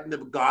 things hadn't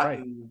have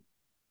gotten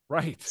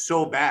Right.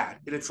 so bad.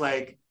 And it's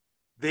like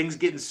things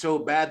getting so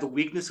bad, the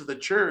weakness of the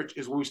church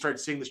is where we start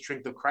seeing the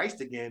strength of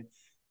Christ again.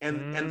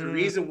 And the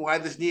reason why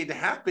this needed to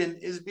happen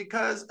is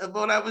because of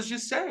what I was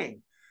just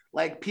saying.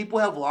 Like people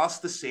have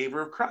lost the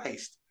savor of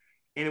Christ.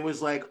 And it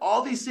was like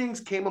all these things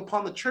came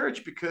upon the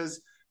church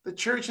because the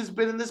church has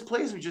been in this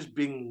place of just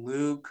being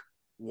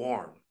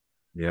lukewarm.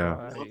 Yeah.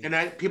 Right.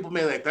 And people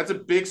may like, that's a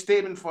big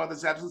statement, Father.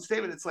 It's an absolute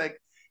statement. It's like,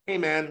 hey,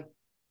 man,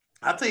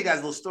 I'll tell you guys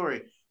a little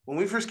story. When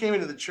we first came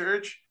into the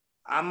church,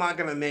 I'm not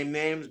going to name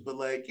names, but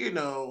like,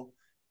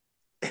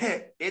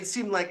 it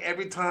seemed like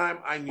every time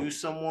I knew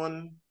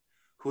someone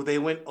who they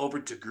went over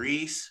to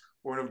Greece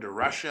or over to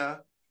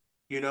Russia,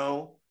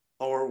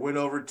 or went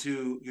over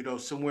to,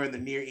 somewhere in the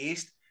Near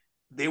East,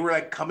 they were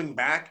like coming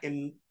back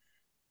and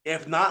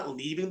if not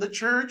leaving the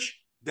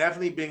church,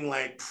 definitely being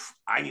like,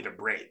 I need a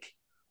break.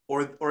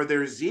 Or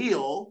their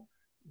zeal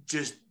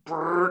just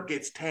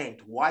gets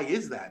tanked. Why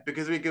is that?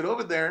 Because we get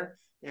over there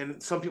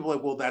and some people are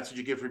like, well, that's what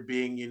you get for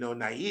being,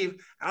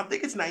 naive. I don't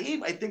think it's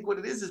naive. I think what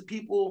it is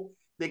people,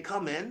 they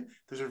come in,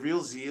 there's a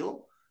real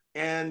zeal,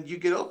 and you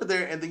get over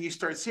there and then you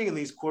start seeing in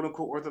these quote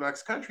unquote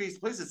Orthodox countries,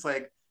 places, it's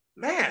like,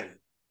 man,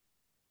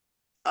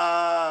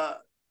 I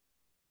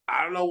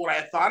don't know what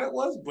I thought it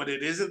was, but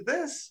it isn't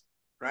this,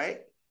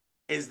 right?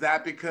 Is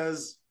that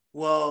because,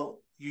 well,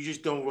 you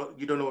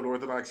don't know what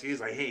Orthodoxy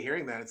is? I hate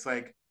hearing that. It's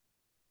like,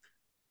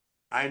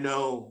 I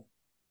know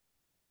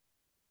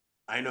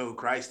who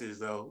Christ is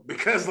though,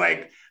 because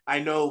like I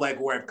know like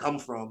where I've come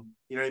from.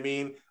 You know what I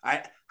mean?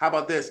 How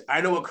about this?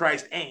 I know what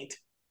Christ ain't.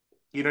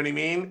 You know what I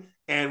mean?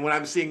 And when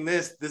I'm seeing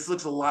this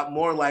looks a lot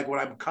more like what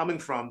I'm coming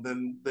from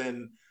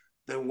than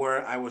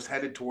where I was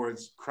headed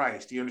towards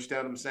Christ. Do you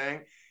understand what I'm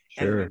saying?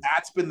 Sure. And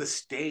that's been the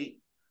state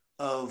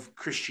of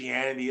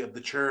Christianity, of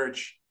the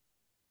church.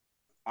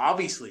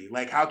 Obviously,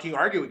 like how can you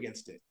argue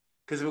against it?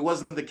 Because if it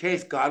wasn't the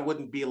case, God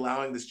wouldn't be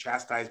allowing this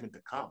chastisement to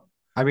come.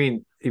 I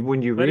mean,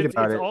 when you But read it's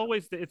about it,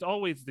 always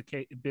the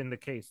case, been the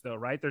case though,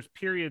 right? There's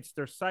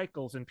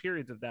cycles and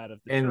periods of that of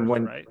the and church,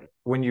 when right?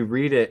 when you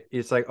read it,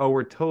 it's like, oh,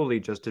 we're totally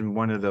just in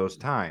one of those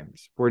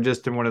times. We're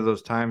just in one of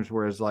those times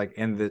where it's like,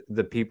 and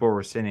the people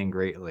were sinning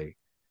greatly.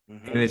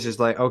 And it's just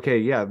like, okay,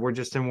 yeah, we're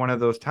just in one of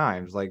those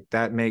times. Like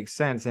that makes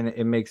sense. And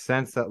it makes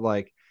sense that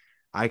like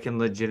I can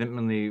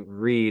legitimately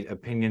read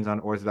opinions on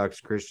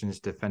Orthodox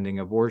Christians defending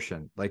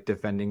abortion, like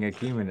defending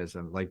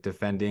ecumenism, like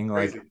defending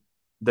like Crazy.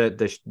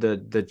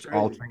 the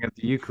altering of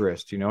the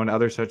Eucharist, and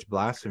other such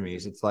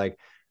blasphemies. It's like,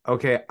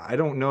 okay, I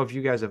don't know if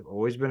you guys have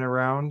always been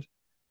around,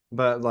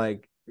 but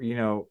like,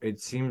 it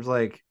seems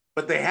like.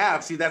 But they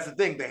have. See, that's the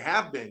thing. They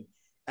have been.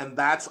 And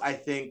that's, I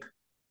think,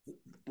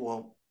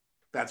 well,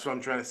 that's what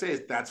I'm trying to say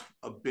is that's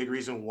a big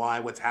reason why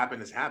what's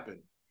happened has happened.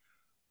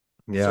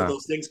 So Yeah.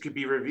 those things could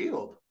be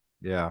revealed.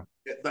 Yeah.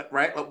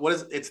 Right? What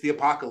is it's the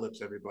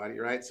apocalypse, everybody,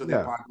 right? So the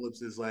Yeah.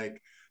 apocalypse is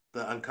like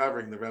the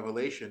uncovering, the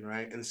revelation,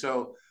 right? And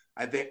so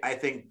I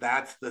think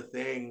that's the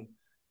thing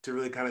to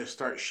really kind of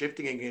start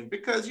shifting again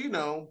because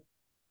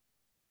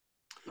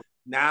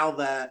now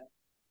that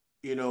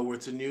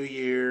it's a new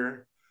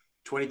year,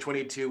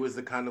 2022 was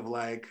the kind of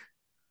like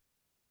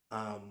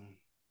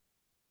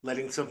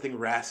letting something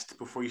rest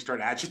before you start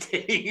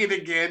agitating it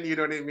again, you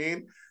know what I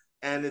mean?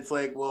 And it's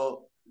like,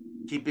 well,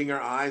 keeping our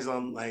eyes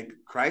on like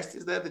Christ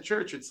is that the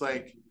church. It's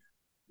like,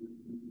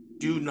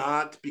 do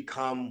not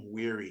become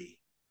weary.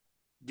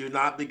 Do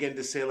not begin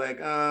to say like,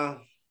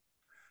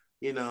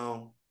 you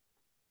know,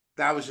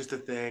 that was just a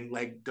thing.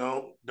 Like,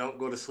 don't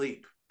go to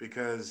sleep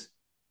because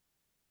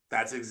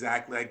that's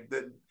exactly like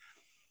the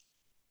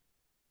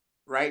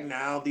right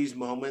now, these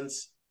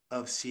moments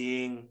of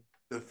seeing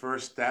the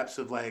first steps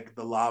of like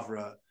the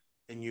Lavra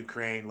in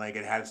Ukraine, like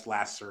it had its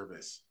last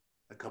service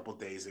a couple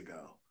days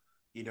ago.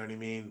 You know what I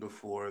mean?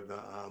 Before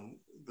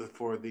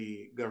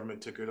the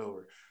government took it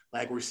over.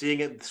 Like we're seeing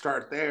it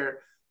start there,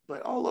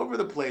 but all over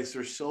the place,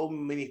 there's so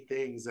many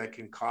things that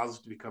can cause us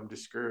to become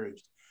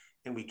discouraged,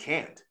 and we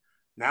can't.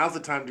 Now's the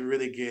time to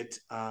really get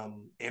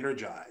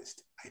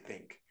energized, I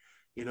think.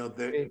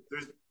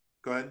 There's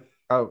go ahead.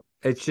 Oh,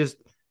 it's just,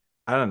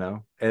 I don't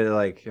know. It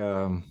like,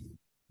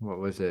 what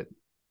was it?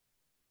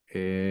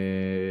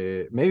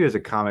 Maybe it was a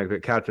comic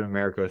that Captain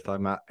America was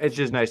talking about. It's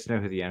just nice to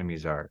know who the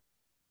enemies are.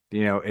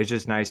 It's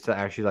just nice to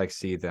actually like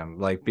see them.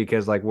 Like,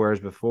 because like,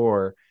 whereas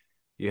before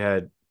you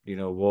had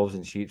wolves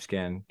in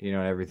sheepskin, and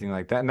everything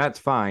like that. And that's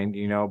fine,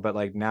 but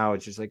like now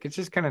it's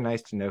just kind of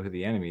nice to know who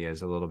the enemy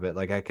is a little bit.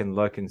 Like I can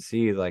look and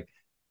see like,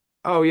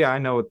 oh yeah, I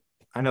know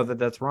that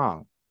that's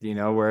wrong,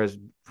 whereas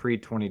pre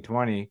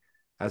 2020,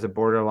 as a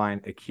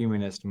borderline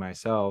ecumenist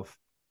myself,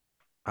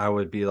 I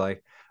would be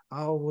like,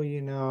 oh,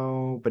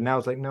 well, but now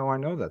it's like, no, I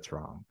know that's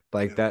wrong.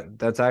 Like Yeah.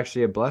 that's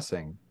actually a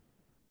blessing.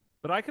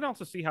 But I can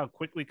also see how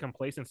quickly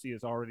complacency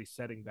is already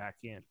setting back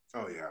in.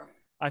 Oh yeah.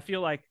 I feel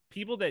like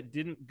people that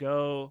didn't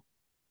go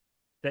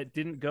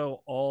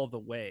all the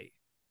way,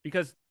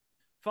 because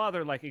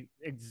Father, like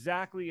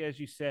exactly as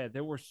you said,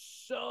 there were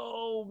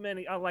so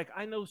many.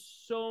 I know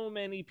so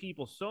many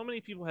people. So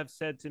many people have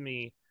said to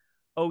me,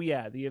 "Oh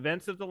yeah, the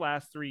events of the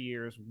last 3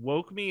 years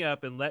woke me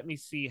up and let me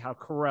see how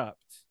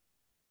corrupt,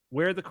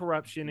 where the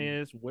corruption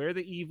is, where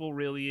the evil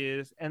really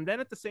is." And then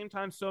at the same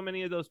time, so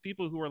many of those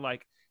people who were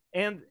like,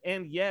 and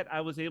yet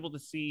I was able to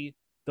see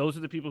those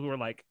are the people who are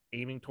like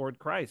aiming toward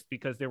Christ,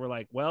 because they were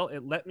like, well,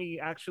 it let me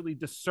actually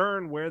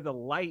discern where the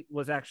light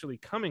was actually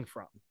coming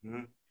from.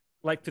 Mm-hmm.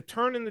 Like to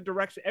turn in the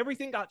direction,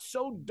 everything got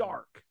so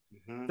dark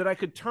that I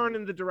could turn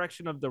in the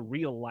direction of the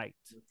real light.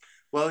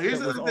 Well, here's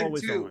that the was other thing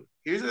always too. on.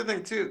 Here's the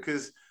thing too,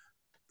 because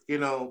you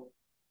know,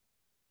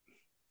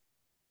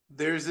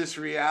 there's this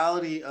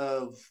reality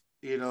of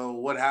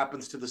what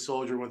happens to the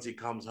soldier once he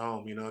comes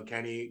home.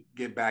 Can he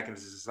get back into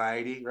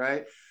society,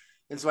 right?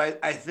 And so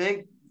I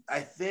think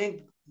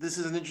this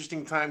is an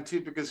interesting time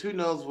too, because who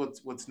knows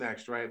what's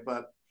next, right?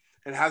 But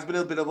it has been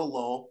a bit of a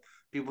lull.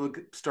 People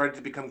started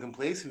to become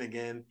complacent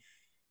again,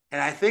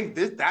 and I think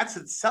that's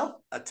itself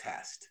a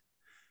test,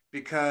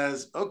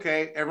 because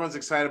okay, everyone's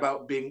excited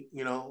about being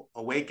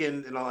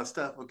awakened and all that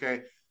stuff.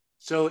 Okay,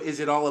 so is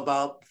it all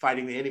about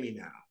fighting the enemy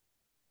now,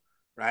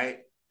 right?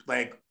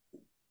 Like,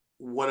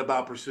 what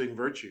about pursuing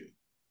virtue?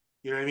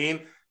 You know what I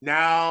mean?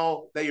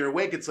 Now that you're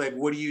awake, it's like,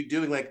 what are you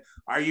doing? Like,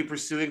 are you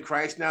pursuing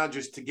Christ now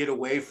just to get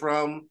away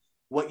from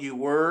what you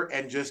were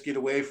and just get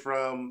away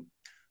from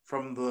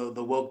the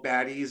woke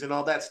baddies and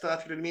all that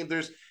stuff? You know what I mean?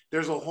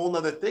 There's a whole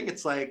nother thing.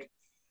 It's like,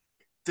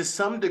 to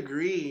some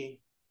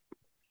degree,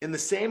 in the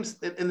same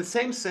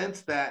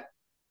sense that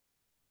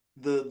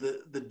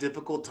the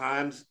difficult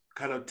times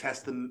kind of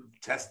test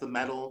the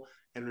metal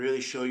and really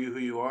show you who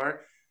you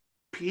are.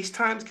 Peace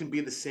times can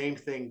be the same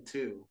thing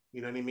too.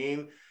 You know what I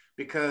mean?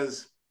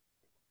 Because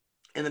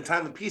in the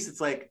time of peace,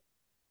 it's like,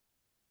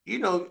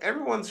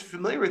 everyone's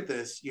familiar with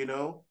this,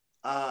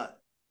 uh,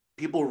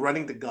 people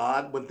running to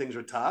God when things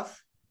are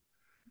tough.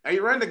 Are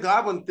you running to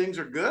God when things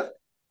are good?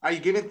 Are you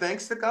giving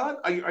thanks to God?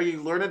 Are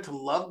you learning to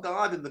love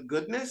God and the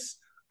goodness?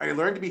 Are you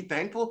learning to be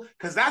thankful?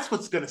 Because that's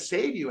what's going to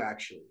save you,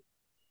 actually,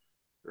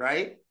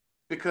 right?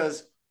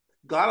 Because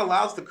God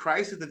allows the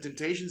crisis and the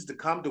temptations to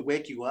come to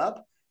wake you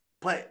up,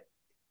 but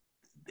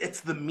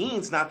it's the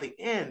means, not the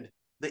end.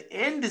 The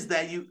end is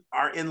that you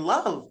are in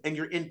love and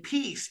you're in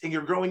peace and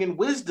you're growing in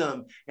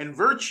wisdom and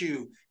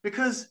virtue,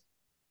 because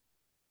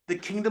the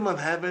kingdom of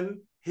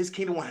heaven, his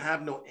kingdom will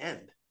have no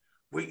end.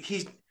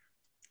 He's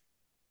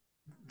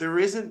there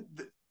isn't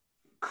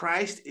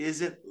Christ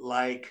isn't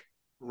like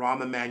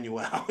Rahm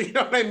Emanuel. You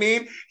know what I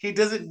mean? He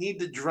doesn't need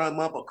to drum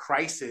up a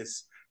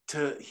crisis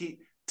to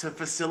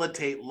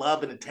facilitate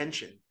love and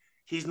attention.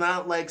 He's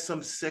not like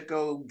some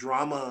sicko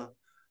drama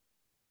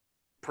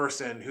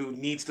person who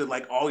needs to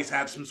like always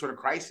have some sort of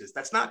crisis.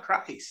 That's not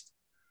Christ,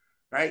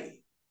 right?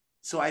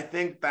 So I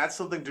think that's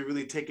something to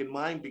really take in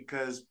mind,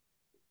 because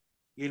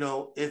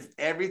if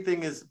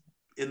everything is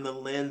in the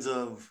lens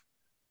of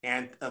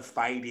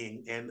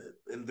fighting, and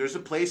there's a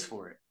place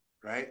for it,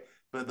 right?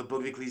 But the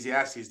book of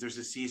Ecclesiastes, there's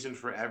a season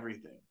for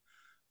everything.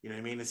 You know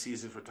what I mean? A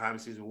season for time, a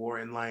season of war.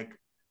 And like,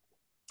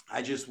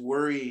 I just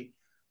worry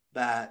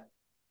that,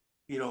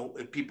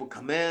 if people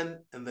come in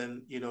and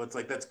then, it's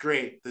like, that's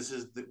great. There's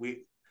a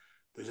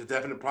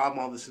definite problem,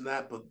 all this and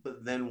that, but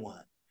then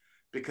what?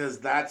 Because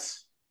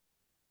that's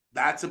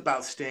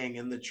about staying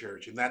in the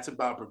church, and that's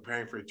about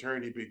preparing for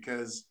eternity,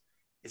 because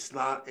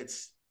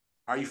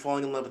are you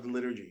falling in love with the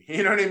liturgy?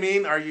 You know what I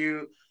mean? Are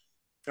you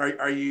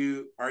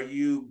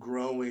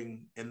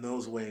growing in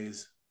those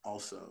ways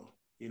also?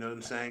 You know what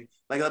I'm saying?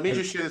 Like, let me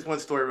just share this one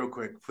story real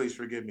quick. Please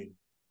forgive me.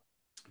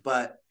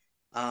 But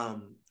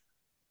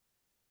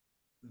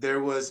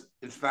there was,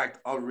 in fact,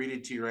 I'll read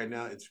it to you right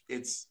now.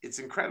 It's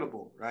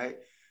incredible, right?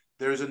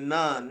 There's a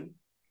nun,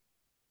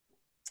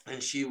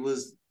 and she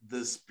was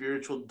the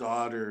spiritual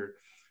daughter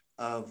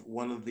of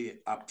one of the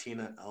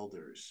Optina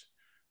elders,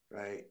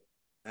 right?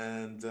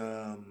 And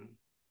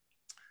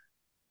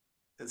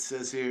it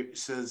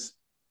says,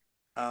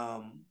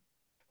 um,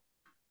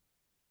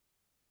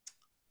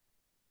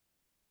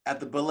 at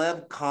the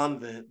Belev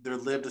convent, there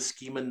lived a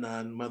schema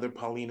nun, Mother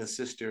Paulina's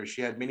sister.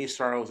 She had many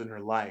sorrows in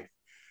her life.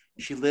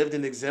 She lived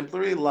an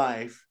exemplary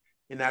life,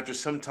 and after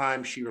some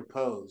time she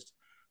reposed.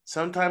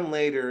 Sometime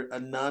later, a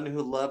nun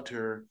who loved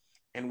her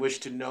and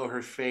wished to know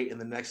her fate in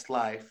the next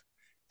life,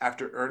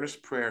 after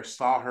earnest prayer,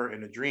 saw her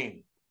in a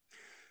dream.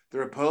 The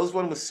reposed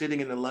one was sitting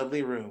in a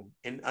lovely room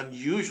in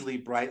unusually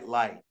bright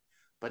light,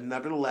 but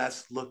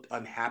nevertheless looked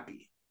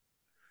unhappy.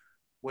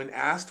 When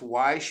asked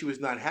why she was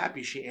not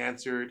happy, she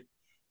answered,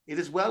 "It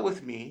is well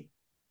with me,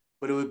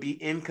 but it would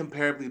be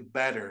incomparably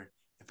better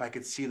if I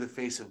could see the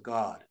face of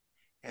God,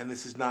 and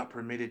this is not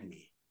permitted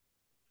me.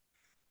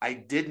 I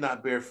did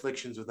not bear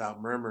afflictions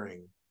without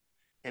murmuring,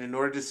 and in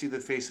order to see the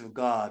face of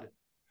God,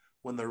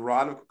 when the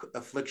rod of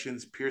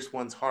afflictions pierce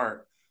one's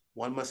heart,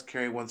 one must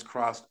carry one's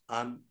cross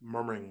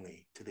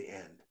unmurmuringly to the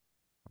end."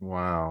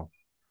 Wow.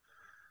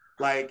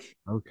 Like,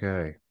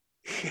 Okay.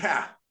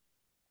 yeah.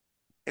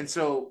 And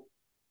so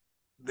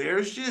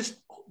there's just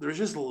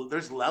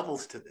there's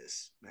levels to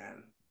this,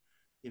 man.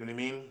 You know what I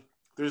mean?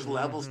 There's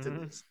levels to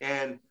Mm-hmm. this.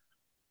 And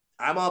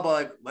I'm all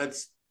about like,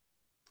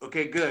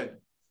 okay, good.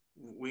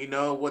 We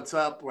know what's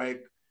up,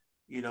 right?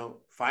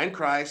 Find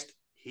Christ.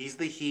 He's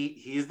the heat,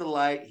 he's the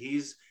light,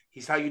 he's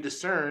how you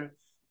discern.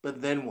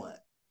 But then what?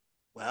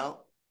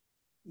 Well,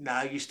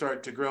 now you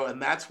start to grow.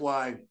 And that's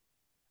why,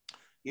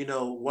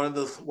 one of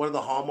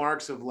the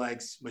hallmarks of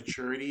like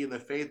maturity in the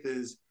faith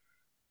is,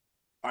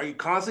 are you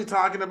constantly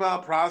talking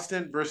about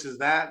Protestant versus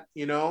that,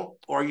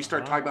 or you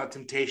start Uh-huh. talking about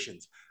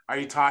temptations? Are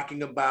you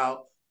talking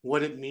about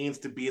what it means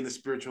to be in the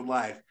spiritual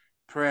life,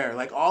 prayer,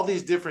 like all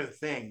these different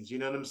things? You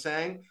know what I'm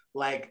saying?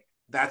 Like,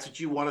 that's what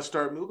you want to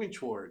start moving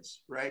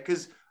towards, right?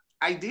 Because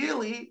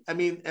ideally, I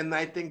mean, and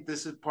I think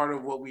this is part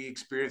of what we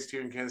experienced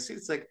here in Kansas City.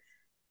 It's like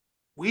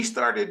we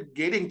started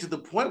getting to the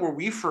point where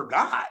we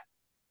forgot,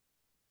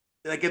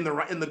 like in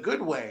the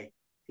good way,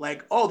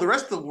 like, oh, the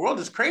rest of the world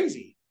is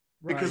crazy,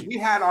 because Right. we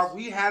had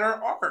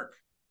our arc.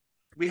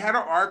 We had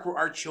our arc where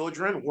our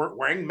children weren't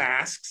wearing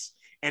masks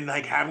and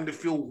like having to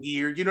feel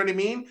weird. You know what I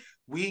mean?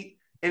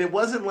 And it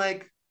wasn't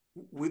like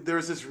there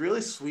was this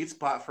really sweet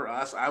spot for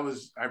us. I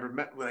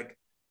remember, like,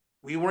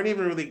 we weren't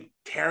even really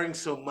caring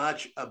so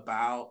much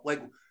about,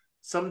 like,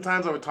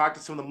 sometimes I would talk to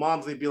some of the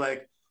moms and they'd be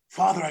like,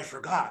 "Father, I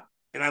forgot."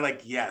 And I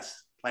like,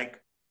 yes, like,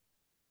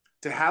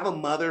 to have a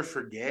mother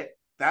forget,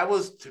 that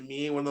was to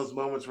me one of those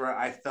moments where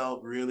I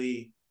felt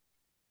really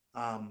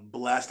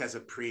blessed as a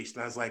priest.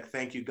 And I was like,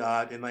 thank you,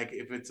 God. And like,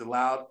 if it's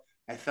allowed,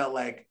 I felt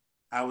like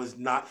I was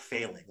not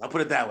failing. I'll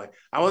put it that way.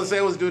 I wouldn't say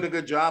I was doing a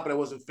good job, but I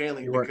wasn't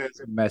failing You weren't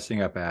because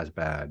messing up as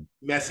bad.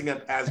 messing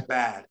up as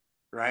bad,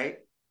 right?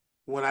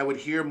 When I would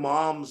hear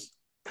moms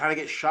kind of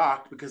get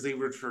shocked because they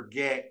would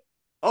forget,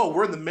 oh,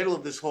 we're in the middle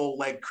of this whole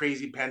like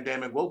crazy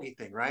pandemic wokey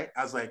thing, right?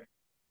 I was like,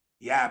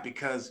 yeah,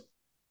 because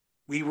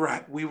we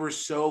were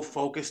so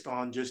focused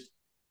on just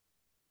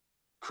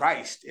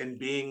Christ and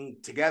being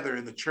together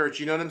in the church.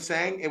 You know what I'm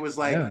saying? It was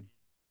like Yeah.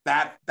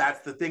 that's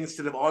the thing,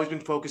 instead of always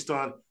being focused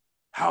on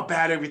how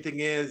bad everything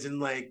is and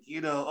like,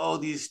 oh,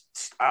 these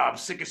I'm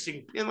sick of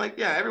seeing, and like,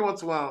 yeah, every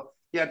once in a while,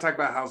 yeah, talk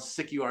about how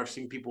sick you are of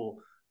seeing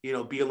people,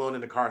 be alone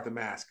in the car with a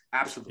mask.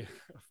 Yeah, Absolutely. of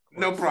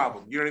No course.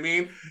 problem. You know what I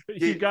mean?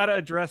 You You, got to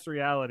address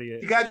reality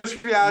you got this a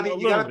reality. You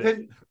little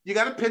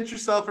gotta bit. pinch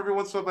yourself every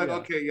once in a while,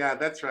 like, Yeah. okay, yeah,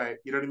 that's right.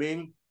 You know what I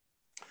mean?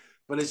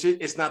 But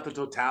it's not the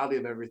totality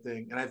of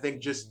everything. And I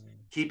think just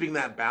keeping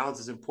that balance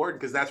is important,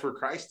 because that's where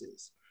Christ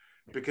is.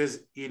 Because,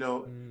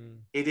 Mm.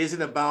 it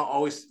isn't about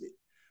always,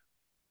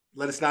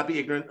 let us not be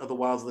ignorant of the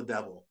wiles of the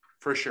devil,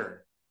 for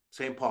sure.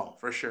 St. Paul,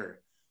 for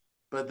sure.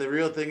 But the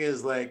real thing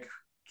is like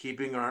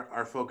keeping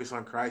our focus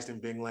on Christ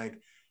and being like,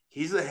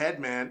 he's the head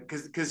man.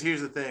 Because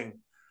here's the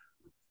thing.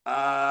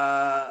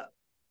 I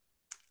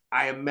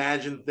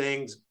imagine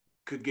things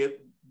could get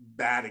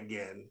bad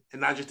again.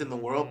 And not just in the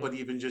world, Mm-hmm. but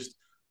even just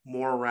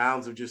more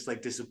rounds of just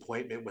like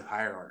disappointment with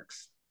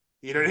hierarchs.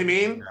 You know what I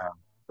mean? Mm-hmm.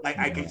 Like,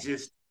 I Yeah. could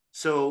just,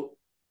 so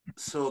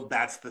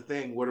that's the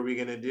thing. What are we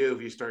gonna do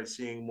if you start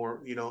seeing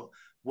more,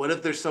 what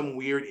if there's some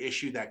weird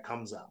issue that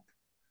comes up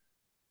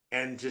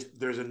and just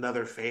there's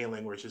another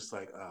failing where it's just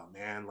like, oh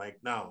man, like,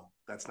 no,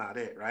 that's not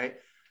it, right?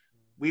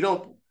 We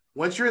don't,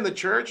 once you're in the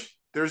church,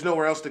 there's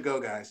nowhere else to go,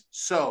 guys.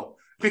 So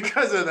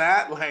because of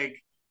that,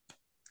 like,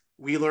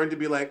 we learn to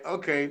be like,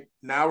 okay,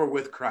 now we're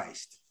with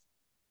Christ.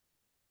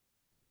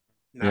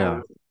 Now Yeah.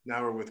 we're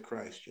now we're with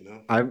Christ.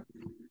 I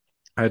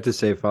I have to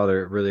say,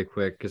 Father, really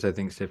quick, because I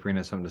think Cyprian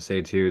has something to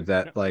say too. Yeah.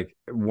 That like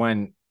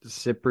when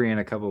Cyprian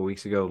a couple of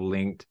weeks ago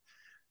linked,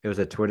 it was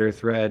a Twitter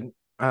thread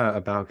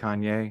about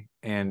Kanye,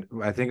 and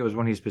I think it was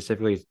when he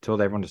specifically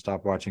told everyone to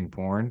stop watching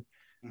porn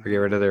or get Mm-hmm.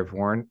 rid of their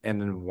porn, and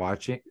then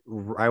watching.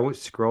 I would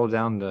scroll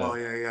down Oh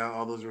the, yeah, yeah,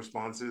 all those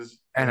responses.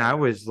 and Yeah. I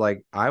was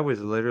like, I was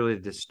literally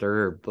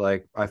disturbed.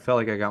 Like I felt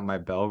like I got my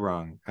bell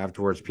rung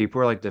afterwards. People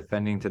were like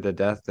defending to the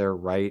death their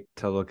right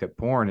to look at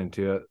porn and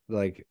to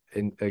like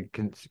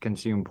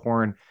consume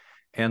porn,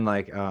 and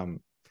like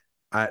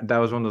that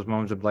was one of those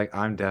moments of like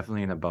I'm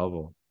definitely in a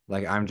bubble.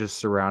 Like I'm just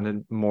surrounded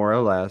Thank more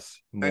or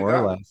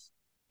God. less.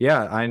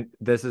 Yeah, I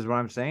this is what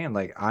I'm saying.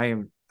 Like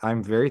I'm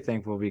very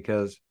thankful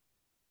because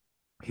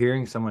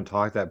hearing someone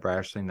talk that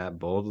brashly and that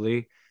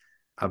boldly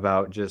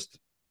about just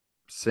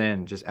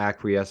sin, just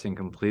acquiescing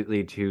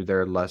completely to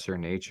their lesser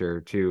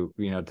nature, to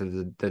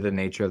to the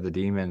nature of the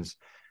demons,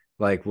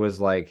 like was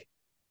like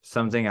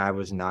something I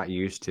was not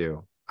used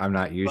to. I'm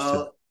not used to.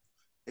 Well,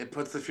 it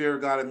puts the fear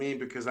of God in me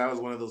because I was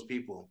one of those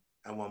people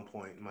at one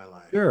point in my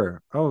life.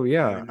 Sure. Oh You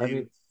know what yeah. I I mean,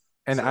 mean?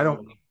 and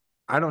So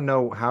I don't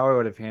know how I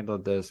would have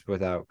handled this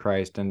without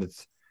Christ. And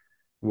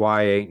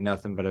why ain't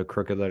nothing but a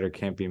crooked letter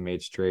can't be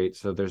made straight.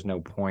 So there's no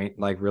point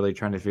like really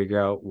trying to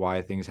figure out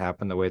why things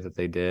happen the way that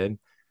they did.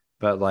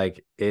 But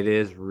like it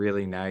is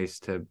really nice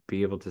to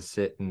be able to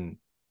sit and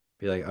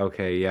be like,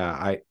 okay,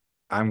 yeah,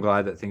 I'm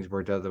glad that things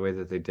worked out the way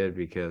that they did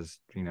because,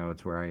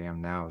 it's where I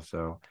am now.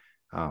 So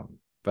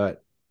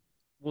but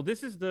Well,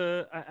 this is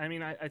I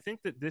mean, I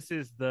think that this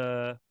is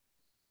the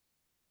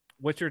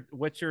what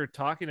you're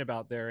talking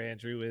about there,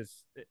 Andrew,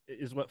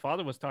 is what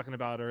Father was talking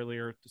about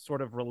earlier,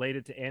 sort of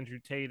related to Andrew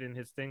Tate and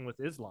his thing with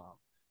Islam,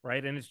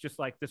 right? And it's just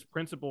like this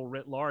principle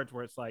writ large,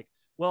 where it's like,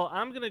 well,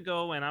 I'm gonna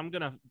go and I'm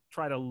gonna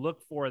try to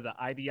look for the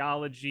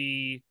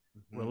ideology,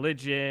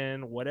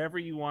 religion, whatever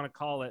you want to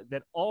call it,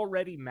 that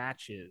already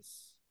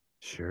matches,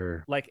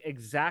 sure. like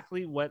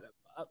exactly what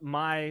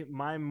my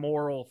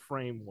moral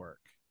framework,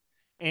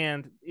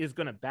 and is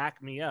gonna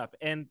back me up.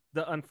 And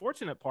the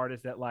unfortunate part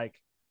is that like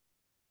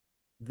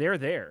they're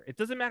there. It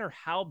doesn't matter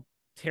how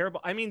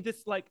terrible. I mean,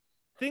 this like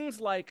things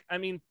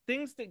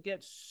that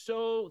get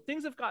so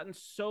things have gotten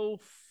so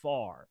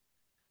far.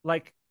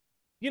 Like,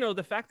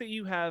 the fact that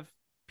you have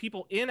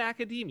people in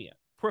academia,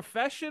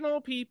 professional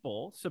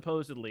people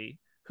supposedly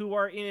who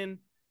are in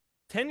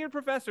tenured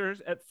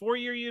professors at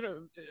four-year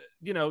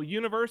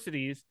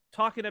universities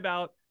talking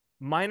about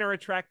minor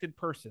attracted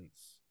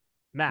persons,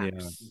 Yeah.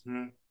 MAPS,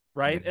 Mm-hmm.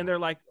 right? Yeah. And they're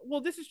like,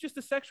 well, this is just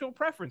a sexual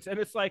preference. And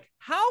it's like,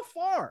 how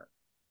far?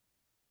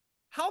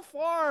 How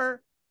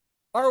far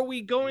are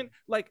we going?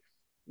 Like,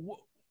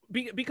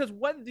 because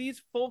what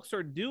these folks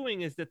are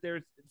doing is that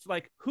it's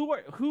like, who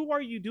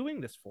are you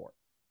doing this for?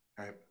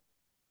 Right.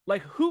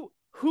 Like, who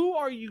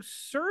are you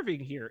serving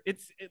here?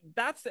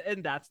 That's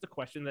the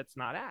question that's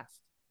not asked.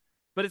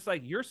 But it's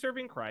like, you're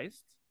serving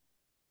Christ.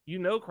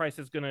 Christ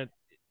is gonna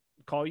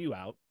call you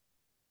out.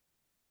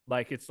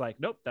 Like, it's like,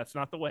 nope, that's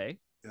not the way.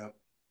 Yep.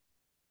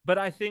 But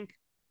I think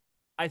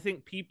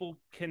people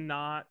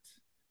cannot,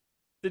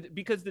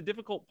 because the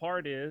difficult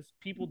part is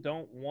people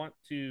don't want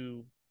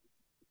to.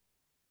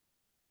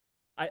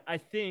 I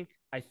think,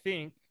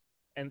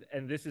 and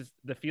this is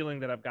the feeling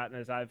that I've gotten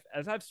as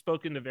I've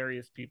spoken to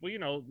various people,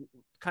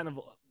 kind of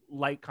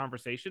light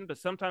conversation, but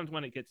sometimes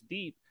when it gets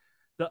deep,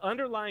 the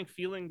underlying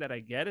feeling that I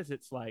get is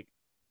it's like,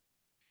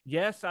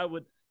 yes,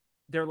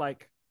 they're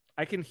like,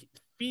 I can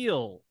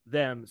feel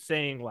them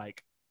saying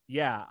like,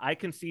 yeah, I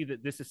can see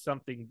that this is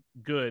something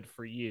good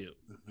for you.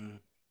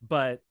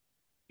 But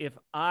if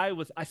I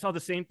saw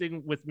the same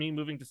thing with me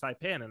moving to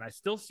Saipan, and I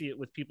still see it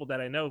with people that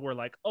I know who are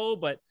like, oh,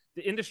 but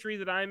the industry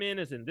that I'm in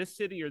is in this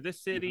city or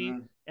this city,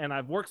 and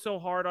I've worked so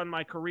hard on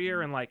my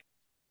career, and like,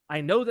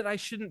 I know that I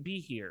shouldn't be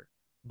here,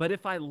 but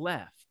if I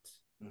left,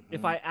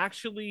 if I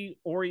actually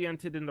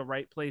oriented in the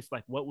right place,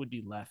 like, what would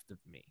be left of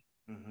me?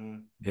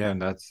 Yeah,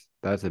 and that's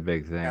a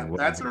big Yeah, thing. What would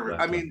that's be I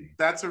left of mean, me?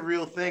 that's a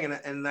real thing,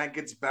 and that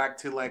gets back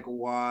to like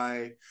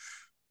why,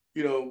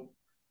 you know,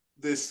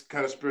 this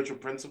kind of spiritual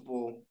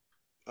principle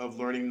of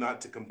learning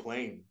not to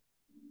complain.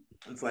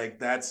 It's like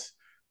that's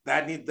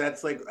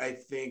like I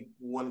think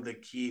one of the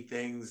key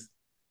things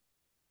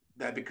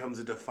that becomes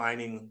a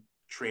defining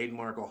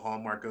trademark or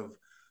hallmark of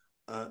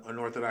an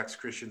Orthodox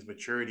Christian's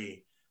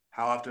maturity.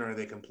 How often are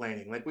they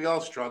complaining? Like we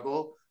all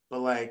struggle, but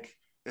like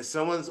if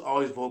someone's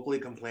always vocally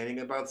complaining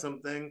about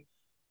something,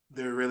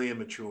 they're really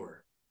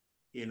immature.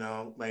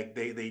 Like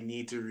they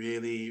need to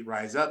really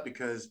rise up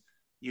because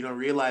you don't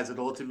realize that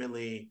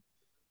ultimately,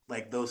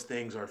 like those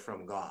things are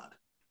from God.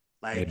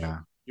 Like Yeah.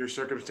 your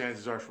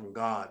circumstances are from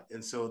God.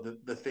 And so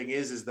the thing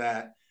is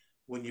that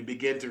when you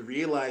begin to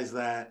realize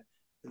that,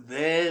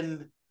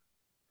 then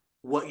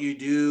what you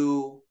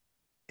do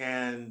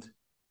and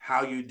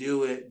how you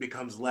do it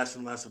becomes less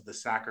and less of the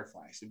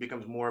sacrifice. It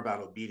becomes more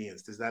about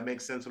obedience. Does that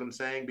make sense what I'm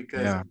saying?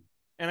 Because Yeah.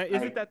 And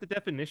isn't like, that the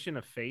definition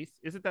of faith?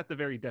 Isn't that the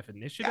very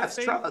definition yeah, of it's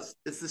faith? trust.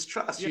 It's this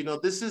trust. Yeah.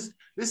 This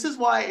is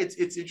why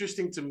it's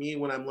interesting to me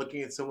when I'm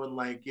looking at someone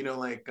like,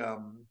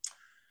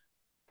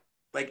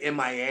 like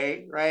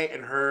MIA, right?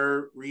 And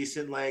her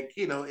recent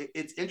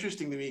it's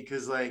interesting to me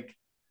because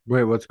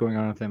Wait, what's going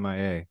on with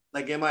MIA?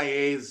 like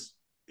MIA's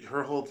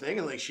her whole thing,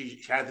 and like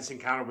she had this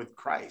encounter with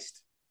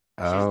Christ.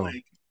 She's Oh,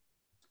 like,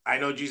 I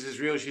know Jesus is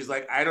real. She's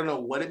like, I don't know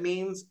what it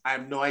means. I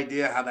have no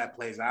idea how that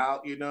plays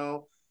out,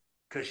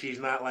 because she's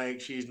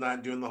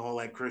not doing the whole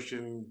like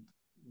Christian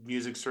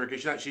music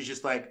circuit. She's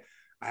just like,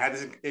 I had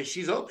this, and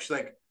she's open. She's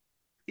like,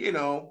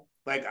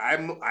 like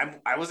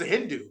I was a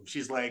Hindu.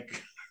 She's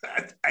like,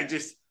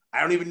 I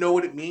don't even know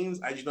what it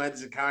means. I just know I had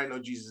this encounter. I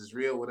know Jesus is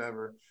real,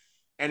 whatever.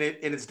 And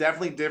it's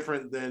definitely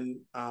different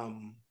than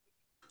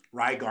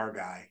Rygar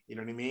guy. You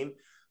know what I mean?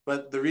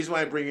 But the reason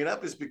why I bring it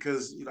up is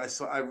because I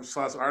saw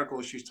this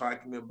article. She's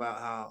talking about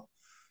how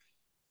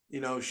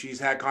she's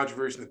had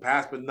controversy in the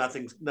past, but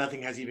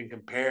nothing has even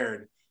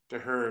compared to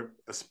her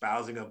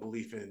espousing a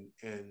belief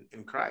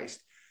in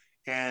Christ.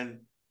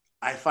 And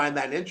I find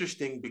that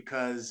interesting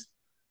because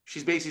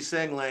she's basically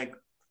saying like,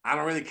 I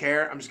don't really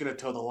care. I'm just gonna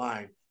toe the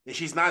line. And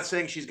she's not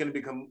saying she's gonna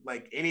become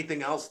like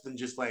anything else than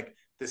just like,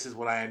 this is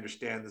what I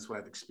understand, this is what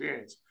I've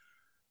experienced.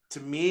 To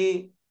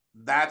me,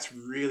 that's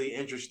really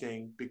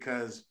interesting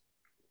because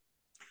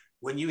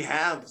when you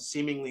have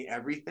seemingly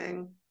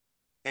everything,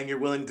 and you're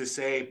willing to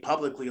say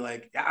publicly,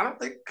 like, yeah, I don't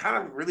think,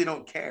 kind of really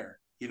don't care,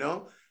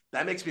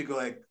 that makes me go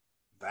like,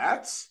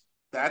 that's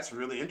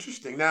really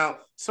interesting. Now,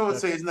 someone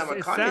say, isn't that what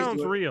It Kanye's sounds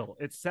doing? real.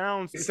 It It's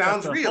got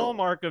sounds the real.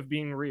 hallmark of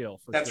being real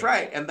for That's sure.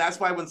 right. And that's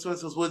why when someone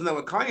says, wasn't that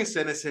what Kanye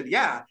said? I said,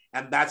 yeah.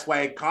 And that's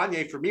why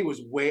Kanye for me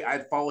was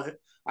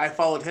I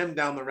followed him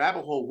down the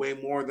rabbit hole way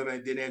more than I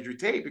did Andrew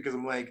Tate, because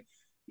I'm like,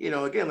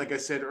 again, like I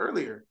said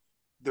earlier,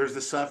 there's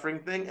the suffering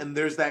thing, and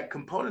there's that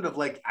component of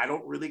like, I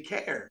don't really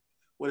care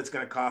what it's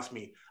going to cost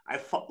me. I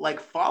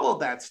follow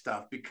that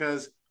stuff,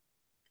 because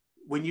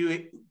when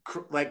you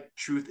like,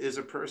 truth is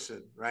a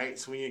person, right?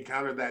 So when you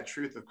encounter that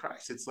truth of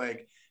Christ, it's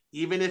like,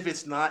 even if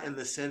it's not in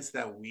the sense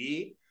that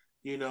we,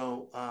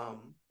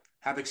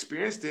 have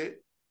experienced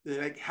it,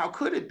 like, how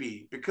could it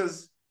be?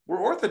 Because we're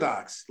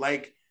Orthodox.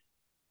 Like,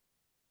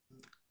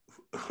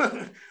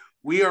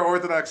 we are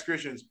Orthodox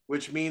Christians,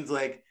 which means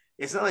like,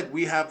 it's not like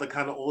we have the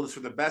kind of oldest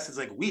or the best. It's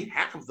like we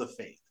have the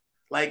faith.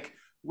 Like,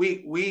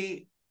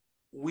 we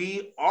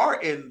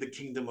are in the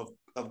kingdom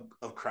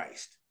of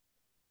Christ.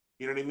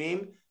 You know what I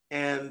mean?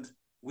 And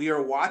we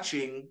are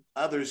watching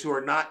others who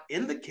are not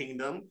in the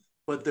kingdom,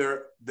 but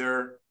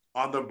they're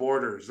on the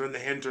borders, they're in the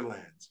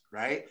hinterlands,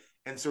 right?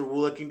 And so we're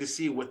looking to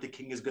see what the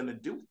king is going to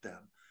do with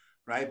them,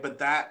 right? But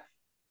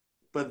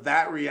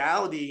that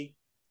reality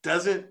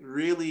doesn't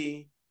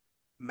really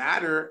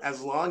matter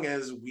as long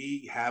as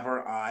we have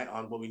our eye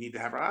on what we need to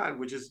have our eye on,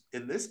 which is,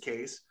 in this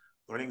case,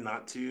 learning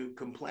not to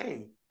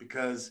complain,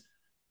 because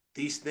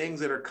these things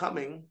that are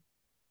coming,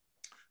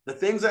 the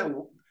things that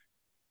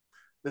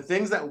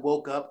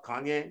woke up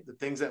Kanye, the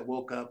things that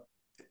woke up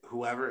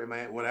whoever,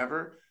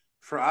 whatever,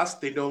 for us,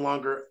 they no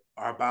longer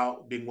are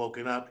about being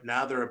woken up.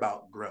 Now they're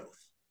about growth,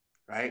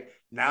 right?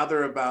 Now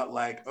they're about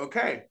like,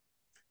 okay,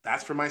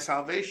 that's for my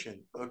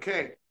salvation.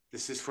 Okay,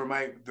 this is for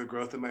the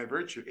growth of my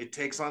virtue. It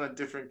takes on a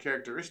different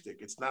characteristic.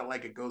 It's not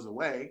like it goes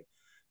away,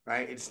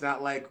 right? It's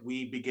not like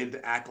we begin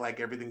to act like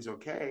everything's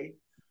okay,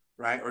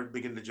 right? Or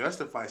begin to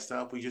justify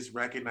stuff. We just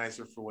recognize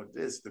it for what it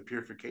is, the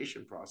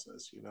purification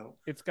process.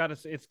 It's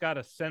got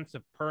a sense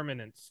of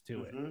permanence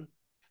to it, Mm-hmm.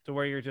 to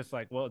where you're just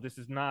like, well, this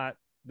is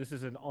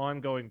an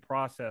ongoing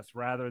process,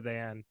 rather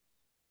than,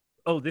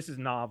 oh, this is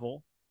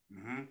novel.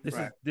 Mm-hmm. This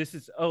Right. is this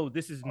is oh,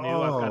 this is new.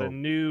 I've got a Oh,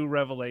 new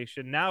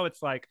revelation. Now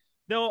it's like,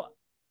 no,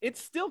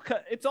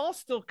 it's all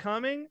still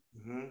coming,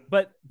 Mm-hmm.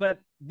 but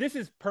this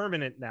is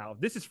permanent now.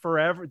 This is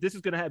forever. This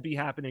is going to be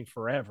happening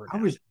forever I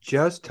now. was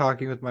just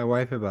talking with my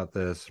wife about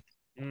this.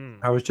 Mm.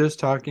 I was just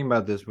talking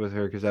about this with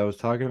her because I was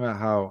talking about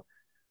how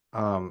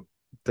um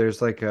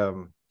there's like I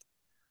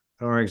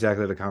don't remember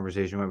exactly the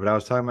conversation went, but I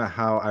was talking about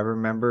how I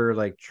remember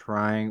like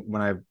trying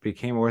when I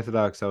became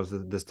Orthodox. I was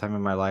at this time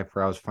in my life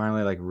where I was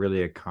finally like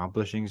really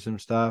accomplishing some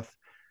stuff.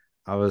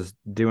 I was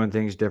doing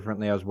things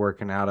differently. I was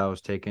working out. I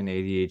was taking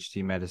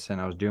ADHD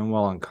medicine. I was doing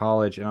well in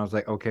college. And I was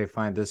like, okay,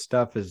 fine. This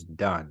stuff is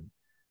done.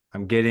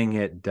 I'm getting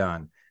it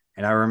done.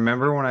 And I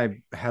remember when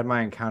I had my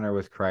encounter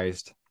with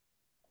Christ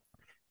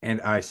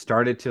and I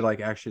started to like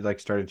actually like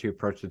started to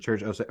approach the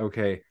church, I was like,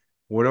 okay,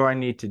 what do I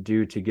need to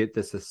do to get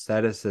this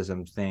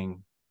asceticism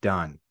thing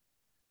done?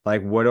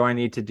 Like, what do I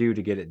need to do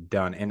to get it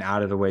done and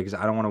out of the way? Because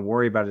I don't want to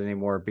worry about it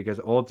anymore. Because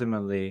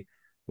ultimately,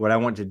 what I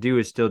want to do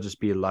is still just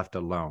be left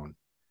alone.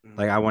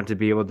 Like, Mm-hmm. I want to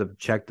be able to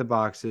check the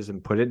boxes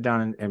and put it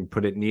done and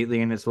put it neatly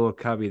in its little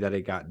cubby that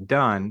it got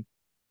done.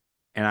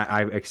 And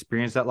I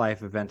experienced that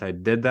life event. I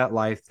did that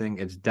life thing.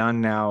 It's done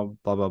now,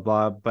 blah, blah,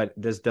 blah. But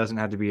this doesn't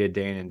have to be a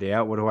day in and day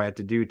out. What do I have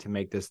to do to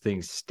make this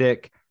thing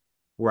stick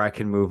where I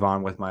can move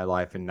on with my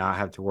life and not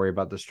have to worry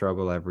about the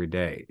struggle every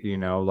day?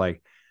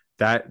 Like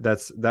that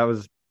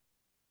was,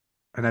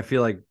 and I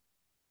feel like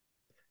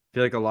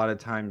a lot of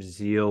times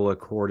zeal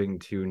according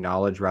to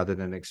knowledge rather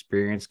than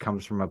experience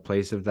comes from a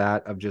place of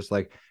that, of just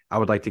like, I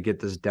would like to get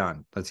this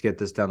done. Let's get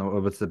this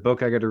done. What's the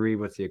book I got to read?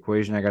 What's the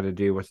equation I got to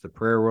do? What's the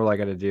prayer rule I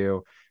got to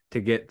do to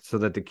get so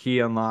that the key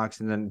unlocks,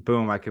 and then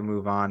boom, I can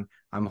move on.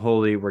 I'm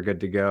holy. We're good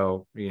to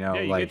go. Yeah,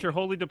 you get Like your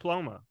holy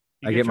diploma.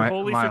 You I get get your my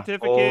holy my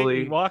certificate. You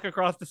holy walk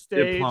across the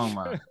stage.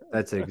 diploma.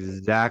 That's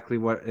exactly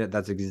what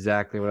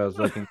I was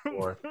looking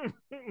for.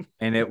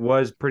 And it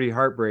was pretty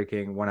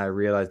heartbreaking when I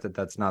realized that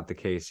that's not the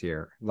case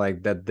here.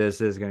 Like that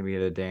this is going to be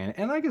a day.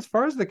 And like as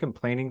far as the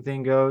complaining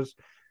thing goes,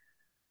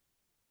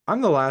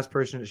 I'm the last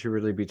person that should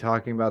really be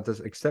talking about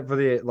this, except for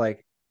the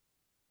like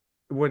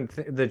when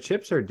the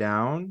chips are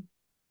down.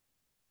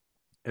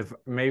 If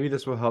maybe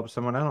this will help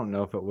someone, I don't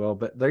know if it will,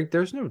 but like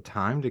there's no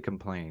time to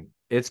complain.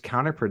 It's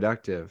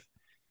counterproductive.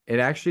 It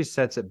actually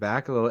sets it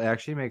back a little. It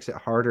actually makes it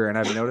harder. And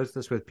I've noticed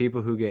this with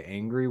people who get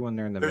angry when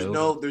they're in the There's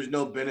middle of. no there's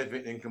no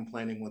benefit in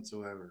complaining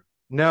whatsoever.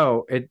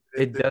 No, it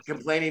The doesn't.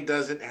 complaining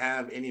doesn't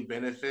have any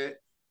benefit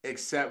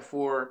except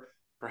for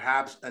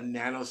perhaps a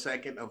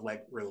nanosecond of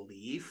like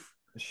relief,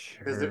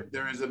 because Sure.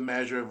 there is a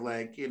measure of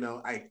like,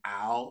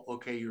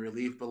 okay, you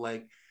relief, but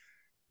like,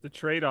 The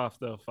trade-off,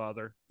 though,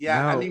 Father.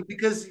 yeah, I No. mean,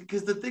 because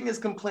the thing is,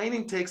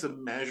 complaining takes a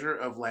measure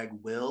of like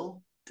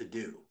will to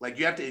do. Like,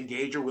 you have to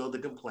engage your will to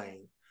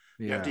complain.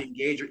 You have to Yeah.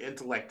 engage your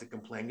intellect to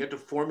complain. You have to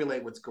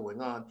formulate what's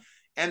going on,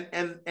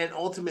 and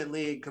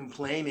ultimately,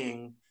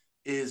 complaining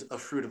is a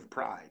fruit of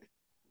pride,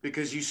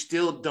 because you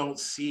still don't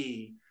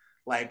see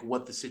like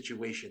what the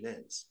situation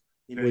is.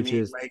 You know what I Which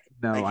mean? is,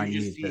 no, Like I you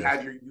just need see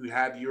this. you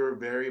have your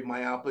very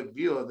myopic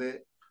view of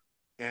it,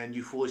 and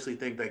you foolishly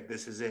think like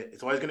this is it.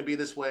 It's always going to be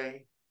this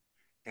way,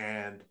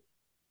 and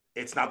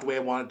it's not the way I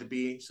want it to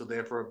be. So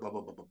therefore, blah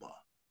blah blah blah blah.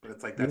 But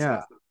it's like that's Yeah,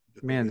 not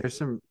the thing man,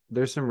 is.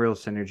 there's some real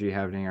synergy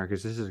happening here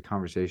because this is a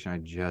conversation I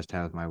just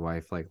had with my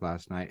wife like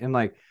last night. And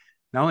like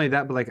not only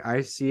that, but like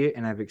I see it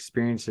and I've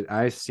experienced it.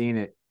 I've seen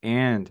it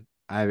and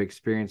I've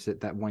experienced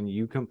it that when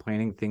you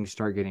complaining, things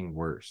start getting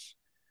worse.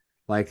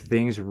 Like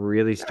things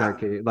really start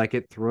Yeah. getting like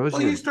it throws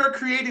Well, you your start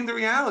creating the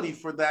reality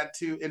for that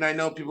too. And I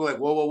know people are like,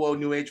 whoa, whoa, whoa,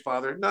 New Age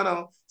father. No,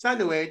 no, it's not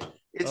New Age.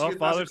 It's Oh, your thoughts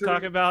Father's talking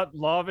determine about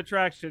law of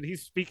attraction.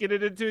 He's speaking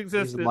it into he's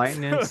existence.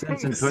 lighting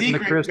incense the and putting the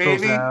secret,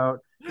 crystals baby. out.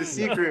 The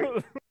secret.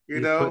 You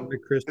He's putting know, the the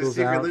crystals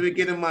secret. out. Let me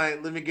get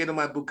in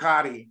my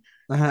Bucati.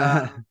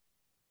 Uh,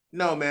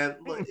 no, man,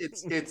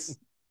 it's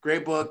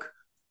great book.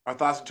 Our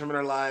thoughts determine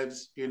our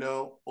lives. You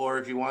know, or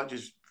if you want,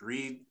 just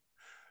read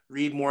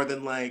more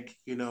than like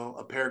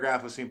a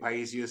paragraph of St.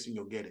 Paisius and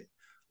you'll get it.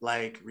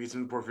 Like read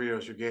some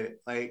Porphyrios, you'll get it.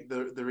 Like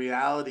the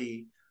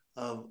reality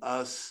of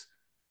us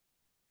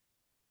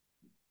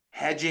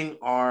hedging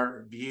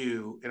our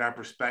view and our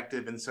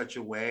perspective in such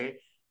a way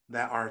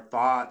that our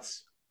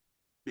thoughts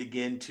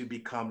begin to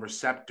become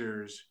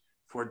receptors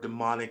for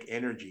demonic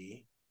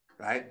energy,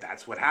 right?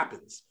 That's what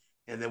happens.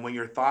 And then when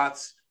your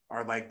thoughts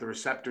are like the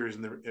receptors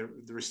and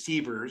the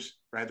receivers,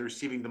 right? The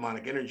receiving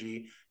demonic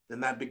energy, then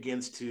that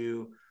begins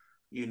to,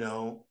 you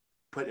know,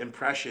 put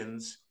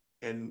impressions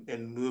and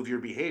move your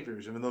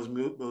behaviors. And when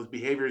those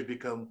behaviors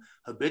become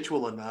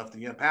habitual enough,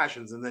 then you have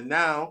passions. And then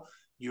now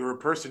you're a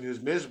person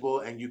who's miserable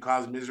and you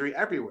cause misery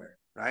everywhere,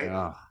 right?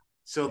 Oh,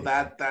 So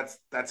yeah.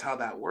 that's how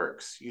that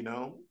works, you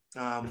know.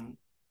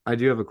 I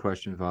do have a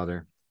question,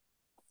 Father.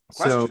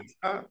 So Questions?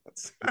 Huh?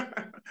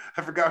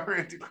 I forgot we're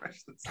into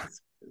questions.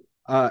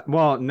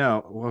 well,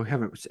 no, well, we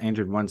haven't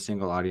answered one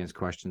single audience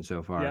question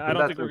so far, Yeah, I but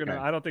don't that's think we're okay.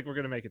 gonna. I don't think we're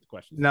gonna make it to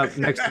questions. No,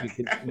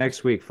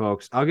 next week,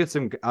 folks. I'll get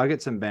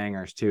some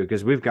bangers too,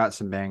 because we've got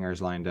some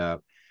bangers lined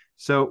up.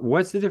 So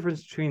what's the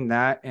difference between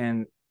that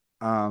and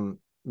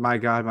my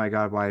God,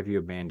 why have you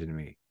abandoned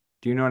me?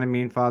 Do you know what I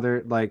mean,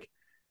 Father? Like,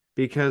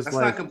 because That's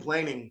not like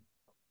complaining.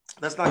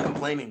 That's not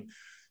complaining.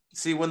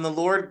 See, when the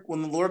Lord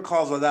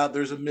calls it out,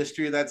 there's a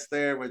mystery that's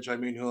there. Which I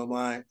mean, who am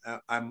I?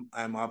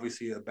 I'm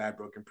obviously a bad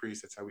broken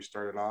priest. That's how we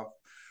started off.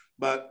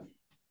 But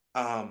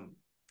um,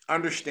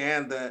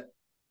 understand that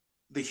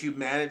the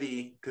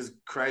humanity, because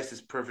Christ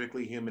is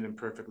perfectly human and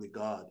perfectly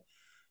God,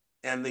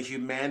 and the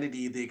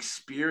humanity, the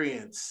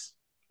experience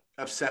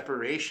of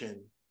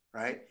separation,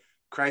 right?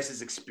 Christ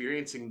is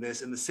experiencing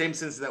this in the same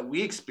sense that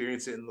we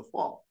experience it in the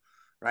fall,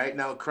 right?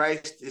 Now,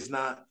 Christ is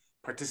not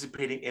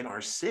participating in our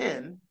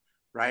sin,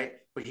 right?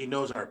 But he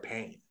knows our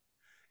pain.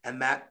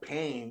 And that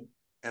pain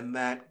and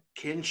that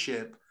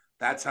kinship,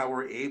 that's how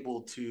we're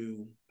able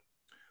to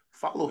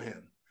follow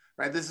him,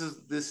 right? This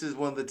is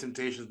one of the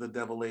temptations the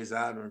devil lays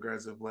out in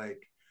regards of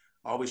like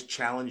always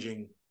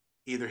challenging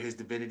either his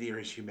divinity or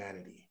his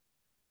humanity,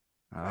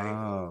 right?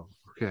 oh,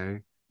 okay.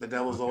 The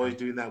devil's Okay. always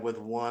doing that with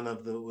one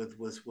of the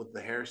with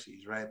the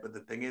heresies, right? But the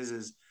thing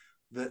is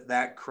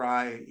that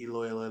cry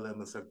Eloi Eloi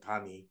lama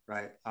sabachthani,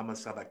 right? Lama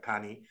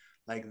sabachthani,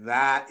 like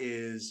that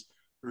is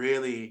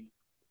really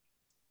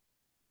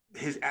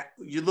his.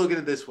 You look at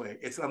it this way.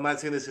 I'm not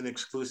saying this in an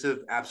exclusive,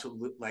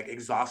 absolute, like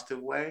exhaustive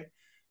way.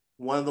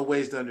 One of the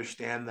ways to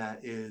understand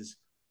that is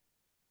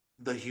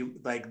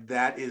like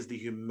that is the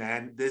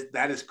human.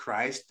 That is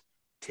Christ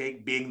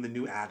being the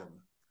new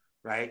Adam,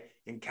 right?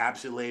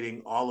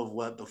 Encapsulating all of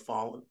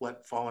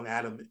what fallen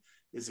Adam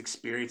is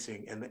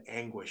experiencing and the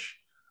anguish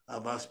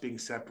of us being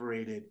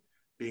separated,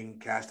 being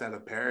cast out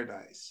of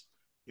paradise.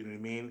 You know what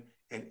I mean?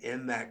 And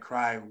in that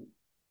cry,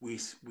 we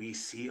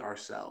see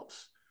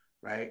ourselves,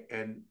 right?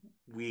 And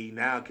we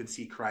now can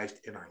see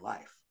Christ in our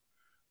life,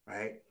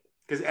 right?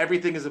 Because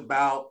everything is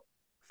about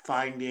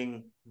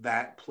finding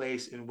that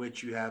place in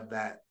which you have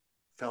that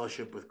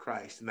fellowship with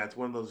Christ. And that's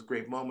one of those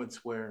great moments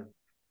where,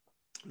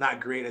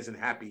 not great as in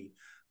happy,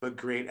 but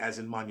great as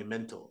in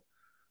monumental,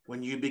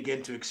 when you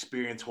begin to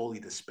experience holy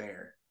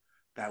despair.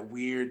 That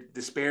weird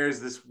despair is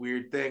this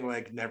weird thing,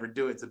 like never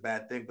do it, it's a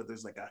bad thing, but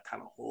there's like a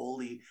kind of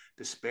holy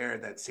despair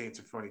that Saint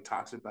Symphony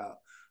talks about,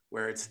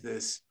 where it's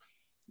this,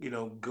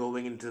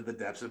 going into the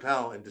depths of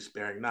hell and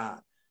despairing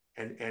not,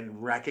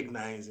 and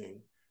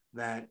recognizing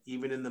that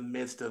even in the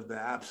midst of the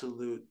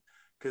absolute,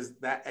 because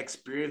that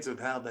experience of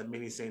hell that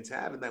many saints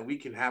have and that we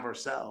can have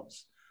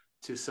ourselves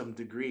to some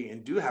degree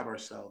and do have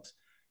ourselves,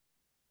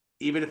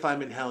 even if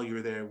I'm in hell,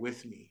 you're there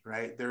with me,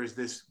 right? There is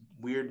this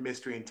weird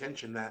mystery and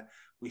tension that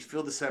we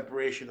feel the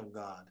separation of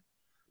God,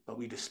 but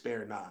we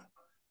despair not,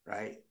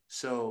 right?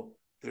 So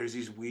there's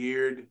these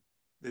weird,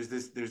 there's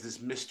this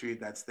mystery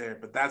that's there,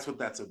 but that's what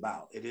that's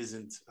about. It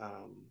isn't.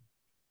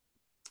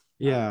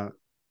 Yeah.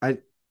 I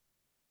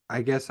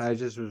I guess I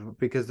just was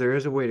because there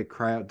is a way to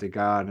cry out to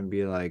God and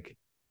be like,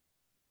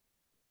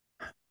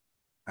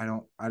 I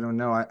don't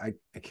know. I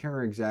can't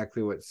remember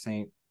exactly what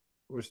Saint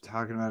was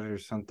talking about it or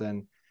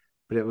something,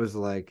 but it was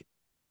like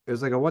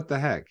a what the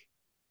heck,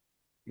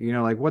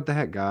 like what the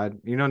heck, God,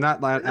 not And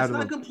out that's of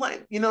not a.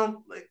 complaint.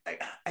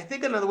 Like I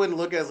think another way to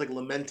look at it is like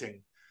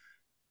lamenting.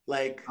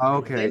 Like Oh,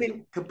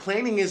 okay.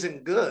 complaining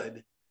isn't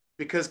good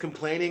because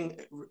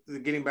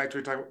getting back to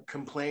your time,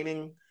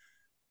 complaining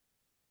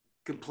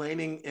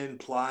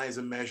implies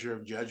a measure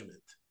of judgment.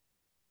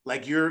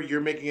 Like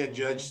you're making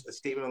a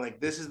statement on like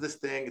this is this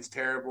thing, it's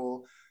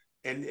terrible,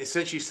 and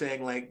essentially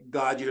saying like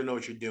God, you don't know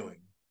what you're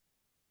doing,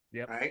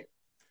 Yep. right?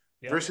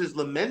 Yep. Versus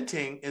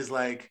lamenting is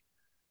like,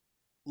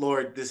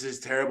 Lord, this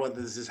is terrible that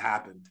this has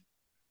happened.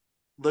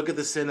 Look at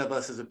the sin of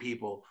us as a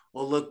people.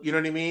 Well, look, you know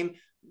what I mean?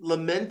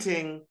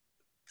 Lamenting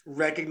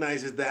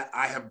recognizes that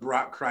I have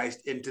brought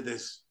Christ into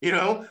this,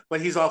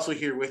 but he's also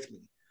here with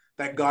me.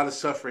 That God is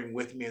suffering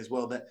with me as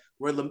well. That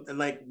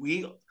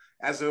we,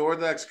 as an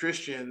Orthodox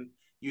Christian,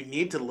 you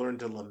need to learn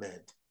to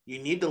lament. You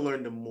need to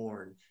learn to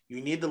mourn.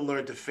 You need to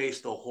learn to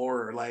face the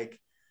horror. Like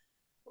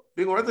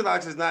being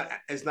Orthodox in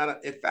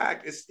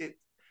fact,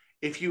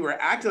 if you are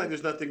acting like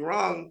there's nothing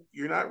wrong,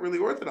 you're not really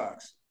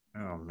Orthodox.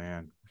 Oh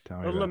man, tell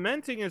me But about.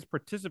 lamenting is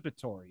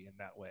participatory in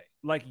that way.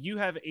 Like you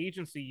have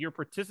agency, you're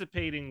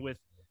participating with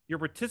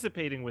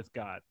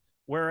God.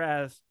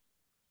 Whereas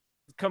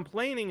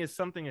complaining is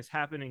something that's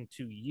happening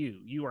to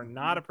you. You are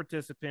not a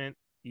participant.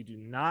 You do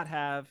not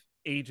have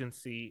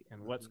agency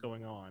in what's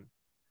going on.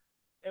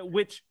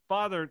 Which,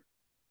 Father,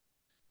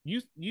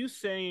 you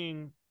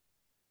saying,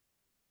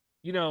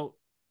 you know,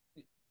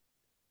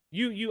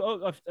 you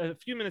a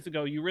few minutes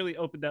ago, you really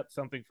opened up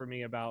something for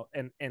me about,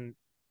 and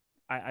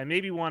I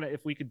maybe want to,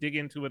 if we could dig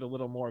into it a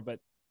little more, but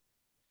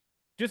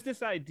just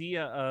this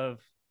idea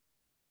of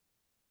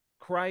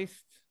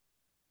Christ,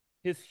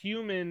 his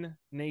human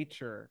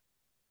nature,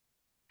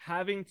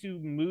 having to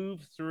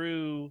move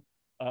through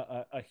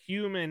a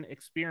human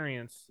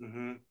experience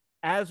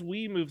as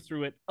we move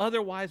through it.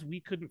 Otherwise, we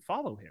couldn't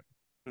follow him.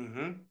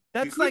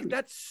 It's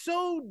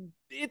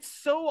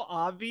so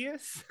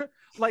obvious.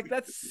 Like,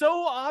 that's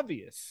so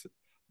obvious.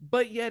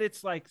 But yet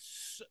it's like,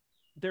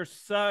 there's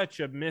such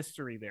a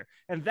mystery there.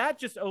 And that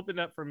just opened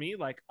up for me,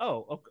 like,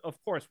 oh,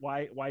 of course,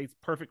 why he's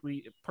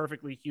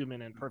perfectly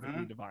human and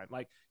perfectly divine.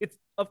 Like, it's,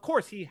 of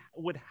course he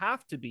would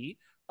have to be,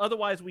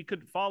 otherwise we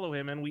couldn't follow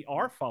him, and we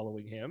are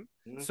following him.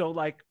 So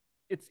like,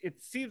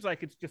 it seems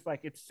like it's just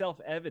like it's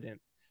self-evident,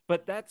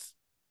 but that's,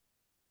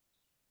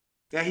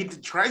 yeah,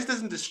 Christ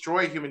doesn't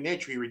destroy human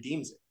nature, he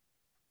redeems it.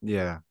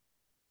 Yeah.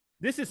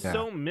 This is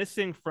so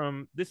missing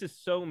from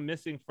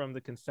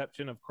the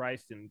conception of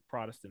Christ in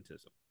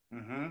Protestantism.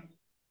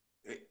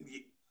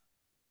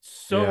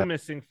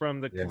 Missing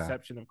from the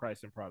conception of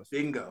Christ in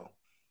Protestantism. Bingo.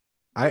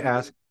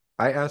 I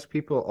ask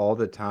people all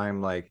the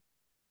time, like,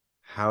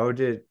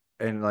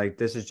 and like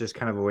this is just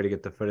kind of a way to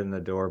get the foot in the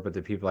door, but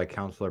the people I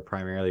counsel are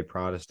primarily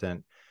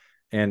Protestant.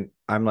 And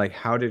I'm like,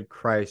 how did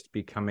Christ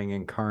becoming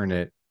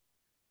incarnate?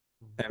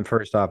 And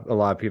first off, a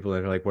lot of people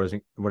are like,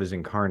 what is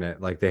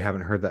incarnate? Like, they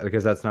haven't heard that,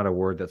 because that's not a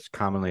word that's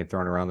commonly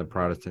thrown around the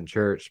Protestant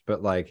church.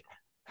 But like,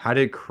 how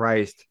did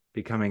Christ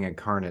becoming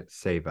incarnate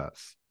save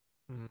us?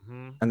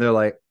 And they're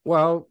like,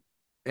 well,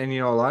 and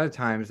a lot of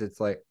times it's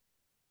like,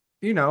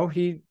 he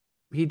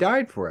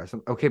died for us.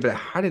 Okay, but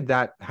how did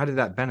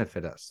that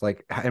benefit us?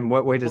 Like, in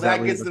what way does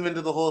that gets them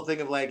into the whole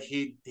thing of like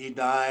he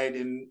died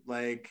in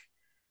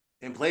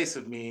place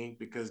of me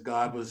because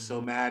God was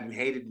so mad and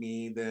hated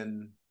me?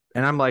 Then,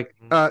 and I'm like,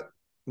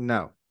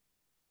 no.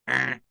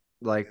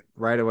 Like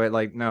right away,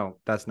 like, no,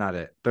 that's not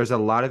it. There's a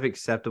lot of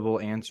acceptable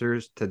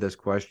answers to this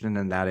question,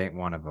 and that ain't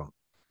one of them.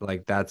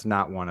 Like, that's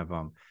not one of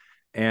them.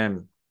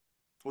 And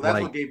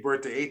that's what gave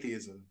birth to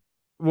atheism.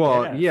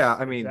 Well, yes, yeah,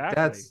 I mean,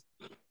 exactly.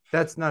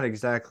 That's not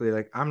exactly,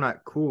 like, I'm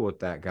not cool with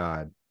that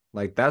God.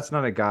 Like, that's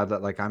not a God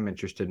that, like, I'm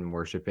interested in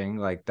worshiping.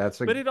 Like,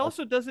 but it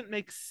also doesn't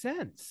make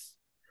sense.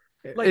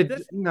 Like,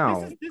 this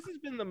has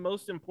been the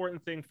most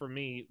important thing for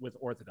me with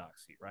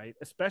Orthodoxy, right?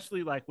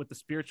 Especially like with the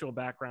spiritual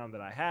background that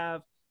I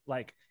have,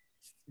 like,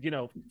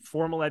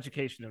 formal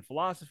education in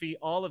philosophy,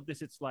 all of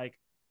this. It's like,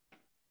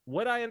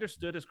 what I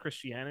understood as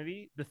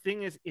Christianity, the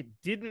thing is, it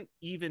didn't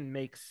even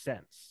make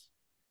sense.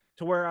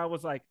 To where I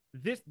was like,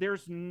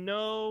 there's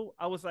no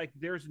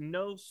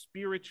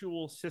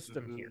spiritual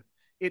system here.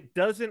 It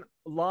doesn't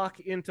lock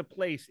into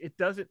place. It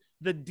doesn't,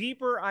 the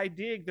deeper I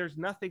dig, there's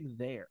nothing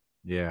there.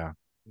 Yeah.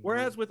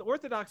 Whereas with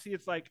Orthodoxy,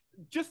 it's like,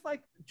 just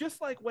like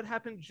what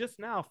happened just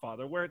now,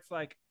 Father, where it's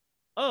like,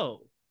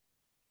 oh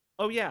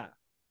yeah,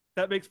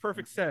 that makes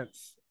perfect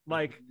sense.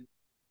 Like,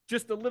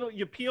 just a little,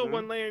 you peel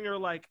one layer and you're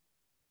like,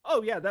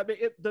 oh yeah,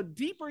 the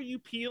deeper you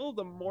peel,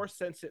 the more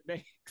sense it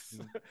makes.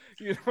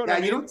 You know what I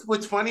mean? You know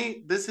what's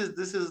funny? This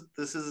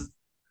is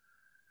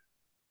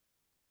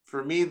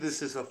for me,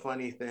 this is a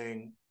funny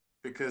thing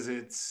because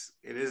it's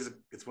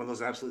one of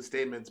those absolute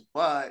statements,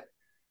 but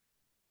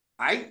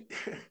I've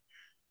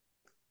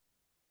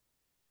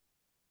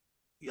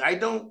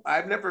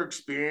never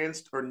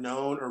experienced or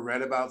known or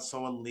read about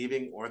someone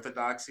leaving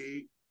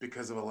Orthodoxy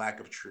because of a lack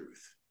of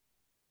truth.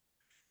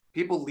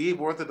 People leave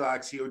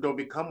Orthodoxy or don't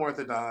become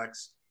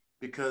Orthodox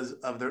because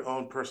of their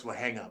own personal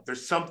hang-up.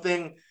 There's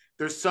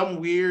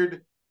some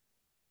weird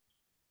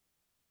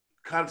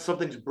kind of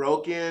something's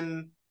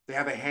broken. They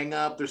have a hang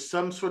up. There's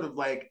some sort of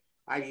like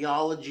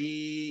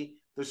ideology.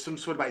 There's some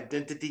sort of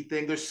identity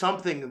thing. There's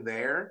something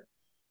there,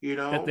 you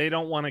that know, they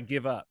don't want to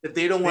give up. that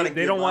they don't want to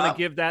They give don't want to up.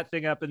 give that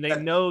thing up, and they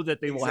That, know that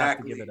they will have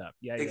to give it exactly, up.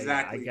 Yeah, yeah, yeah. I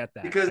exactly. get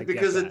that.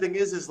 Because the thing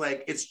is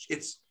like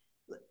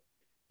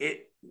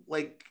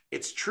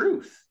it's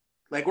truth.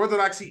 Like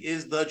orthodoxy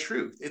is the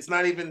truth. It's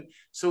not even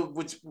so.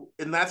 Which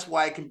and that's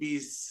why it can be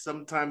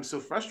sometimes so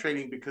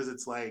frustrating because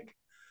it's like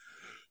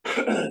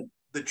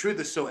the truth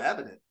is so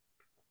evident.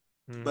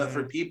 But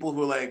for people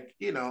who are like,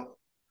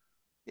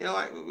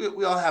 like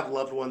we all have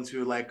loved ones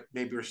who like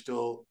maybe are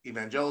still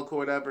evangelical or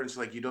whatever. It's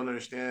like you don't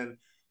understand,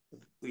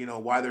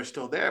 why they're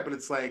still there. But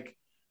it's like,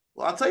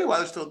 well, I'll tell you why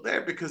they're still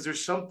there because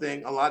there's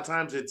something. A lot of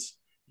times it's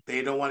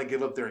they don't want to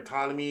give up their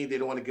autonomy, they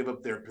don't want to give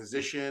up their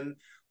position,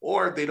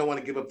 or they don't want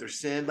to give up their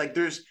sin. Like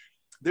there's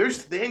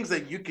things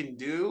that you can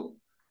do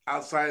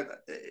outside.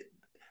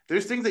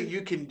 There's things that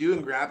you can do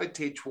and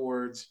gravitate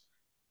towards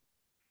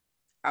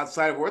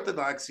outside of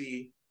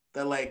orthodoxy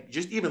that like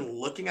just even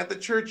looking at the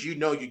church, you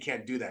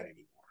can't do that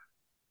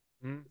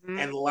anymore.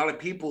 And a lot of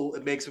people,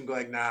 it makes them go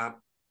like, nah.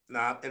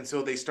 And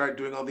so they start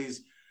doing all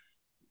these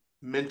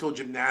mental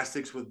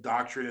gymnastics with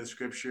doctrine and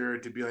scripture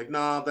to be like,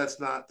 no,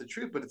 that's not the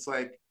truth. But it's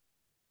like,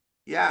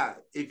 yeah,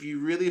 if you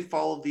really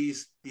follow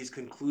these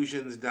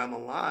conclusions down the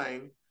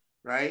line,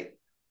 right?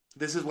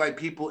 This is why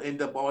people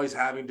end up always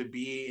having to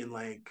be in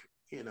like,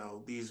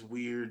 these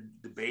weird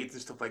debates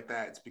and stuff like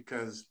that. It's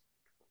because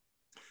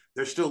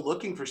they're still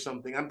looking for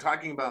something. I'm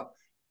talking about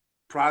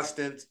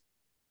Protestant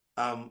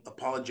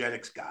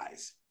apologetics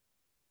guys.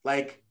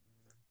 Like,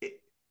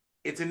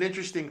 it's an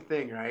interesting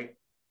thing, right?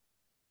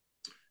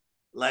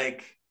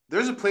 Like,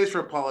 there's a place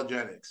for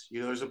apologetics.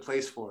 There's a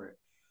place for it.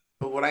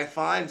 But what I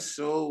find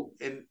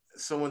and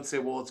someone say,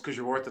 well, it's because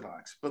you're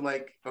Orthodox. But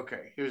like,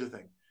 okay, here's the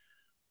thing.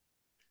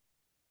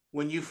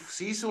 When you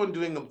see someone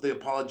doing the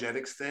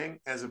apologetics thing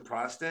as a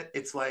Protestant,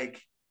 it's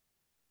like,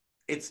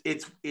 it's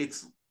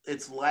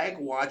like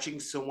watching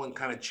someone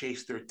kind of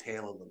chase their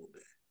tail a little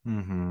bit.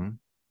 Mm-hmm.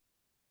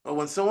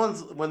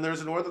 But when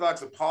there's an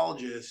Orthodox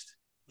apologist,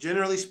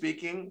 generally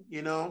speaking,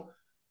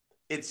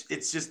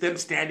 it's just them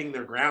standing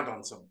their ground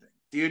on something.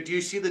 Do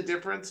you see the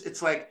difference?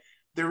 It's like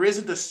there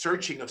isn't a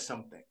searching of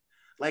something.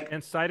 Like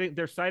and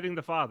they're citing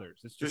the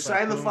fathers. It's just they're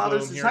citing the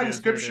fathers, they're citing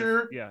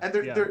scripture, yeah, and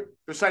they're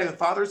citing the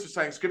fathers, they're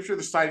citing scripture,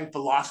 they're citing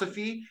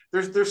philosophy,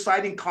 they're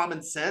citing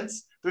common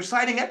sense, they're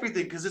citing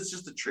everything because it's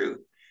just the truth.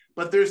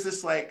 But there's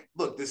this like,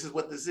 look, this is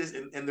what this is,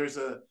 and there's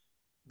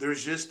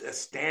just a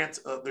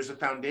stance there's a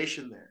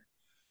foundation there.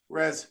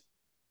 Whereas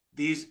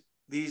these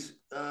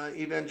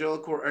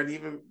evangelical and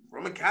even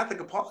Roman Catholic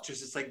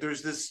apologists, it's like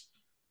there's this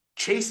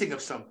chasing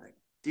of something.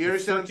 Do you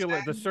understand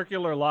the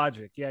circular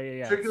logic?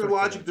 Yeah. Circular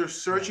logic. They're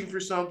searching for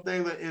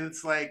something, and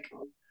it's like,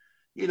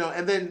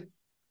 and then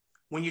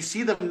when you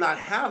see them not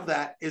have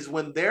that is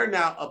when they're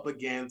now up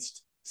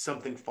against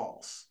something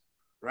false,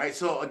 right?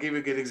 So I'll give you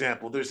a good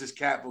example. There's this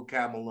cat,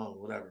 Vocab Malone,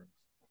 whatever.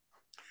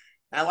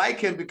 I like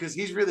him because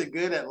he's really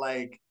good at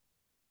like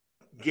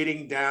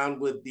getting down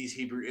with these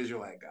Hebrew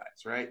Israelite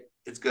guys, right?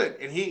 It's good.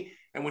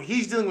 And when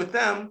he's dealing with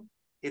them,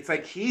 it's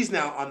like he's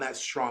now on that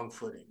strong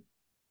footing,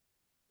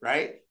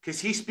 right? Because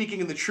he's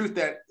speaking in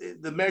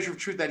the measure of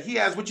truth that he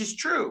has, which is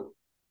true,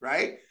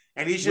 right?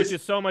 And which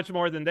is so much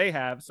more than they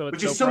have. So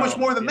which is so much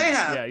more than they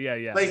have.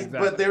 Yeah. Like, exactly.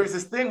 But there was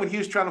this thing when he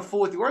was trying to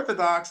fool with the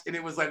Orthodox, and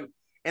it was like,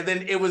 and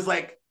then it was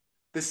like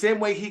the same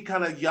way he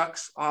kind of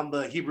yucks on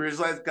the Hebrew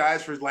Israelite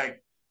guys for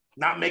like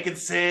not making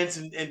sense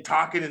and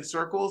talking in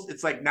circles.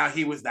 It's like now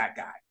he was that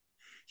guy.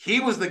 He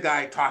was the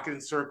guy talking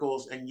in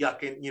circles and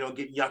yucking,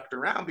 getting yucked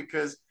around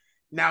because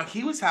now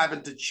he was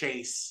having to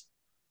chase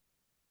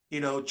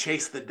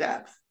the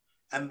depth.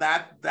 And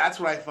that's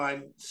what I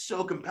find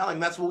so compelling.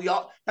 That's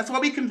why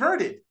we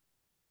converted.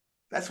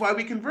 That's why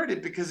we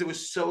converted, because it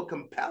was so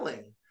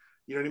compelling.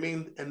 You know what I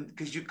mean? And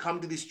because you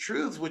come to these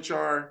truths, which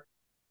are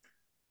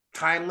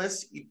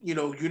timeless,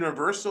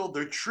 universal,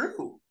 they're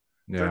true.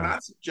 Yeah. They're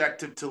not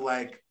subjective to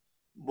like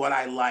what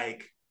I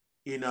like,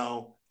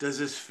 does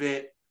this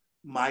fit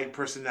my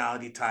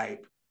personality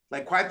type?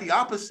 Like quite the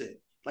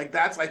opposite. Like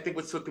that's, I think,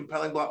 what's so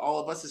compelling about all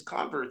of us as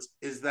converts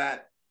is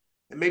that,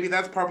 and maybe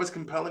that's part what's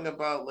compelling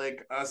about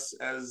like us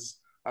as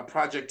a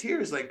project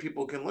here is like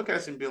people can look at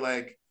us and be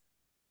like,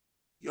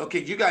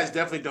 okay, you guys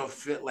definitely don't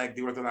fit like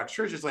the Orthodox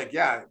Church. It's like,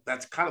 yeah,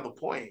 that's kind of the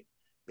point,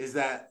 is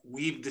that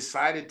we've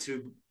decided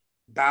to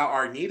bow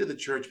our knee to the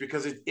church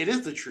because it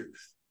is the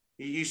truth.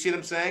 You see what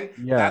I'm saying?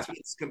 Yeah. That's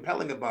what's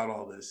compelling about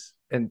all this.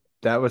 And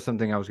that was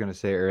something I was going to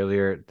say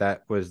earlier.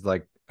 That was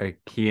like a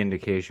key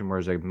indication where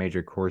it's a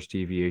major course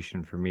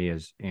deviation for me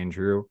as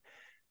Andrew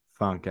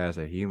Funk as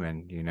a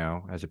human,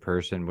 as a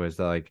person, was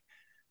like,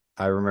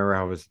 I remember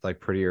I was like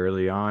pretty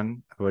early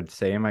on, I would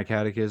say in my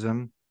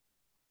catechism,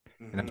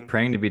 and I was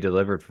praying to be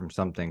delivered from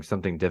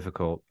something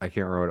difficult. I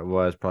can't remember what it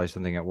was, probably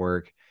something at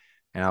work.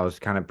 And I was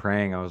kind of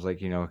praying. I was like,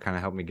 kind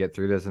of help me get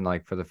through this. And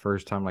like for the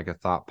first time, like a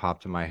thought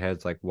popped in my head.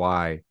 It's like,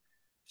 why?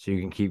 So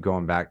you can keep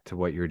going back to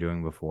what you were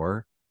doing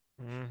before.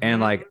 And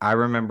like, I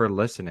remember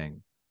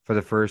listening for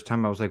the first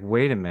time, I was like,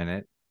 wait a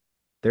minute,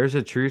 there's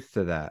a truth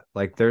to that.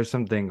 Like there's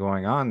something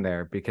going on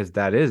there, because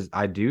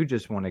I do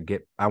just want to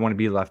I want to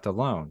be left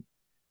alone.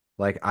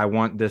 Like I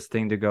want this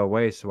thing to go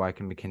away so I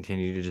can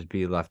continue to just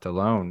be left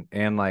alone.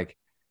 And like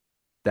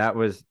that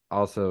was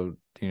also,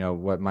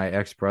 what my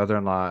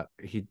ex-brother-in-law,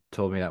 he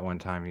told me that one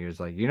time. He was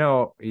like,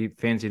 he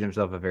fancied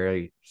himself a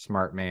very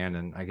smart man,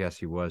 and I guess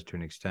he was to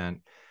an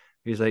extent.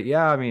 He's like,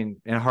 yeah, I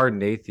mean, and a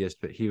hardened atheist,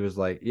 but he was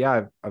like,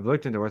 yeah, I've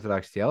looked into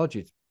Orthodox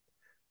theology. It's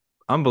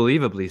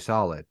unbelievably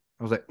solid.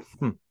 I was like,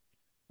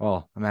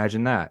 well,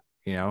 imagine that,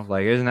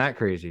 like, isn't that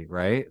crazy,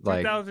 right?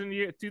 Like 2,000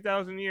 years,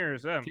 2,000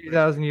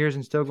 years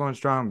and still going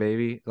strong,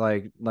 baby.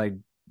 Like,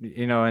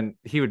 and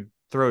he would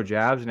throw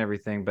jabs and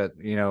everything, but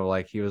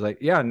like he was like,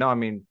 yeah, no, I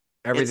mean,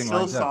 everything It's so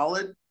lines up.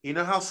 solid. You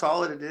know how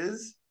solid it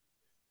is?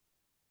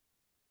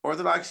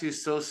 Orthodoxy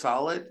is so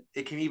solid,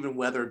 it can even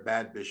weather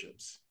bad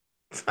bishops.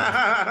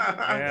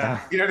 Yeah.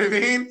 You know what I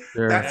mean?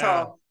 Sure.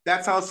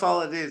 That's how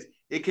solid it is.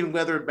 It can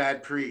weather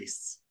bad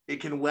priests. It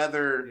can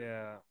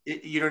weather,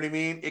 you know what I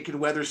mean? It can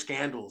weather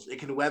scandals. It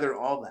can weather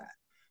all that.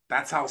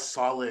 That's how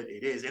solid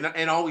it is,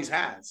 and always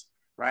has,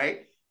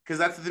 right? Because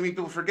that's the thing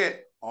people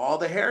forget. All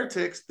the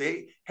heretics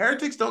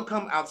don't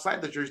come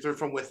outside the church; they're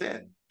from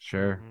within.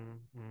 Sure.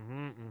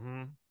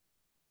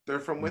 They're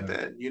from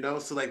within,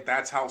 So like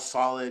that's how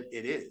solid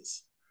it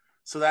is.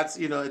 So that's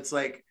it's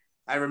like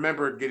I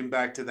remember getting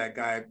back to that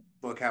guy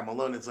Bocat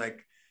Malone. It's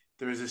like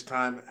there was this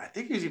time, I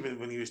think he was even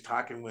when he was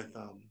talking with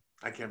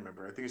I can't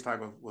remember. I think he was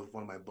talking with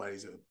one of my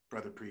buddies, a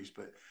brother priest,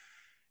 but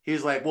he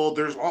was like, well,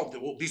 there's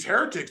these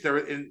heretics that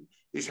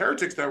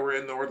were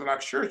in the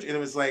Orthodox Church. And it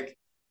was like,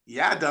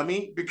 yeah,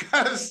 dummy,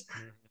 because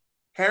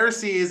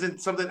heresy isn't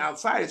something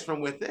outside, it's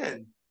from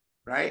within,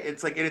 right?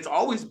 It's like, and it's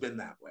always been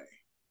that way.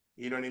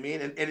 You know what I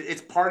mean? And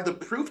it's part of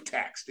the proof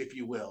text, if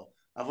you will,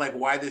 of like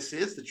why this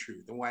is the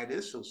truth and why it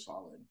is so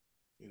solid,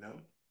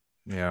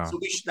 Yeah. So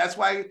that's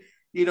why,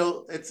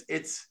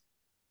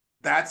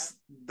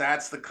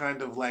 that's the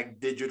kind of like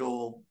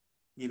digital,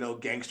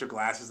 gangster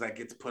glasses that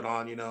gets put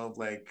on,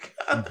 like,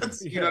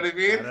 you know what I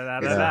mean?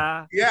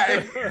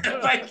 Yeah.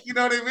 Like, you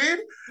know what I mean?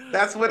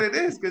 That's what it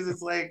is. Cause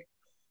it's like,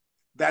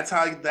 that's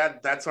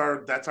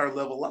our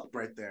level up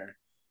right there.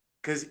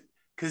 Cause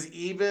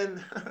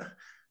even,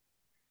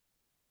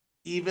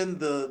 even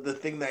the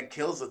thing that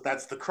kills us,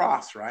 that's the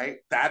cross, right?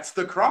 That's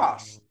the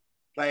cross.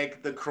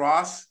 Like the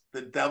cross,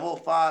 the devil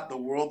thought the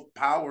world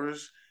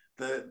powers,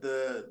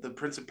 the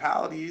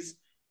principalities,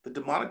 the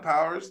demonic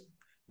powers,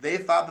 they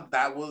thought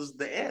that was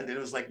the end. And it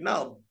was like,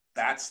 no,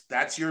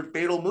 that's your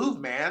fatal move,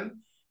 man.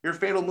 Your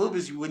fatal move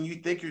is when you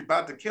think you're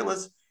about to kill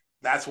us,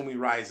 that's when we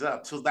rise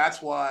up. So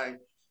that's why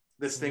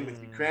this thing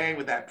with Ukraine,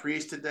 with that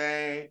priest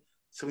today,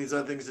 some of these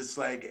other things, it's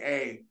like,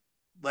 hey,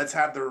 let's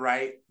have the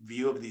right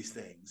view of these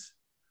things.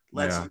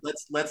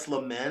 Let's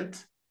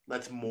lament,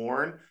 let's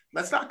mourn.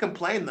 Let's not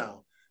complain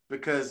though,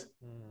 because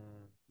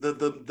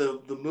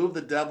the move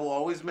the devil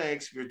always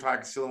makes, you're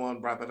talking,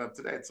 Silomon brought that up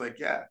today. It's like,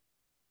 yeah,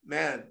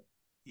 man,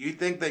 you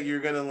think that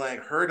you're gonna like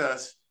hurt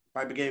us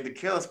by beginning to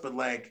kill us, but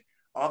like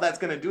all that's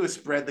gonna do is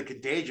spread the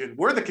contagion.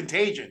 We're the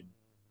contagion,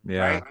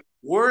 right?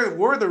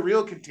 We're the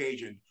real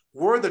contagion.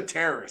 We're the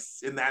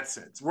terrorists in that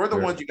sense. We're the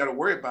ones you got to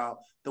worry about,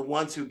 the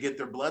ones who get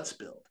their blood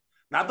spilled,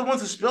 not the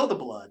ones who spill the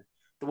blood,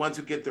 the ones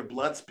who get their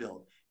blood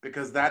spilled,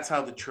 because that's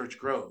how the church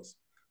grows.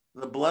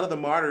 The blood of the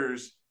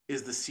martyrs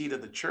is the seed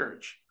of the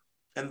church.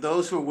 And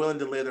those who are willing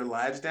to lay their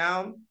lives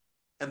down,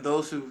 and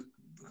those who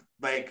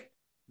like,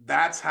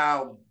 that's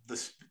how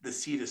the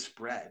seed is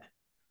spread.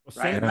 Well,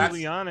 Saint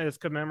Juliana is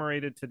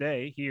commemorated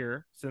today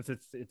here, since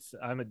it's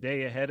I'm a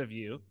day ahead of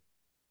you,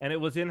 and it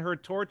was in her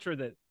torture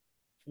that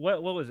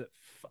what was it?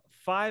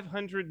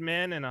 500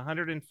 men and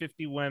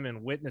 150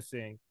 women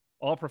witnessing,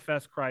 all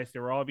professed Christ. They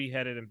were all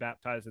beheaded and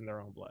baptized in their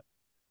own blood.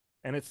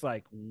 And it's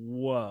like,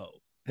 whoa.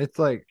 It's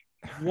like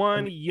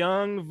one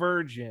young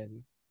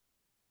virgin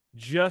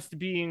just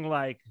being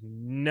like,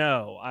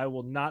 no, I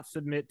will not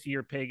submit to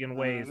your pagan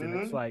ways. And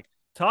it's like,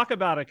 talk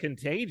about a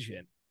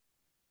contagion.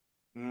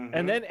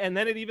 And then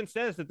it even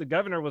says that the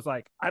governor was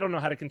like, I don't know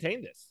how to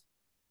contain this.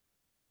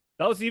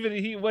 That was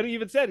even what he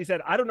even said. He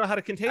said, I don't know how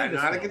to contain this.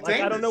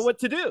 I don't know what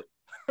to do.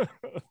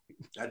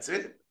 That's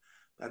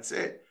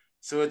it.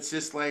 So it's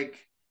just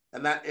like,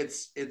 and that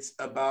it's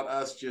about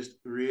us just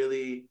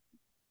really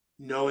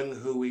knowing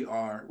who we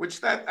are, which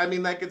that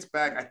gets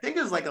back. I think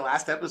it was like the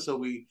last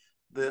episode,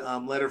 the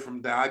letter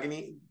from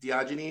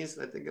Diogenes,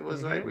 I think it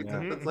was, right?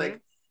 It's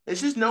like,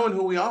 it's just knowing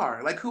who we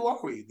are. Like, who are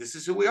we? This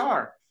is who we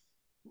are.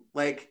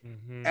 Like,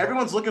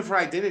 everyone's looking for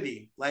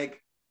identity.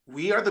 Like,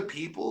 we are the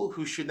people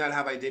who should not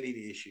have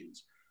identity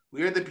issues.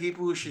 We are the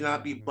people who should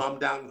not be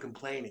bummed out and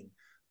complaining.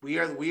 We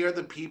are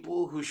the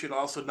people who should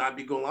also not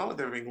be going along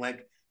with everything.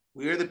 Like,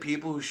 we are the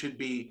people who should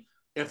be,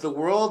 if the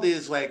world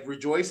is like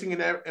rejoicing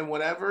and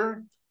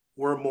whatever,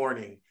 we're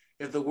mourning.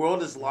 If the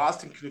world is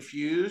lost and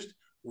confused,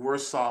 we're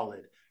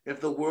solid.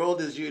 If the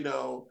world is, in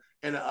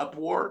an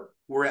uproar,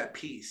 we're at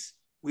peace.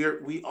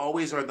 We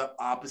always are the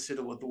opposite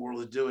of what the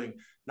world is doing.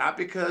 Not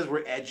because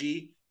we're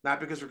edgy, not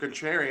because we're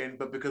contrarian,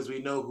 but because we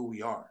know who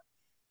we are.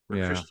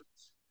 We're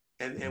Christians.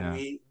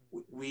 And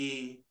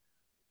we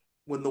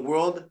when the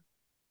world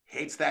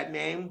hates that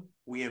name,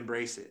 we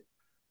embrace it,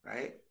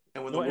 right?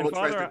 And when the world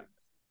tries to,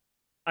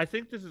 I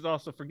think this is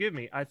also, forgive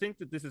me, I think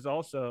that this is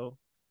also,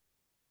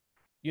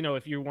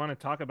 if you want to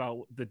talk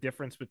about the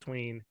difference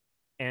between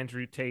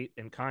Andrew Tate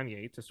and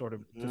Kanye, to sort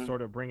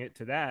of bring it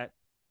to that,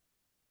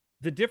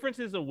 the difference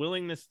is a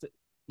willingness to,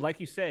 like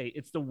you say,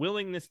 it's the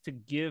willingness to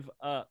give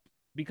up,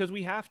 because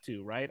we have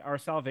to, right? Our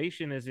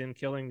salvation is in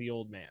killing the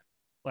old man,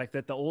 like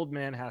that the old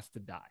man has to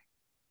die,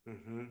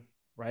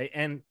 right?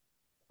 And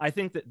I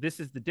think that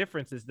this is the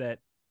difference, is that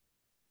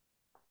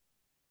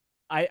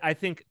I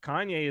think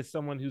Kanye is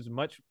someone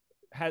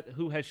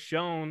who has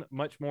shown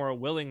much more a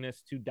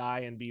willingness to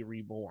die and be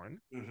reborn.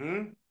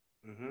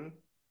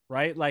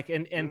 Right? Like,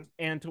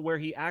 and to where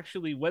he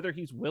actually, whether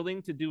he's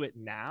willing to do it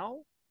now,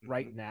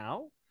 right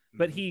now,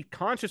 but he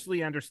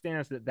consciously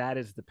understands that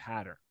is the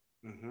pattern.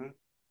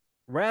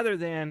 Rather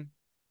than,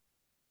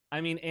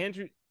 I mean,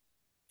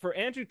 for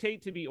Andrew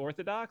Tate to be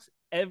Orthodox,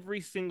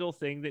 every single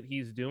thing that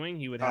he's doing,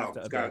 he would have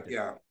to abandon.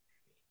 Yeah.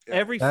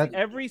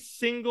 Every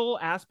single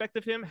aspect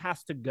of him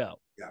has to go.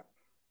 Yeah.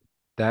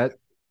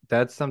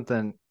 That's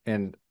something,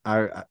 and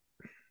I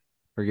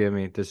forgive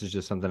me, this is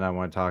just something I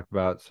want to talk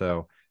about,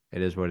 so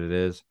it is what it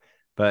is.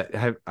 But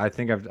I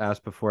think I've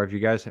asked before, have you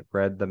guys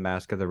read The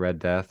Mask of the Red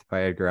Death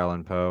by Edgar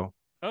Allan Poe?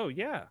 Oh,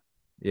 yeah.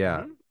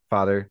 Yeah.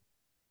 Father?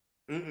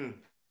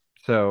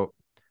 So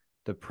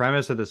the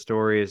premise of the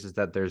story is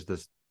that there's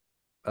this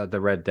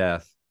the Red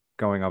Death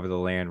going over the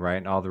land, right?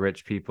 And all the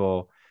rich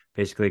people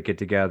basically get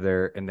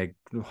together and they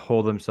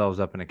hold themselves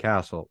up in a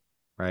castle,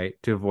 right,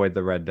 to avoid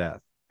the Red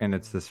Death. And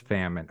it's this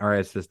famine, or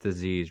it's this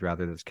disease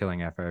rather, that's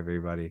killing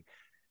everybody.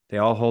 They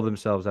all hold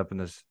themselves up in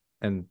this,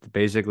 and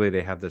basically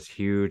they have this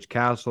huge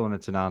castle, and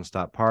it's a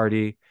nonstop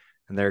party,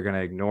 and they're going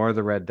to ignore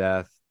the Red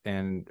Death,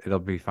 and it'll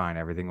be fine.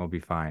 Everything will be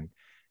fine.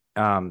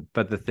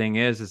 But the thing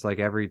is like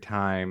every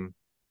time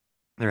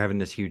they're having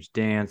this huge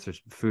dance,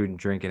 there's food and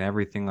drink and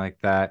everything like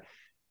that.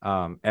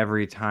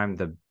 Every time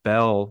the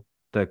bell,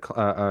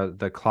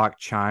 the clock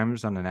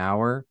chimes on an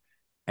hour,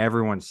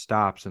 everyone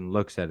stops and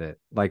looks at it,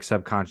 like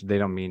subconscious. They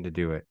don't mean to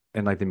do it.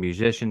 And like the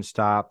musicians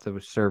stop,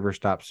 the server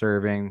stops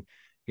serving,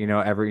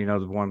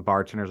 the one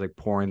bartender's like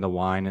pouring the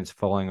wine and it's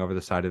falling over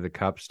the side of the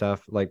cup,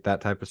 stuff like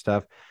that type of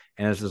stuff.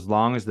 And it's as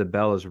long as the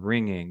bell is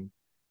ringing,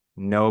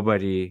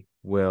 nobody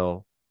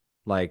will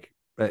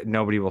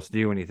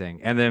do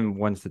anything. And then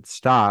once it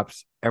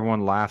stops,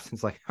 everyone laughs and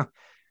it's like,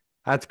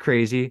 that's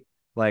crazy.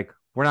 Like,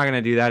 we're not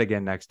going to do that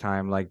again next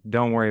time. Like,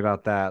 don't worry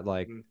about that.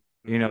 Like,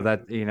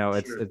 Sure.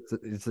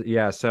 it's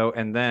yeah. So,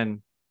 and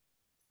then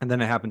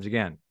it happens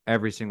again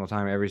every single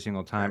time.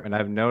 Right. And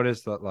I've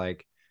noticed that,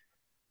 like,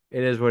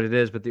 it is what it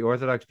is. But the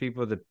Orthodox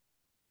people,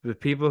 the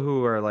people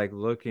who are like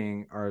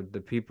looking, are the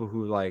people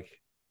who, like,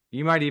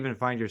 you might even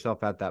find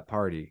yourself at that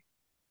party,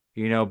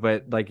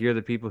 but like you're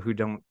the people who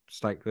don't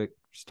start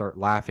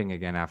laughing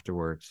again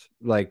afterwards.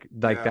 Like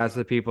that's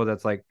the people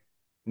that's like,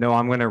 no,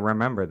 I'm going to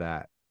remember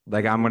that.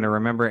 Like, I'm going to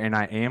remember, and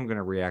I am going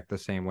to react the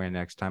same way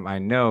next time. I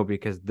know,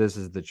 because this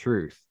is the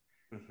truth.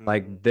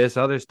 Like, this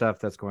other stuff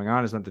that's going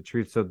on is not the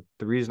truth. So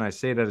the reason I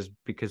say that is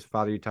because,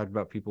 Father, you talked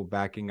about people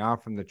backing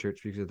off from the church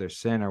because of their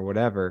sin or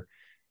whatever.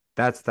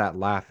 That's that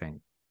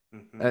laughing.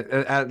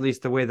 At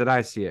least the way that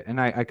I see it.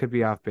 And I could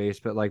be off base,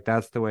 but like,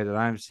 that's the way that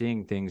I'm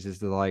seeing things,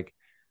 is like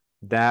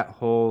that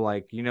whole,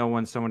 like,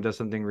 when someone does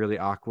something really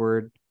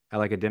awkward at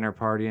like a dinner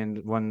party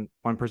and one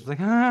person's like,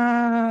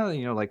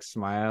 like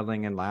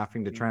smiling and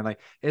laughing to try and,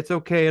 like, it's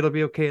okay, it'll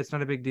be okay, it's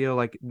not a big deal,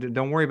 like,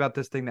 don't worry about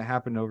this thing that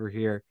happened over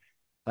here.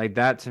 Like,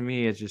 that to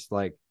me is just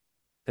like,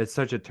 it's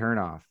such a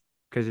turnoff,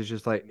 because it's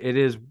just like,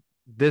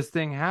 this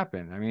thing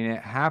happened. I mean,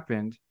 it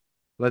happened.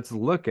 Let's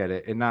look at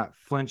it and not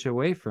flinch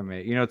away from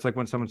it. It's like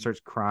when someone starts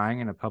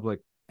crying in a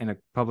public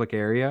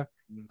area,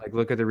 like,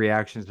 look at the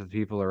reactions of the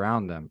people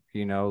around them,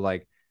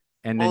 like,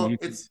 and then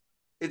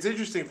it's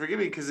interesting. Forgive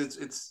me, because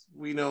it's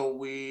we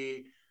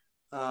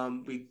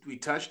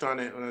touched on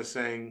it when I was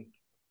saying,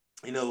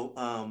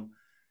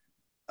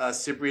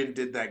 Cyprian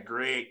did that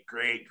great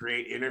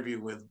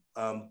interview with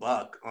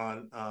Buck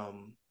on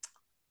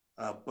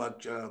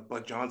Buck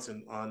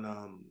Johnson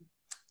on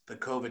the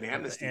COVID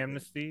amnesty.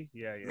 Amnesty,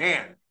 yeah.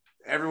 Man,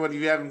 everyone, if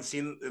you haven't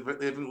listened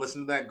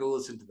to that, go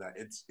listen to that.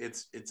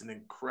 It's an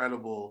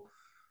incredible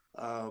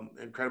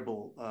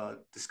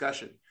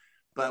discussion.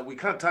 But we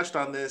kind of touched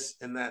on this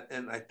and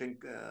I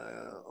think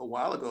a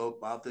while ago,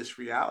 about this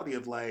reality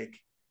of, like,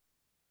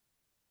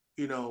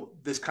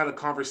 this kind of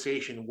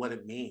conversation, what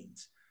it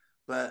means.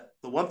 But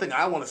the one thing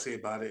I want to say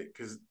about it,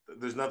 because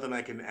there's nothing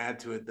I can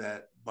add to it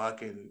that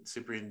Buck and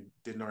Cyprian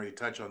didn't already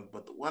touch on,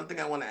 but the one thing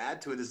I want to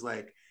add to it is,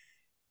 like,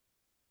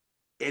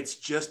 it's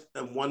just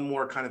one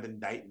more kind of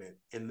indictment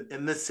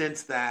in the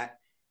sense that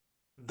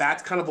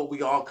that's kind of what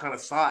we all kind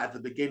of saw at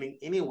the beginning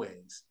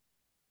anyways,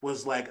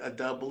 was like a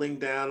doubling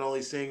down, all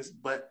these things,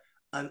 but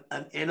not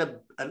an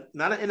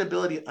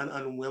inability, an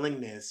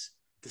unwillingness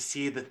to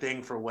see the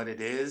thing for what it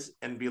is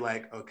and be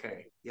like,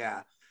 okay,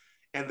 yeah.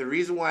 And the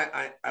reason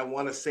why I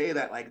want to say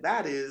that like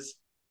that is,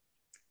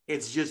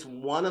 it's just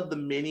one of the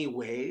many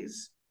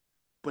ways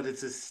but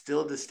it's a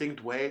still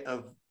distinct way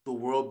of the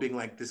world being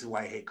like, this is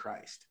why I hate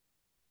Christ.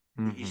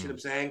 You see what I'm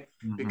saying?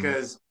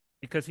 Because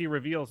he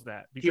reveals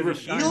that, he because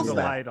he shines reveals a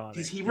that. light on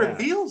Because it. he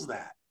reveals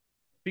that.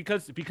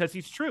 Because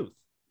he's truth.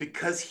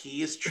 Because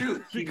he is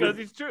truth. Because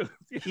he's truth.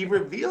 He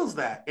reveals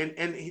that.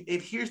 And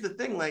here's the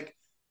thing, like,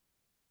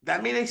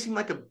 that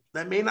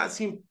may not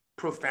seem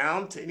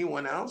profound to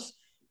anyone else,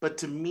 but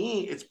to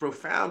me, it's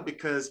profound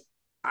because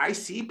I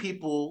see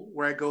people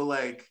where I go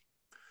like,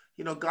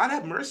 God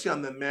have mercy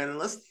on them, man.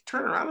 Unless they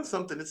turn around on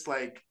something, it's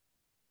like,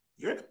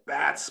 you're in a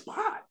bad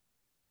spot.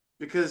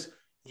 Because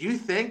you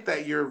think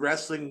that you're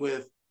wrestling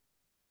with,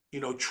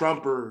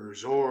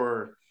 Trumpers,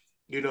 or,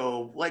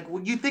 like,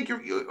 when you think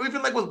you're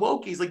even like with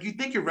wokies, like, you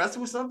think you're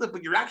wrestling with something,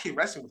 but you're actually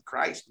wrestling with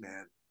Christ,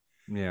 man.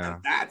 Yeah.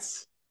 And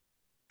that's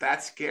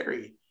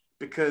scary,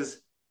 because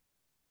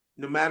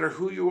no matter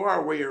who you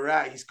are, where you're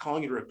at, he's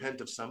calling you to repent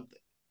of something.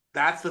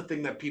 That's the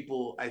thing that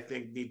people, I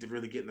think, need to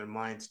really get in their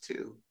minds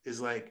too, is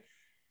like,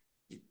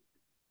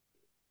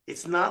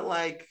 it's not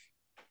like,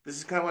 this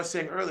is kind of what I was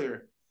saying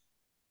earlier.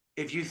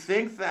 If you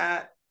think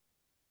that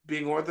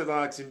being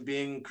Orthodox and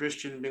being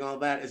Christian and being all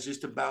that is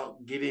just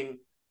about getting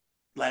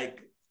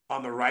like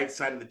on the right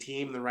side of the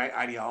team, the right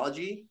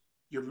ideology,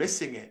 you're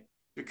missing it.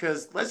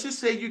 Because let's just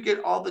say you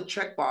get all the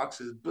check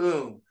boxes,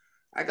 boom.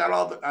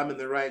 I'm in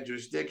the right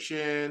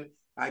jurisdiction.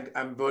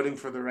 I'm voting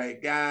for the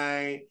right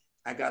guy.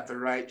 I got the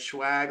right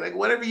swag. Like,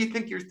 whatever you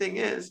think your thing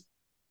is,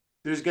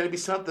 there's going to be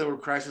something where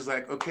Christ is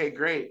like, okay,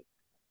 great.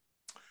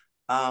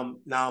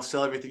 Now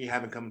sell everything you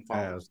have and come and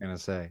follow. I was going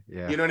to say,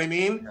 yeah. You know what I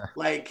mean? Yeah.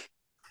 Like,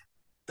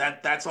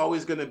 that's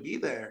always going to be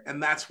there.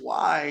 And that's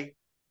why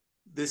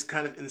this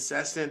kind of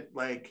incessant,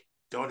 like,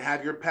 don't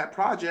have your pet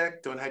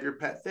project, don't have your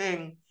pet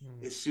thing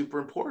is super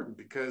important,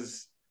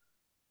 because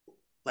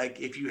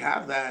like, if you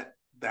have that,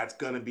 that's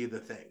going to be the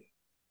thing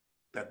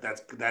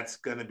that's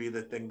going to be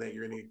the thing that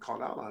you're going to get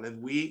called out on.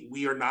 And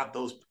we are not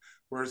those,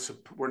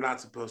 we're not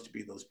supposed to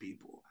be those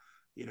people.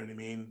 You know what I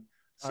mean?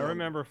 So, I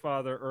remember,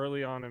 Father,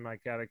 early on in my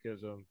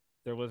catechism,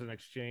 there was an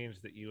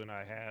exchange that you and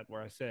I had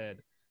where I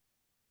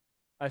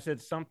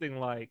said something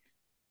like,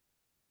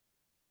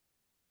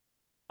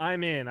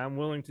 I'm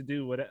willing to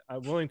do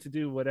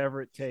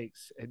whatever it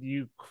takes. And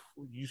you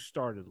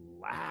started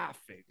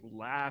laughing.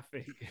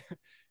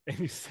 And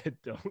you said,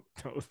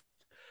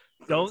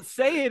 don't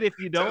say it if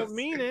you don't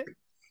mean it.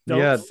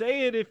 Don't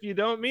say it if you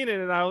don't mean it.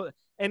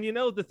 And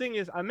the thing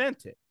is, I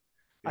meant it.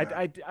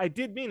 Yeah. I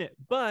did mean it,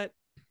 but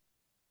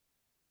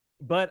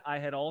I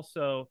had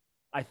also,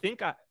 and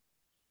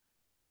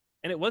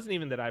it wasn't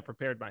even that I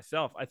prepared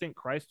myself. I think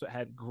Christ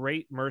had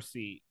great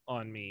mercy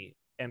on me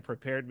and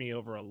prepared me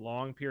over a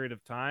long period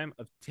of time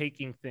of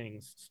taking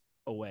things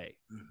away.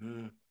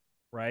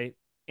 Right.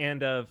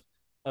 And of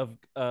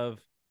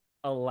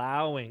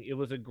allowing, it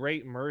was a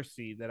great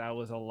mercy that I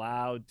was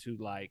allowed to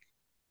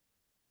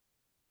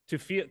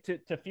feel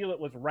it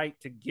was right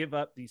to give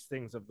up these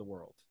things of the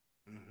world.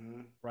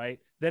 Right.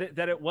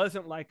 That it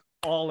wasn't like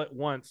all at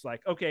once,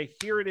 like, okay,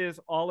 here it is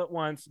all at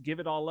once, give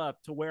it all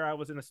up, to where I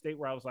was in a state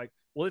where I was like,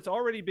 well, it's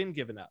already been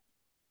given up,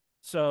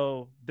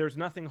 so there's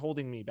nothing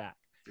holding me back.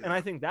 Yeah. And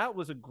I think that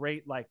was a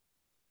great, like,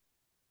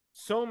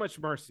 so much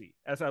mercy.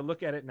 As I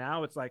look at it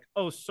now, it's like,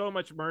 oh, so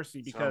much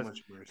mercy,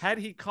 because had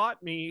he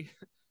caught me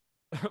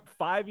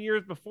 5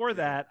 years before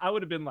that, I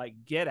would have been like,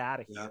 get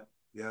out of here.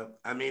 Yeah.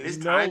 I mean, his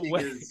timing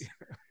is,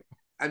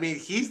 I mean,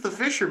 he's the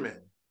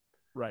fisherman.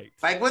 Right.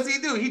 Like, what's he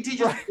do? He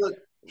teaches, look,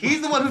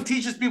 he's the one who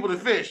teaches people to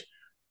fish.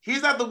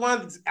 He's not the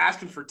one that's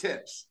asking for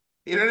tips.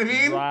 You know what I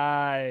mean?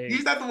 Right.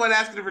 He's not the one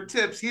asking for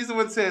tips. He's the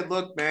one saying,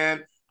 look,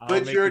 man,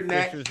 put your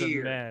net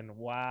here.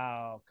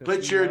 Wow.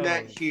 Put your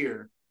net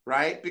here,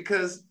 right?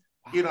 Because,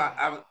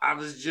 I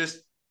was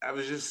just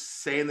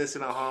saying this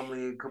in a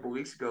homily a couple of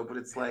weeks ago, but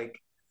it's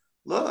like,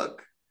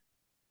 look,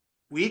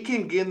 we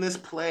can get in this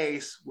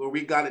place where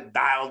we got it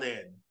dialed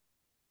in,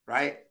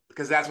 right?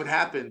 Because that's what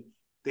happened.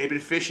 They've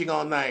been fishing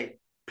all night.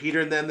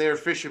 Peter and them, they were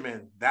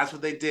fishermen. That's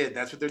what they did.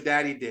 That's what their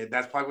daddy did.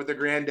 That's probably what their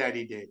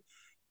granddaddy did.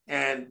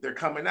 And they're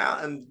coming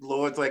out, and the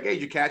Lord's like, hey,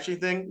 did you catch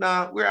anything?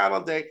 Nah, we're out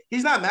all day.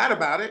 He's not mad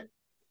about it.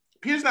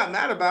 Peter's not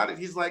mad about it.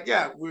 He's like,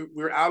 yeah,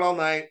 we're out all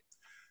night.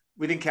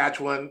 We didn't catch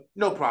one.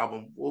 No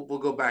problem. We'll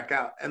go back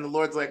out. And the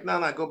Lord's like, no,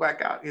 go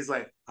back out. He's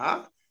like,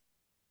 huh?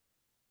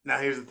 Now,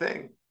 here's the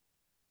thing.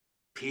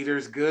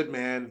 Peter's good,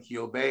 man. He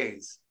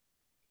obeys.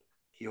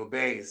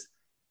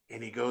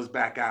 And he goes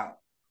back out,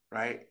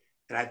 right?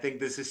 And I think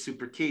this is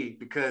super key,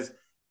 because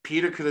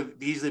Peter could have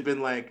easily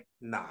been like,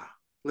 nah,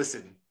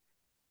 listen,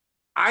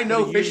 I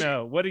know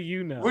fishing. What do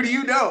you know? What do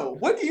you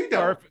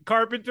know?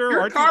 Carpenter.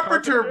 You're a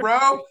carpenter,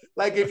 bro.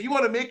 Like, if you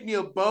want to make me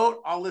a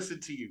boat, I'll listen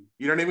to you.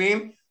 You know what I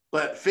mean?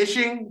 But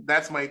fishing,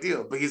 that's my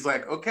deal. But he's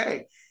like,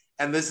 okay.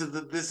 And this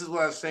is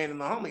what I was saying in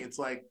the homily. It's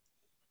like,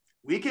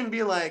 we can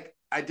be like,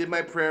 I did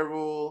my prayer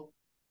rule.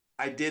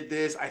 I did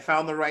this. I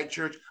found the right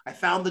church. I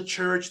found the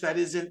church that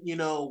isn't,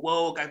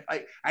 woke.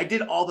 I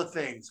did all the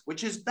things,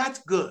 that's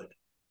good.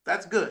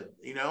 That's good.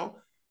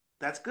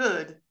 That's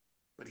good.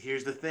 But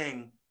here's the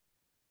thing.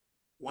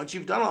 once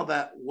you've done all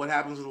that, what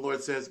happens when the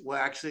Lord says, well,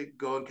 actually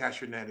go and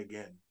cast your net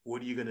again?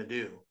 What are you going to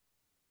do?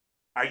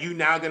 Are you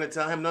now going to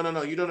tell him,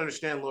 no, you don't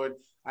understand, Lord.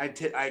 I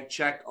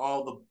checked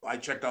all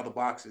the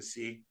boxes.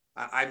 See,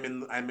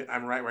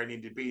 I'm right where I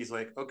need to be. He's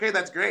like, okay,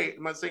 that's great.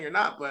 I'm not saying you're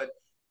not, but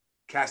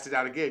cast it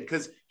out again.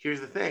 Because here's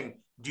the thing: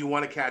 do you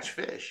want to catch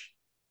fish?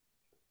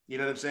 You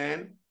know what I'm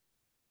saying?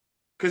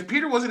 Because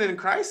Peter wasn't in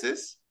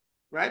crisis,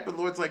 right? But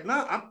the Lord's like,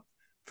 no,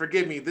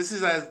 forgive me. This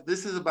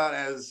is about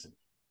as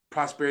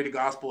prosperity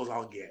gospel as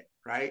I'll get,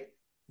 right?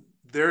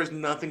 There's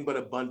nothing but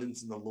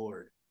abundance in the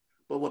Lord.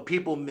 But what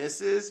people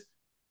miss is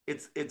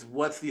it's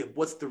what's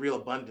the real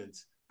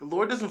abundance. The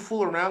Lord doesn't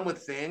fool around with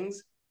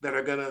things that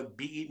are gonna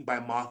be eaten by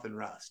moth and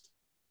rust.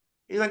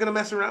 He's not gonna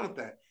mess around with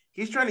that.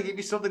 He's trying to give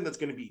you something that's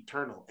gonna be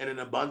eternal and an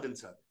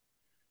abundance of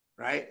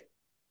it, right?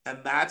 And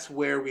that's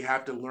where we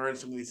have to learn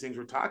some of these things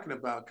we're talking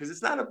about, because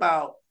it's not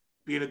about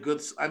being a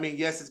good. I mean,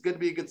 yes, it's good to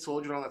be a good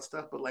soldier and all that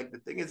stuff, but like the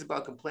thing is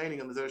about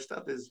complaining and this other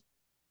stuff is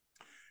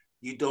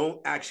you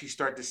don't actually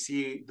start to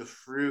see the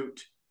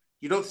fruit.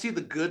 You don't see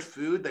the good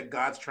food that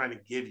God's trying to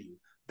give you.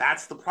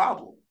 That's the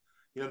problem.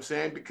 You know what I'm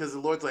saying? Because the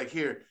Lord's like,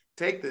 here,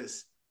 take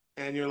this.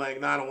 And you're like,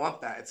 no, I don't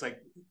want that. It's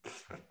like,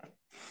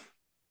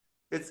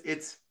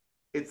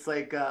 it's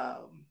like,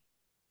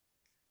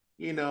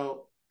 you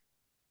know,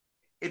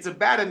 it's a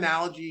bad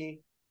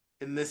analogy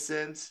in this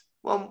sense.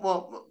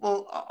 Well,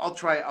 I'll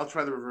try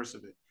the reverse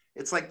of it.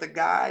 It's like the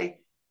guy,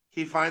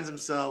 he finds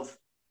himself,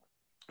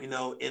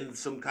 in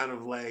some kind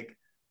of like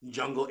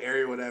jungle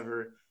area or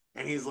whatever,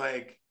 and he's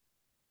like,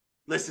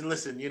 listen,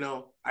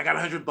 I got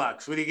 $100.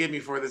 What do you give me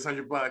for this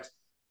 $100?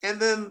 And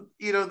then,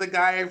 the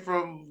guy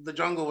from the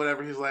jungle,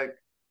 whatever, he's like,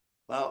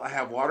 well, I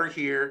have water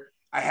here.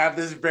 I have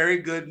this very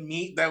good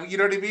meat that, you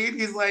know what I mean?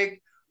 He's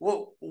like,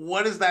 well,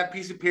 what is that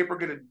piece of paper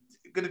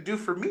gonna do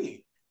for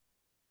me?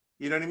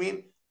 You know what I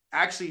mean?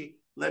 Actually,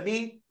 let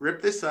me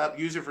rip this up,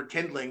 use it for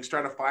kindling,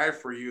 start a fire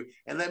for you,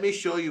 and let me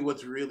show you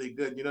what's really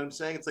good. You know what I'm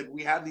saying? It's like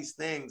we have these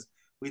things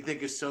we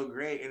think is so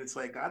great, and it's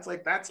like God's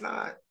like, that's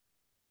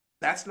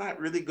not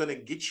really going to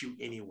get you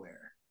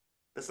anywhere.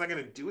 That's not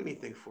going to do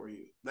anything for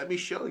you. Let me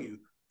show you.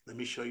 Let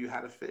me show you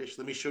how to fish.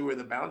 Let me show you where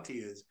the bounty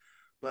is.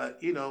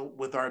 But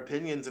with our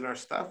opinions and our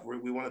stuff,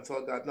 we want to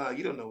tell God, no,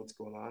 you don't know what's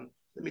going on.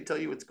 Let me tell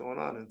you what's going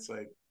on. And it's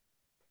like,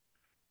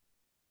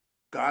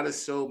 God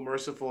is so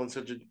merciful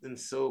and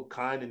so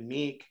kind and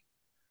meek,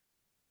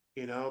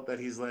 that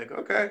he's like,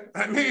 okay,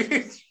 I mean,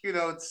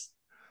 it's,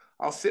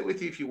 I'll sit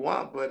with you if you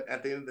want, but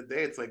at the end of the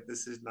day, it's like,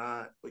 this is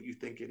not what you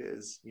think it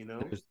is.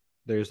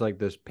 There's like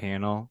this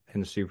panel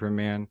in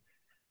Superman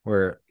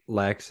where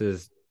Lex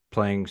is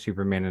playing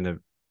Superman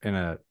in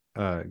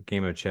a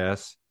game of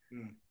chess,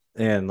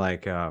 and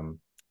like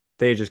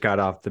they just got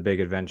off the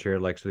big adventure.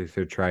 Lex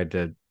Luthor tried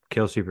to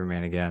kill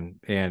Superman again,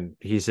 and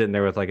he's sitting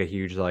there with like a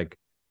huge like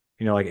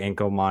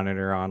ankle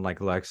monitor on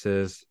like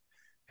Lex's,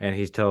 and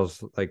he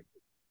tells like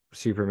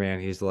Superman,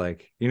 he's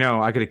like,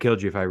 I could have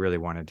killed you if I really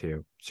wanted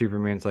to.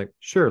 Superman's like,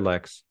 sure,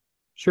 Lex,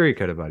 sure you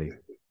could have, buddy.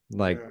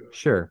 Like, yeah.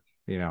 Sure,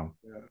 yeah.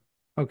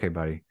 Okay,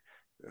 buddy.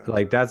 Yeah.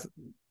 Like that's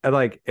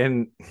like,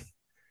 and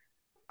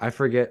I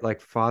forget.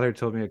 Like, Father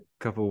told me a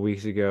couple of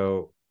weeks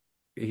ago,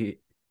 he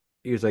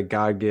was like,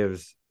 God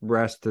gives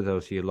rest to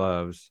those he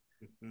loves,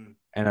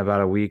 and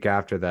about a week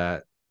after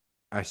that,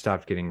 I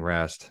stopped getting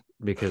rest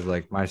because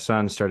like my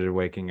son started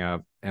waking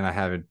up, and I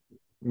had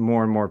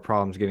more and more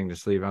problems getting to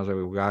sleep. I was like,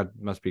 well, God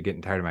must be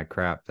getting tired of my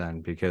crap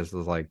then, because it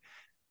was like,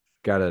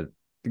 gotta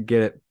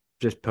get it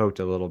just poked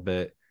a little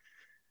bit.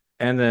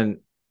 And then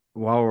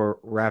while we're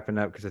wrapping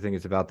up, because I think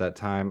it's about that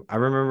time, I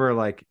remember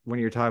like when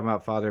you're talking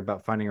about, Father,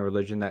 about finding a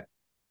religion that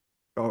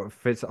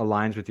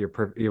aligns with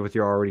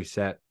your already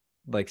set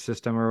like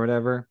system or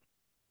whatever.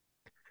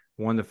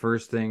 One of the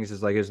first things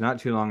is like, it's not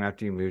too long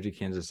after you moved to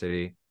Kansas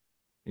City,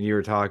 and you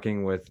were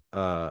talking with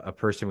a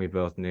person we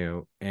both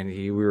knew, and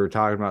we were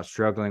talking about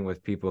struggling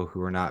with people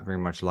who were not very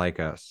much like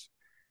us.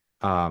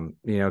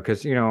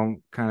 Because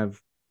kind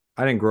of,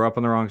 I didn't grow up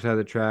on the wrong side of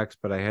the tracks,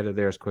 but I headed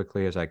there as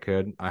quickly as I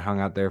could. I hung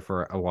out there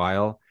for a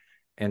while,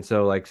 and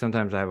so like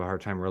sometimes I have a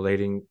hard time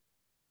relating,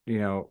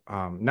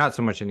 not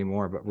so much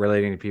anymore, but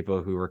relating to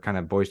people who were kind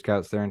of Boy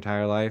Scouts their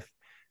entire life.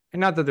 And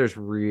not that there's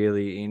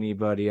really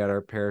anybody at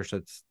our parish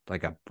that's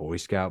like a Boy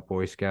Scout.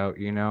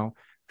 I'm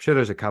sure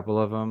there's a couple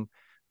of them,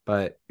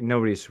 but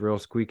nobody's real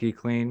squeaky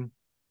clean.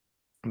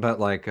 But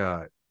like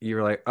you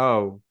were like,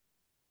 oh,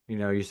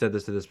 you said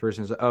this to this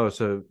person. Like, oh,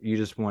 so you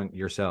just want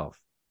yourself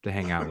to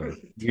hang out with.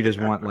 You just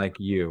want like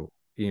you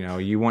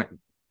want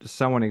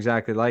someone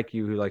exactly like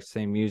you who likes the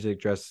same music,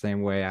 dressed the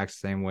same way, acts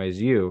the same way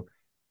as you.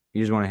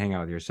 You just want to hang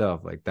out with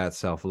yourself. Like, that's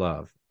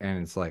self-love.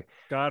 And it's like,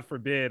 God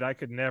forbid, I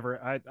could never.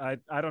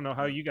 I don't know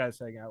how you guys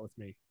hang out with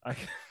me. I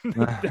can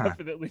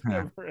definitely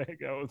never hang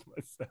out with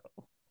myself.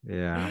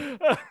 Yeah.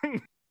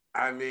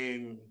 I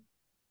mean,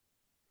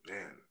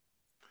 man.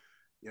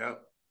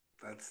 Yep.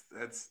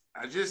 That's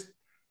I just,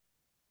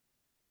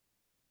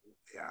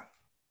 yeah.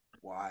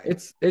 why?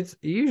 It's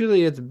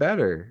usually it's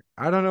better.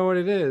 I don't know what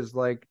it is.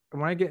 Like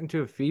when I get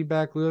into a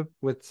feedback loop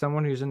with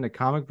someone who's into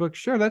comic books,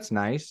 sure, that's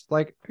nice.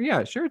 Like,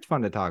 yeah, sure, it's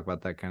fun to talk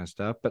about that kind of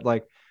stuff. But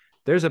like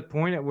there's a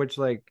point at which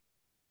like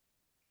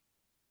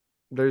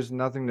there's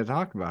nothing to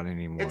talk about It's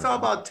anymore. all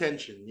about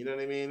tension. You know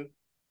what I mean?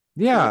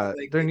 So it's Yeah,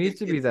 like there needs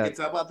to be that. it's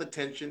all about the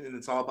tension and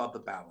it's all about the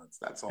balance.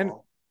 That's And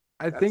all.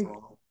 I That's think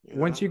all. You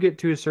once know. you get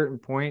to a certain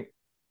point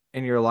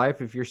in your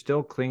life, if you're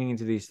still clinging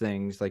to these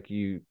things like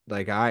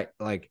I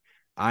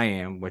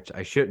am, which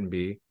I shouldn't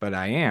be, but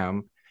I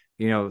am,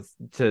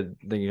 to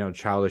the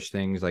childish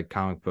things like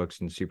comic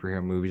books and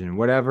superhero movies and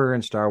whatever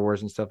and Star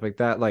Wars and stuff like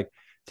that, like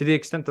to the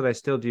extent that I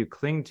still do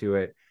cling to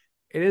it,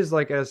 it is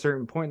like at a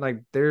certain point,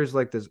 like there's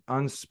like this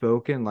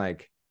unspoken,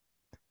 like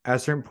at a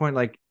certain point,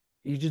 like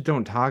you just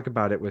don't talk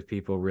about it with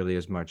people really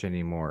as much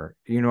anymore.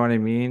 You know what I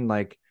mean?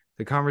 Like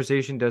the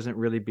conversation doesn't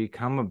really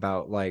become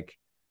about like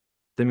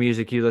the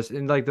music you listen,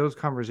 and like those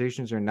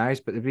conversations are nice,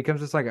 but it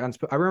becomes just like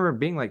I remember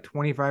being like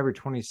 25 or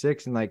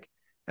 26 and like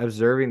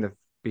observing the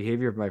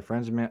behavior of my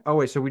friends, and man, oh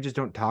wait, so we just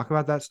don't talk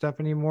about that stuff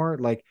anymore?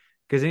 Like,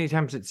 because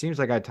anytime it seems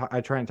like I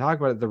try and talk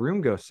about it, the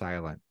room goes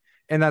silent.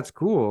 And that's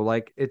cool.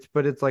 Like it's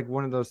like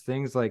one of those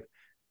things like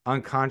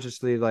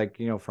unconsciously, like,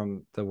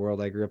 from the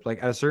world I grew up,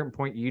 like at a certain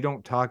point, you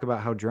don't talk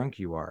about how drunk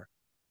you are.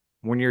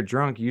 When you're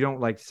drunk, you don't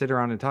like sit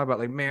around and talk about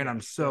like, man, I'm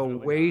Yes, so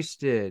definitely not.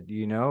 wasted,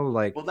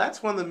 like, Well,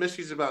 that's one of the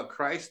mysteries about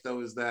Christ,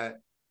 though, is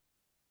that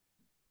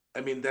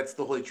I mean that's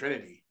the Holy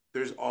Trinity.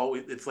 There's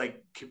always it's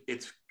like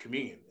it's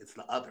communion. It's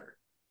the other,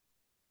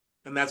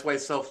 and that's why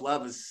self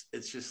love is.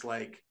 It's just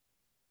like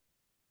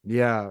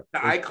yeah,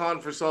 the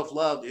icon for self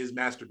love is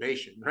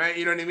masturbation, right?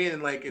 You know what I mean?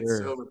 And like it's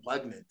sure. so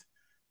repugnant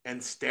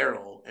and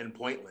sterile and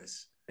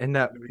pointless. And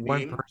that You know what I one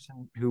mean?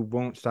 person who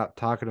won't stop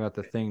talking about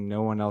the thing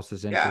no one else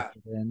is Yeah,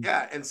 interested in.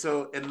 yeah. And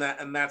so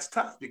and that's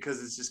tough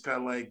because it's just kind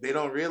of like they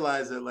don't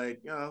realize that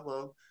like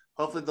well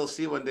hopefully they'll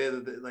see one day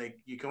that like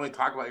you can only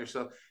talk about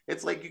yourself.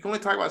 It's like you can only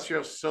talk about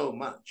yourself so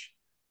much,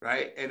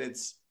 right? And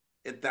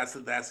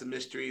that's a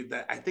mystery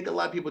that I think a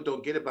lot of people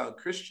don't get about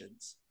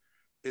Christians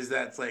is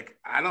that it's like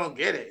I don't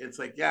get it. It's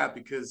like yeah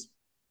because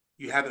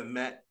you haven't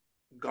met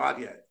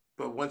God yet,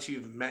 but once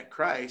you've met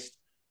Christ,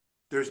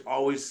 there's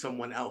always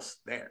someone else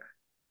there.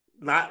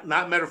 Not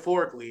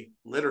metaphorically,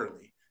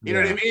 literally. You know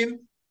what I Yeah. mean?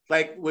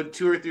 Like when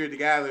two or three are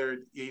together,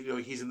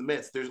 he's in the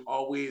midst. There's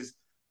always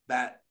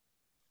that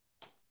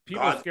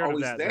People are God's scared of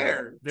always that though.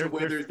 there to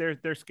where there's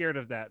They're scared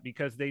of that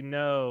because they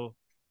know,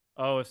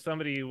 oh,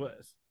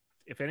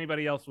 if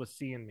anybody else was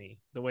seeing me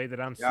the way that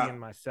I'm yeah, seeing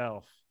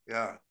myself,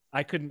 yeah,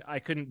 I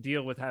couldn't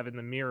deal with having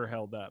the mirror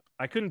held up.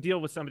 I couldn't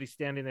deal with somebody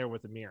standing there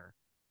with a mirror.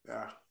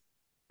 yeah,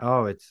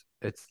 Oh, it's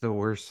the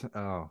worst.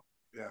 Oh,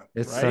 yeah.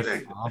 it's It's a Right? such an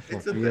thing. awful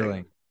It's a thing.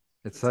 feeling.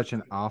 It's It's a such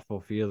an thing.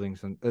 awful feeling.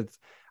 So it's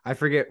I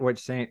forget what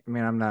saint.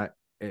 Man,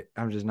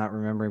 I'm just not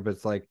remembering. But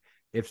it's like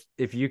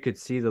if you could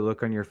see the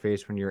look on your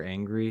face when you're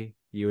angry,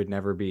 you would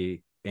never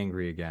be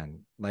angry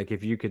again. Like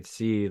if you could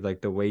see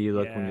like the way you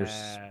look when you're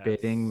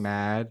spitting Yes.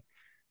 mad,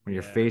 when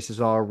your face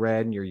is Yes. all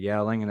red and you're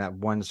yelling and that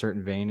one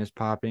certain vein is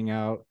popping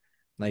out,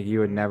 like you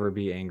would Mm-hmm. never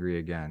be angry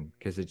again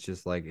because it's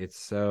just like it's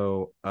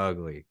so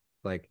ugly.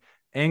 Like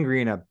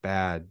angry in a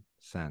bad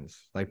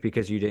sense, like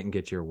because you didn't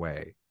get your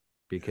way,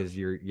 Yeah. because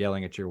you're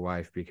yelling at your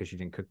wife because you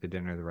didn't cook the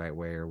dinner the right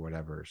way or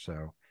whatever.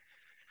 So,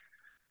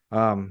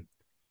 um,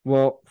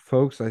 well,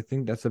 folks, I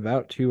think that's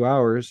about 2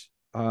 hours.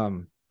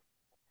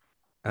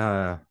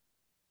 Uh,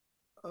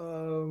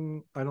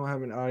 I don't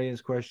have an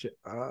audience question.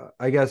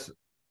 I guess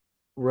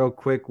real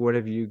quick, what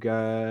have you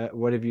guys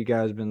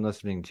been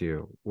listening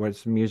to?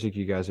 What's music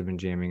you guys have been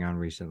jamming on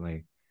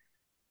recently?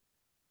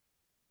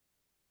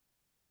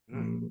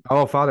 Mm.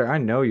 Oh, Father, I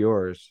know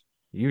yours.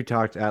 You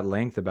talked at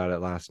length about it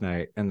last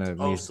night in the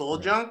Oh, music Soul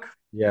room. Junk.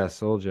 Yeah,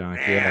 Soul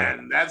Junk. Yeah.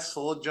 Man, that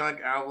Soul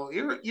Junk album.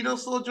 You know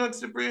Soul Junk,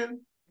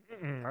 Cyprian?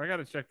 I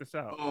gotta check this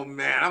out. Oh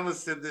man, I'm gonna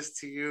send this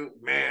to you,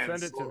 man.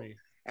 Send it to So, me.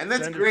 and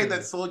that's Send it great to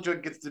that me. Soldier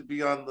gets to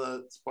be on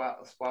the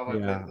Spotify Yeah,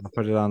 playlist. I'll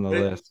put it on the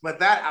list. But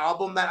that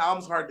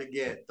album's hard to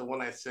get. The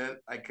one I sent,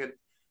 I can't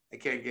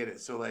get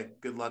it. So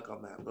like, good luck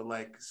on that. But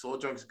like, Soul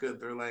Junk's good.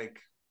 They're like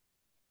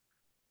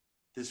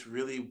this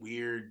really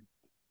weird.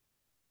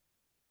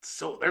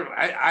 So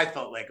I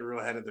felt like real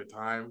ahead of their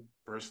time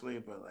personally,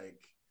 but like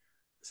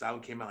this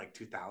album came out like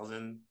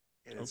 2000,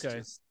 and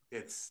Okay.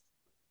 it's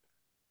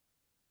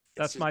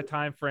That's just my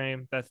time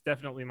frame. That's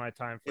definitely my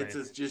time frame.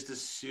 just a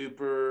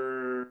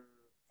super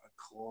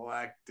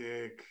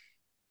eclectic.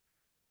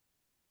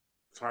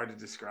 It's hard to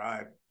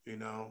describe.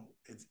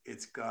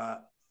 It's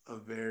got a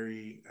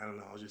very I don't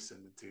know. I'll just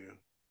send it to you.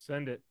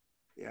 Send it.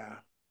 Yeah.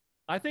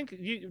 I think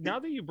now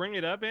that you bring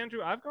it up,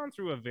 Andrew, I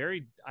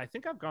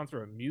think I've gone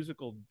through a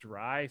musical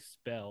dry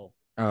spell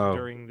Oh,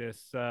 during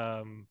this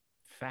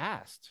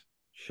fast.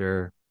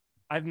 sure.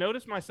 I've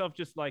noticed myself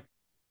just like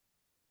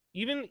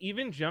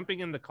even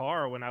jumping in the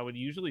car when I would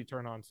usually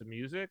turn on some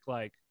music,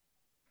 like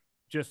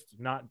just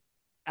not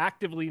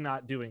actively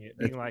not doing it,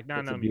 being It's like,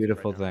 it's a no music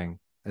right beautiful now. thing.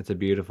 It's a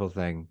beautiful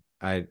thing.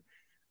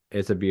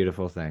 It's a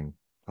beautiful thing.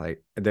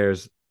 Like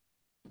there's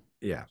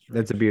Yeah, Strange.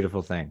 that's a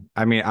beautiful thing.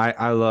 I mean,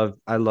 I love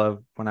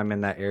when I'm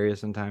in that area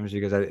sometimes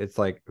because it's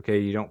like, okay,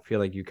 you don't feel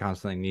like you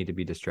constantly need to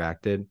be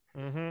distracted.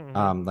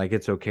 Like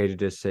it's okay to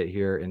just sit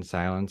here in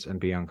silence and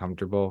be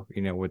uncomfortable,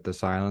 with the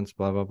silence,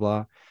 blah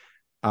blah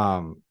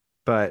blah.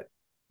 But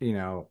you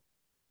know,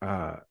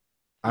 uh,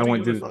 I What are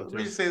went you through. listening Let me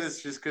to? just say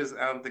this, just because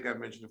I don't think I've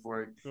mentioned it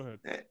before. Go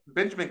ahead.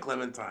 Benjamin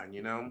Clementine,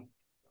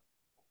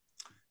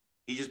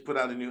 he just put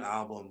out a new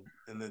album,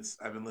 and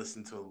I've been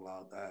listening to a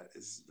lot of that.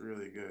 It's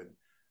really good.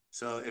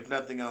 So if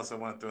nothing else, I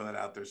want to throw that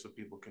out there so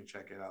people can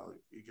check it out.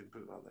 You can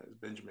put it on there. It's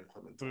Benjamin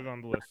Put it Clementine.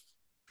 on the list.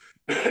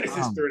 It's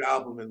his third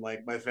album, and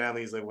like my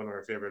family's like one of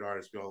our favorite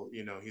artists. We all,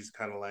 he's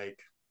kind of like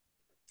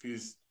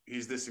he's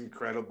this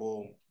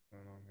incredible.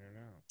 On here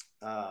now.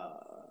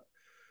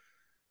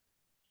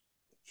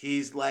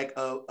 He's like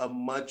a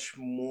much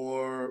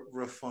more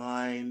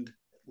refined,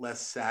 less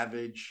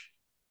savage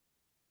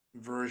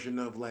version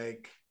of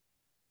like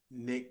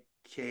Nick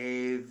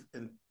Cave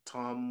and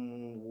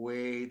Tom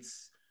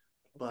Waits,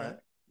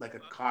 but like a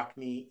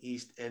Cockney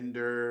East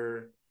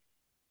Ender,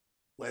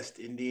 West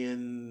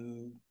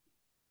Indian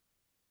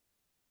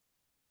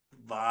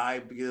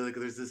vibe. Like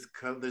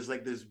there's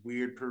like this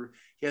weird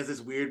he has this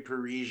weird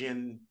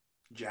Parisian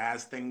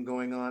jazz thing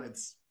going on.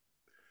 It's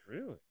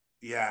really,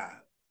 yeah,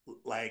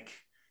 like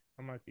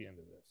I might be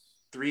into this.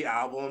 3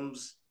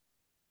 albums,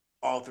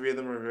 all 3 of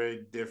them are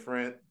very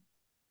different.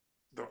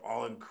 They're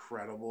all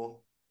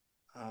incredible.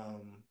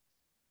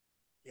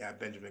 Yeah,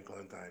 Benjamin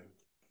Clementine,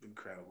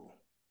 incredible.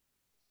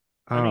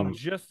 I mean,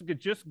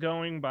 just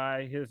going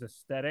by his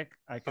aesthetic,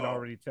 I could Oh.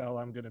 already tell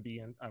I'm gonna be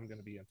into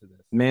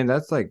this. Man,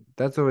 that's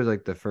always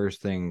like the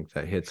first thing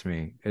that hits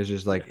me is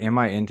just like, am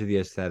I into the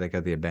aesthetic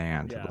of the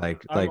band? Yeah,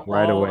 Like I'm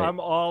right away. I'm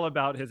all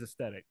about his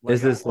aesthetic.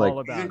 Is this all like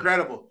about He's it.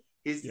 incredible.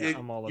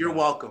 I'm all You're about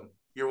welcome.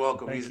 You're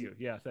welcome. Thank you.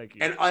 Yeah, thank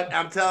you. And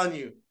I'm telling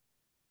you,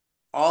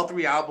 all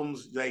 3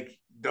 albums, like,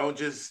 don't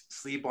just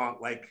sleep on,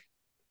 like,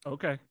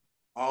 okay,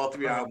 all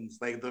 3 All right. albums,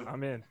 like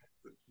I'm in.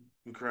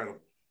 incredible.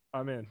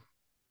 I'm in.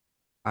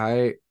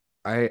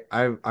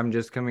 I'm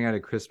just coming out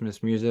of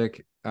Christmas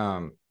music.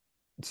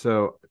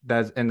 So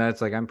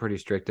that's like I'm pretty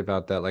strict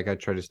about that. Like I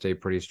try to stay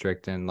pretty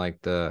strict in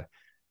like I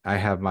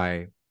have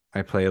my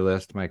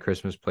playlist, my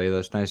Christmas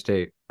playlist, and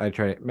I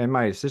try. And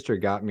my sister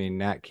got me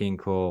Nat King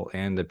Cole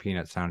and the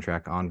Peanut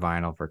soundtrack on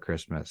vinyl for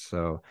Christmas,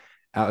 so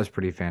that was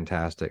pretty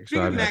fantastic. So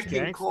Speaking of I've Nat been,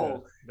 King Gangsta.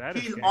 Cole, That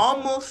is he's gangsta.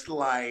 almost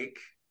like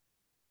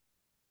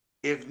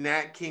if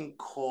Nat King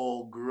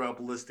Cole grew up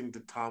listening to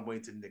Tom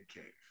Waits and Nick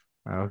Cave.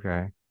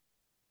 okay.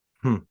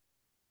 Hmm.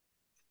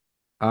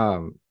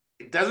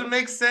 It doesn't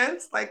make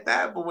sense like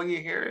that, but when you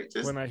hear it,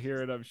 just When I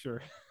hear it, I'm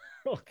sure.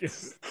 Okay.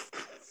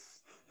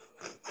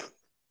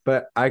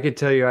 But I could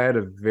tell you I had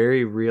a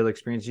very real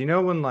experience. You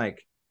know when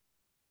like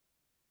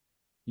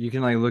you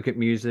can like look at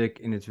music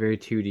and it's very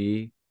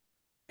 2D,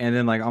 and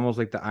then like almost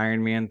like the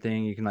Iron Man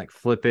thing, you can like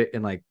flip it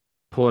and like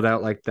pull it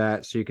out like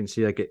that so you can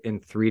see like it in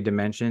 3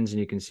 dimensions and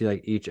you can see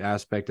like each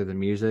aspect of the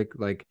music.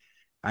 Like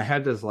I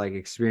had this like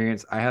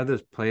experience. I have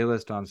this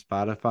playlist on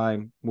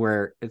Spotify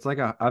where it's like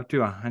up to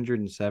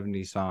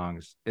 170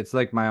 songs. It's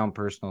like my own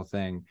personal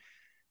thing.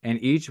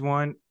 And each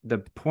one, the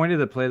point of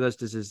the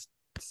playlist is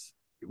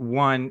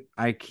one,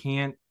 I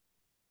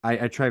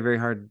try very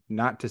hard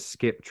not to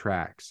skip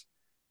tracks.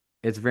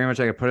 It's very much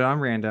like I put it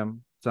on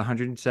random. It's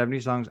 170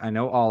 songs. I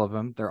know all of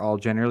them. They're all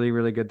generally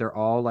really good. They're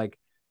all like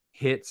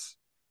hits.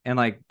 And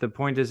like the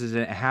point is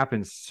it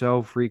happens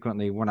so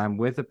frequently when I'm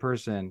with a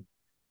person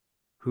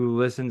who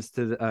listens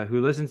to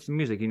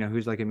music,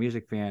 who's like a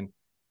music fan,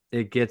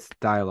 it gets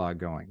dialogue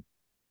going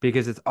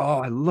because it's, oh,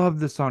 I love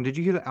this song. Did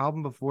you hear the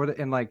album before that?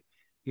 And like,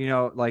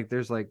 like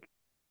there's like,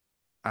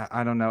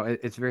 I don't know.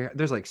 It's very,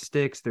 there's like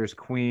Styx, there's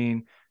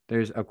Queen,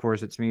 there's, of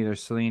course, it's me,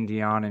 there's Celine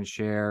Dion and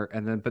Cher.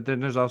 And then, but then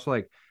there's also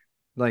like,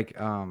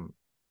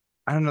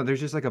 I don't know. There's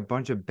just like a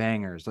bunch of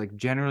bangers. Like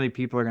generally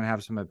people are going to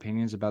have some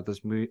opinions about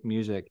this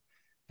music.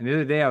 And the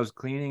other day I was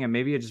cleaning and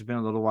maybe it just been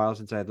a little while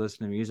since I had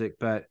listened to music,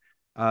 but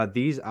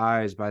These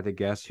Eyes by the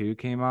Guess Who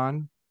came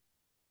on.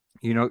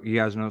 You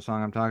guys know what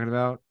song I'm talking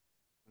about?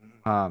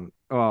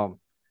 Well,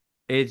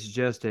 it's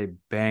just a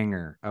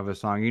banger of a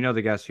song. You know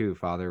the Guess Who,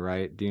 Father,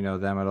 right? Do you know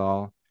them at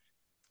all?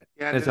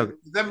 yeah. It's okay.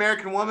 Is that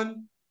American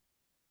Woman?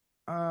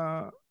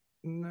 No,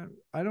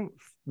 I don't.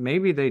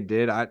 Maybe they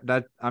did. I'm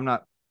not.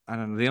 I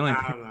don't know.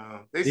 I don't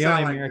know. The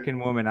only American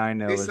woman I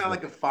know they is sound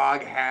like a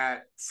fog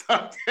hat.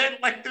 Something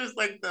like there's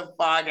like the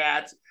fog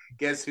hats.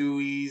 Guess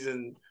who's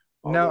and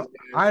all no. those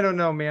guys. I don't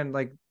know, man.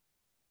 Like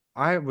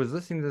I was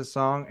listening to the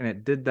song and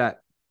it did that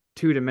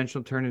 2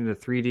 dimensional turn into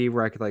 3D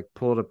where I could like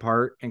pull it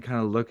apart and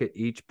kind of look at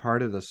each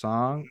part of the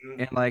song.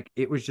 Mm-hmm. And like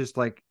it was just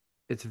like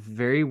it's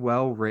very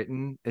well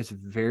written, it's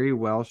very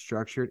well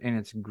structured, and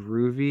it's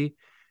groovy.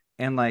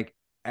 And like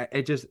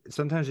it just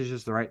sometimes it's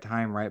just the right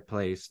time, right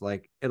place.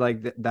 Like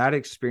that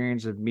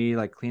experience of me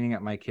like cleaning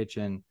up my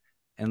kitchen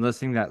and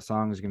listening to that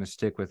song is gonna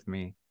stick with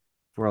me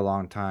for a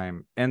long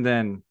time. And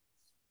then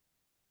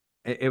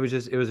it was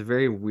a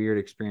very weird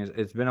experience.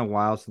 It's been a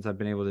while since I've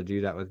been able to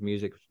do that with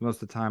music.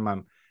 Most of the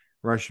time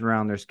rushing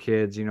around. There's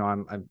kids.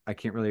 I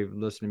can't really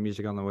listen to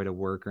music on the way to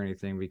work or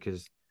anything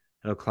because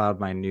it'll cloud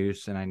my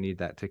noose, and I need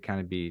that to kind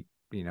of be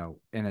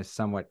in a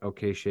somewhat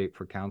okay shape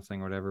for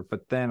counseling or whatever.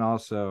 But then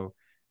also,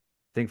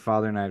 I think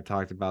Father and I have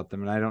talked about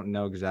them, and I don't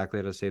know exactly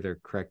how to say their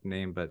correct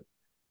name, but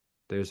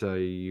there's a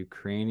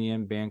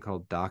Ukrainian band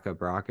called Daka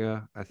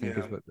Braka, I think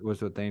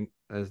is what they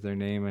as their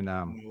name, and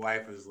My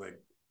wife is like,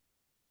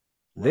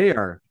 they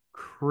are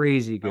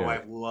crazy my good.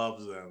 wife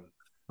loves them.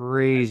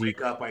 Crazy. I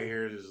wake up, I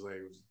hear just like,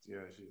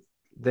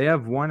 They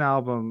have one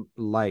album,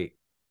 Light,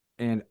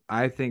 and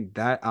I think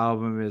that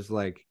album is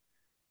like,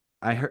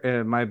 I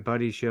heard my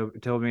buddy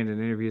told me in an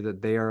interview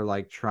that they are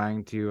like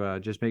trying to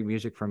just make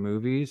music for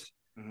movies,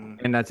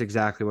 and that's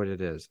exactly what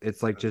it is.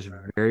 It's like just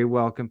very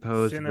well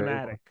composed,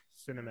 cinematic.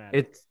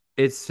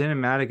 It's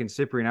cinematic and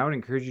Cyprian. I would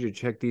encourage you to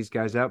check these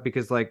guys out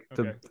because like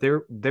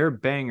their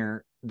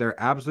banger,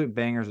 their absolute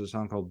banger is a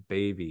song called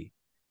Baby.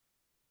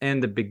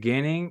 And the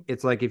beginning,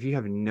 it's like if you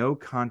have no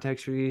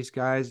context for these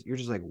guys, you're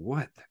just like,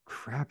 what the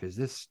crap is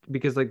this?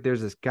 Because like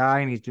there's this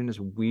guy and he's doing this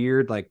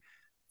weird like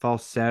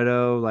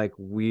falsetto, like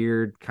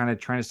weird kind of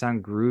trying to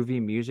sound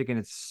groovy music, and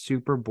it's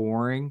super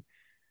boring.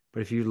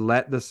 But if you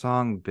let the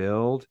song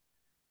build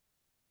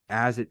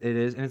as it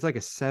is, and it's like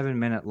a 7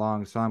 minute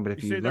long song, but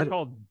if you say let they're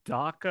called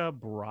Daka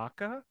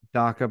Braka?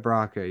 Daka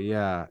Braka,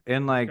 yeah.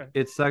 And like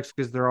it sucks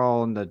because they're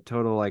all in the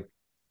total like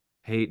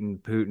hate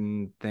and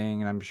Putin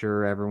thing, and I'm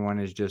sure everyone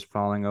is just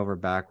falling over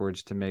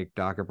backwards to make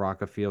Daka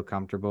Braka feel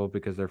comfortable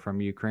because they're from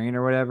Ukraine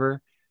or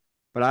whatever.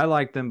 But I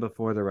liked them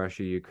before the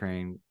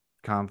Russia-Ukraine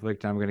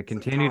conflict. I'm going to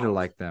continue to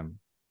like them.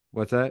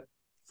 What's that?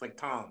 It's like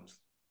Tom's.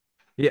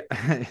 Yeah.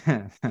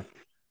 That's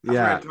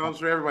right. Tom's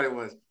for everybody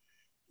was.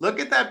 Look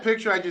at that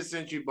picture I just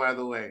sent you, by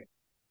the way,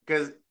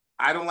 because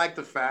I don't like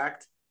the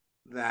fact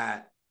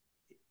that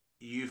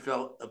you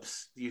felt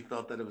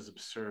that it was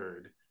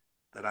absurd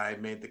that I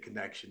made the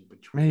connection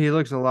between. He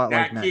looks a lot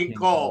like Nat King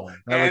Cole,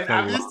 and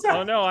I'm just.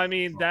 Oh no, I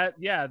mean that's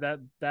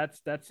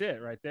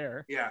it right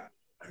there. Yeah,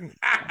 I'm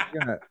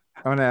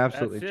gonna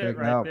absolutely check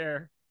right out.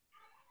 There.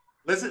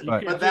 Listen,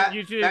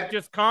 you should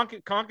just conk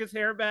his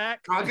hair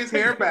back. Conk his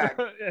hair back.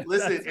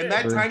 Listen, and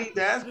that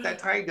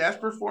tiny desk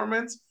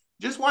performance.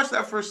 Just watch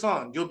that first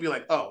song. You'll be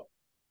like, oh,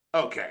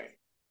 okay.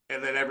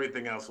 And then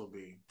everything else will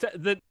be.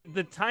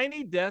 The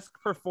tiny desk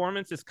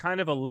performance is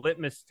kind of a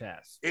litmus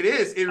test. It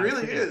is. It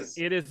really is.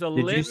 It is a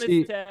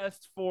litmus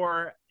test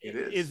for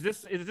is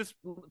this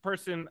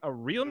person a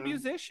real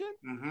musician?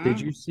 Mm-hmm.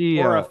 Did you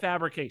see or a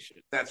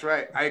fabrication? That's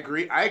right. I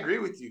agree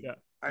with you.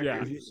 Yeah.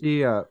 Did you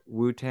see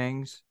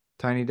Wu-Tang's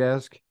Tiny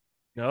Desk?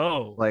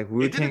 No. Like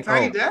Wu-Tang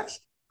Tiny Desk?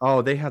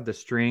 Oh, they have the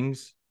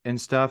strings and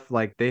stuff.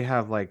 Like they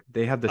have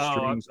the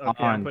strings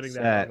on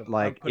set.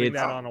 Like it's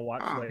that on a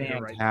watch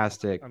later.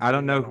 Fantastic. I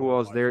don't know who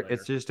else there.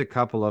 It's just a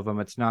couple of them.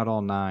 It's not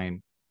all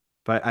 9,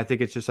 but I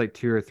think it's just like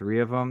 2 or 3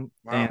 of them.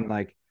 Wow. And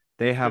like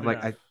they have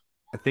like I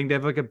think they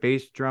have like a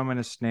bass drum and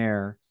a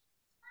snare,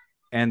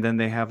 and then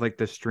they have like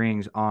the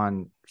strings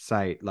on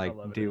site, like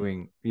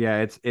doing.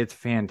 Yeah, it's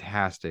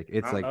fantastic.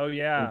 It's like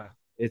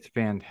it's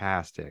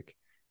fantastic.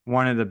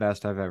 One of the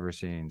best I've ever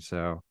seen.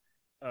 So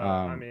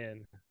I'm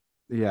in.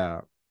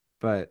 Yeah,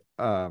 but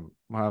we'll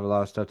have a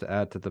lot of stuff to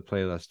add to the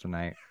playlist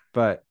tonight.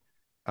 But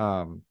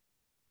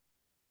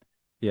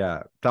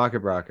yeah, Daka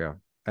Braka.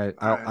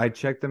 I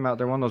checked them out.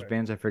 They're one of those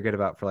bands I forget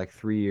about for like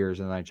 3 years,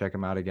 and then I check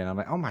them out again. I'm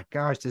like, oh my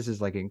gosh, this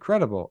is like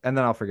incredible, and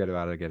then I'll forget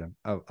about it again.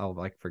 I'll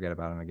like forget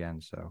about them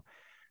again. So,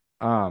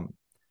 okay,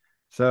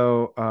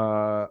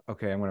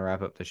 I'm gonna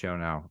wrap up the show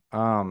now.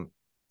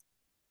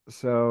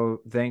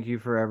 So thank you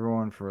for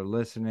everyone for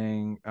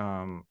listening.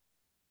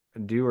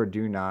 Do or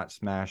do not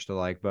smash the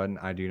like button.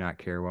 I do not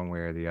care one way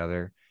or the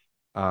other.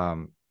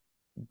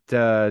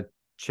 To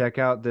check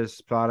out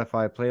this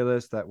Spotify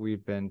playlist that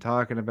we've been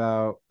talking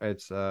about.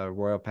 It's a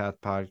Royal Path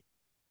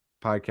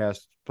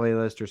podcast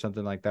playlist or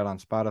something like that on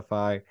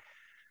Spotify.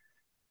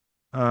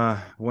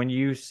 When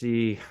you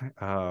see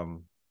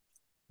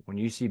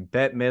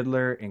Bette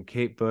Midler and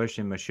Kate Bush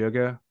and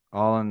Meshuggah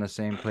all in the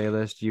same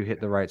playlist, you hit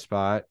the right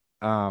spot.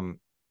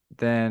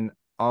 Then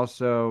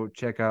also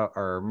check out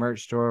our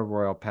merch store,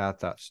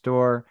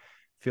 royalpath.store.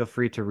 Feel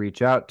free to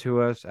reach out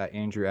to us at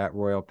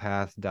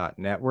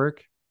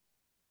andrew@royalpath.network.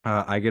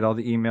 I get all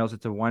the emails.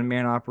 It's a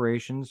one-man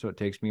operation, so it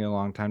takes me a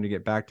long time to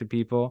get back to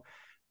people,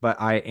 but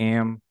I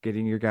am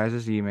getting your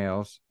guys'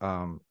 emails.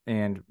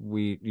 And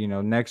we,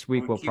 next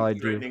week we'll probably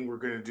do. We're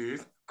gonna do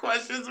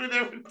questions with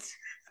them.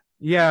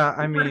 Yeah,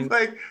 I mean,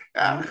 like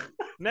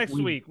next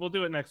week we'll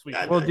do it next week.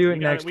 We'll do it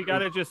next. We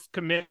gotta just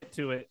commit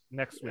to it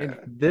next week.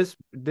 This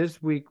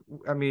week,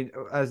 I mean,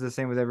 as the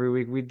same with every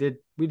week, we did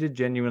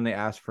genuinely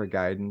ask for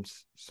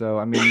guidance. So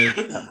I mean,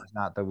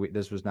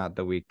 this was not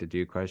the week to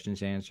do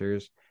questions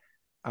answers.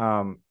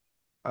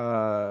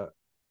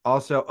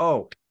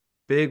 Also,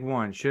 big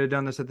one. Should have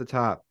done this at the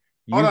top.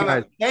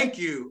 Thank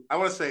you. I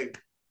want to say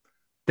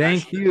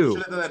thank you.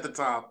 Should have done it at the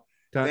top.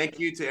 Thank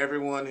you to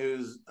everyone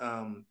who's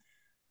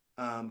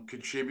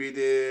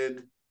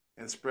contributed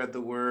and spread the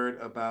word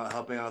about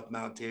helping out with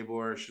Mount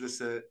Tabor. Should have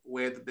said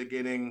way at the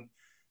beginning.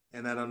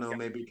 And I don't know,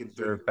 maybe you can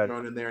Serve throw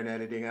it in there in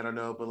editing. I don't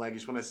know, but like, I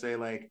just want to say,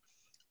 like,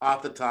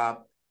 off the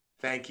top,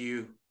 thank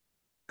you.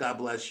 God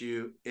bless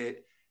you.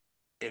 It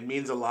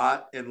means a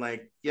lot. And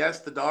like,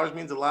 yes, the dollars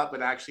means a lot,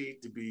 but actually,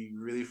 to be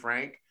really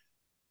frank,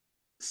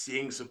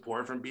 seeing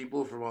support from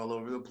people from all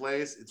over the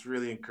place, it's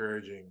really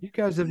encouraging. You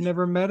guys have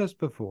never met us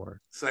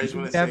before. So I just You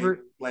want to say, never.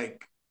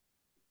 like,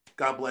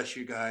 God bless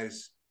you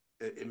guys.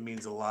 It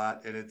means a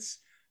lot, and it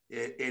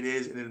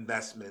is an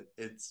investment.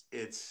 It's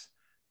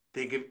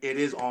think of it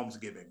is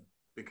almsgiving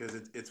because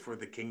it's for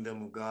the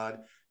kingdom of God.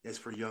 It's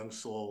for young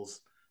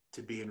souls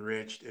to be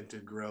enriched and to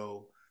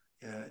grow,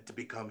 to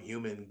become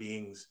human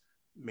beings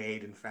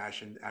made and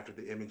fashioned after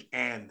the image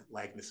and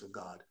likeness of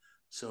God.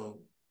 So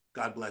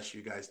God bless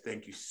you guys.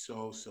 Thank you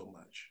so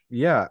much.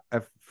 Yeah,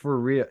 for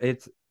real.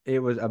 It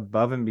was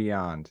above and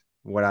beyond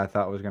what I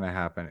thought was going to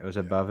happen. It was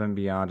above and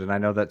beyond, and I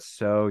know that's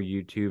so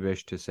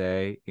YouTube-ish to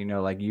say.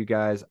 Like you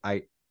guys,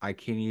 I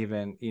can't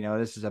even.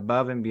 This is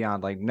above and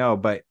beyond. Like no,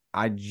 but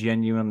I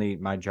genuinely,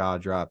 my jaw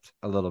dropped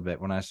a little bit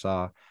when I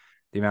saw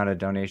the amount of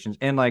donations,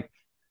 and like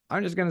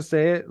I'm just gonna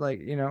say it.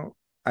 Like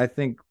I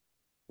think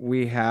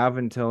we have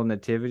until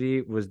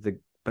nativity was the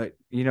but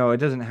it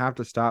doesn't have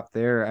to stop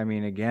there. I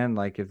mean, again,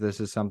 like if this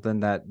is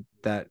something that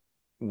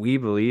we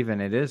believe in,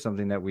 it is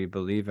something that we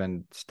believe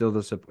in, still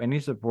any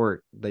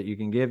support that you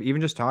can give, even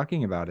just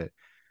talking about it,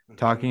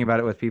 talking about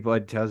it with people,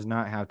 it does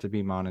not have to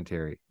be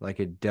monetary.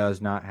 Like it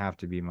does not have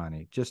to be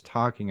money, just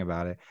talking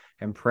about it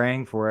and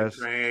praying for us.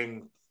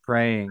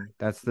 Praying,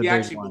 that's the we big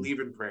actually one. believe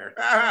in prayer.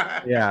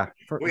 Yeah,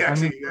 we I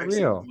mean, actually for actually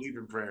real, believe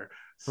in prayer.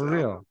 for So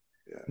real.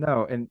 yeah.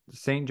 No, and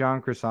St.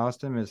 John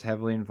Chrysostom is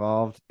heavily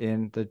involved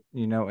in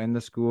in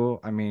the school.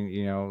 I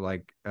mean,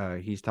 like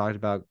he's talked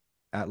about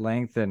at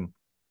length, and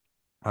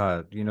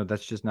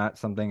that's just not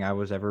something I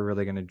was ever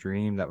really going to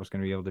dream that was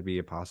going to be able to be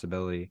a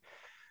possibility.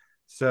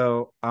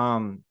 So,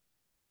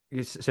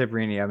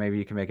 Cyprian, yeah, maybe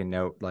you can make a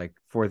note like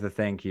for the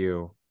thank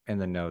you in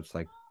the notes,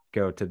 like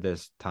go to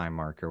this time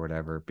mark or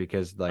whatever,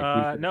 because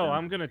like no,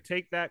 I'm gonna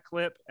take that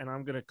clip and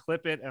I'm gonna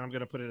clip it and I'm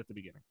gonna put it at the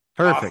beginning.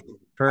 Perfect. Awesome.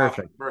 Perfect.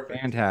 Awesome. Perfect.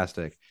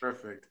 Fantastic.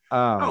 Perfect.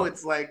 Um,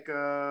 It's like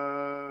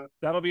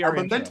That'll be our our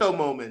memento intro.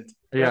 moment.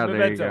 yeah, there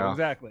you Memento, go.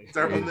 exactly. It's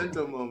our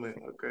memento moment.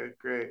 Okay,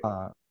 great.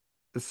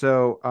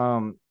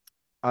 So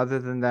other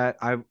than that,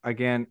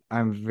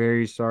 I'm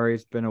very sorry.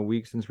 It's been 2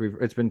 weeks since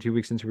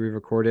we've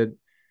recorded.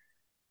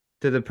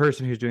 To the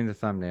person who's doing the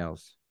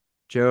thumbnails,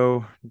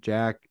 Joe,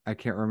 Jack, I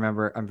can't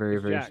remember. I'm very,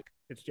 It's very Jack.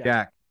 It's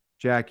Jack.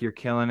 Jack, you're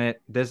killing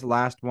it. This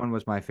last one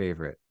was my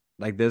favorite.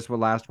 Like this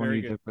last one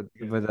Very you good.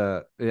 did with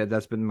a yeah,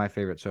 that's been my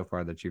favorite so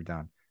far that you've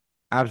done.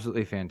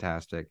 Absolutely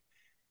fantastic.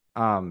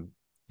 Um,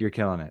 you're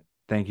killing it.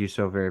 Thank you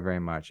so very, very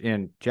much.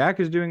 And Jack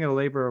is doing a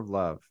labor of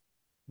love.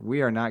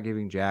 We are not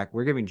giving Jack,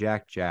 we're giving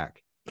Jack.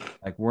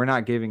 Like we're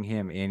not giving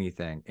him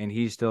anything, and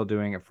he's still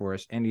doing it for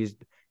us, and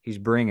he's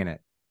bringing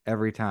it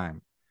every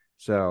time.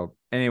 So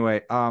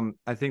anyway,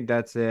 I think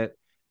that's it.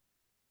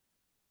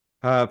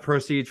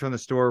 Proceeds from the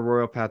store,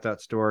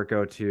 royalpath.store,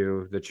 go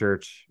to the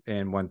church,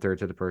 and 1/3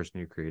 to the person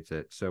who creates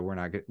it. So we're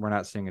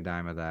not seeing a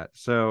dime of that.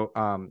 So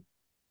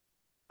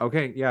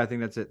okay, yeah, I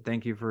think that's it.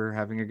 Thank you for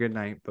having a good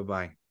night. Bye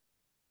bye.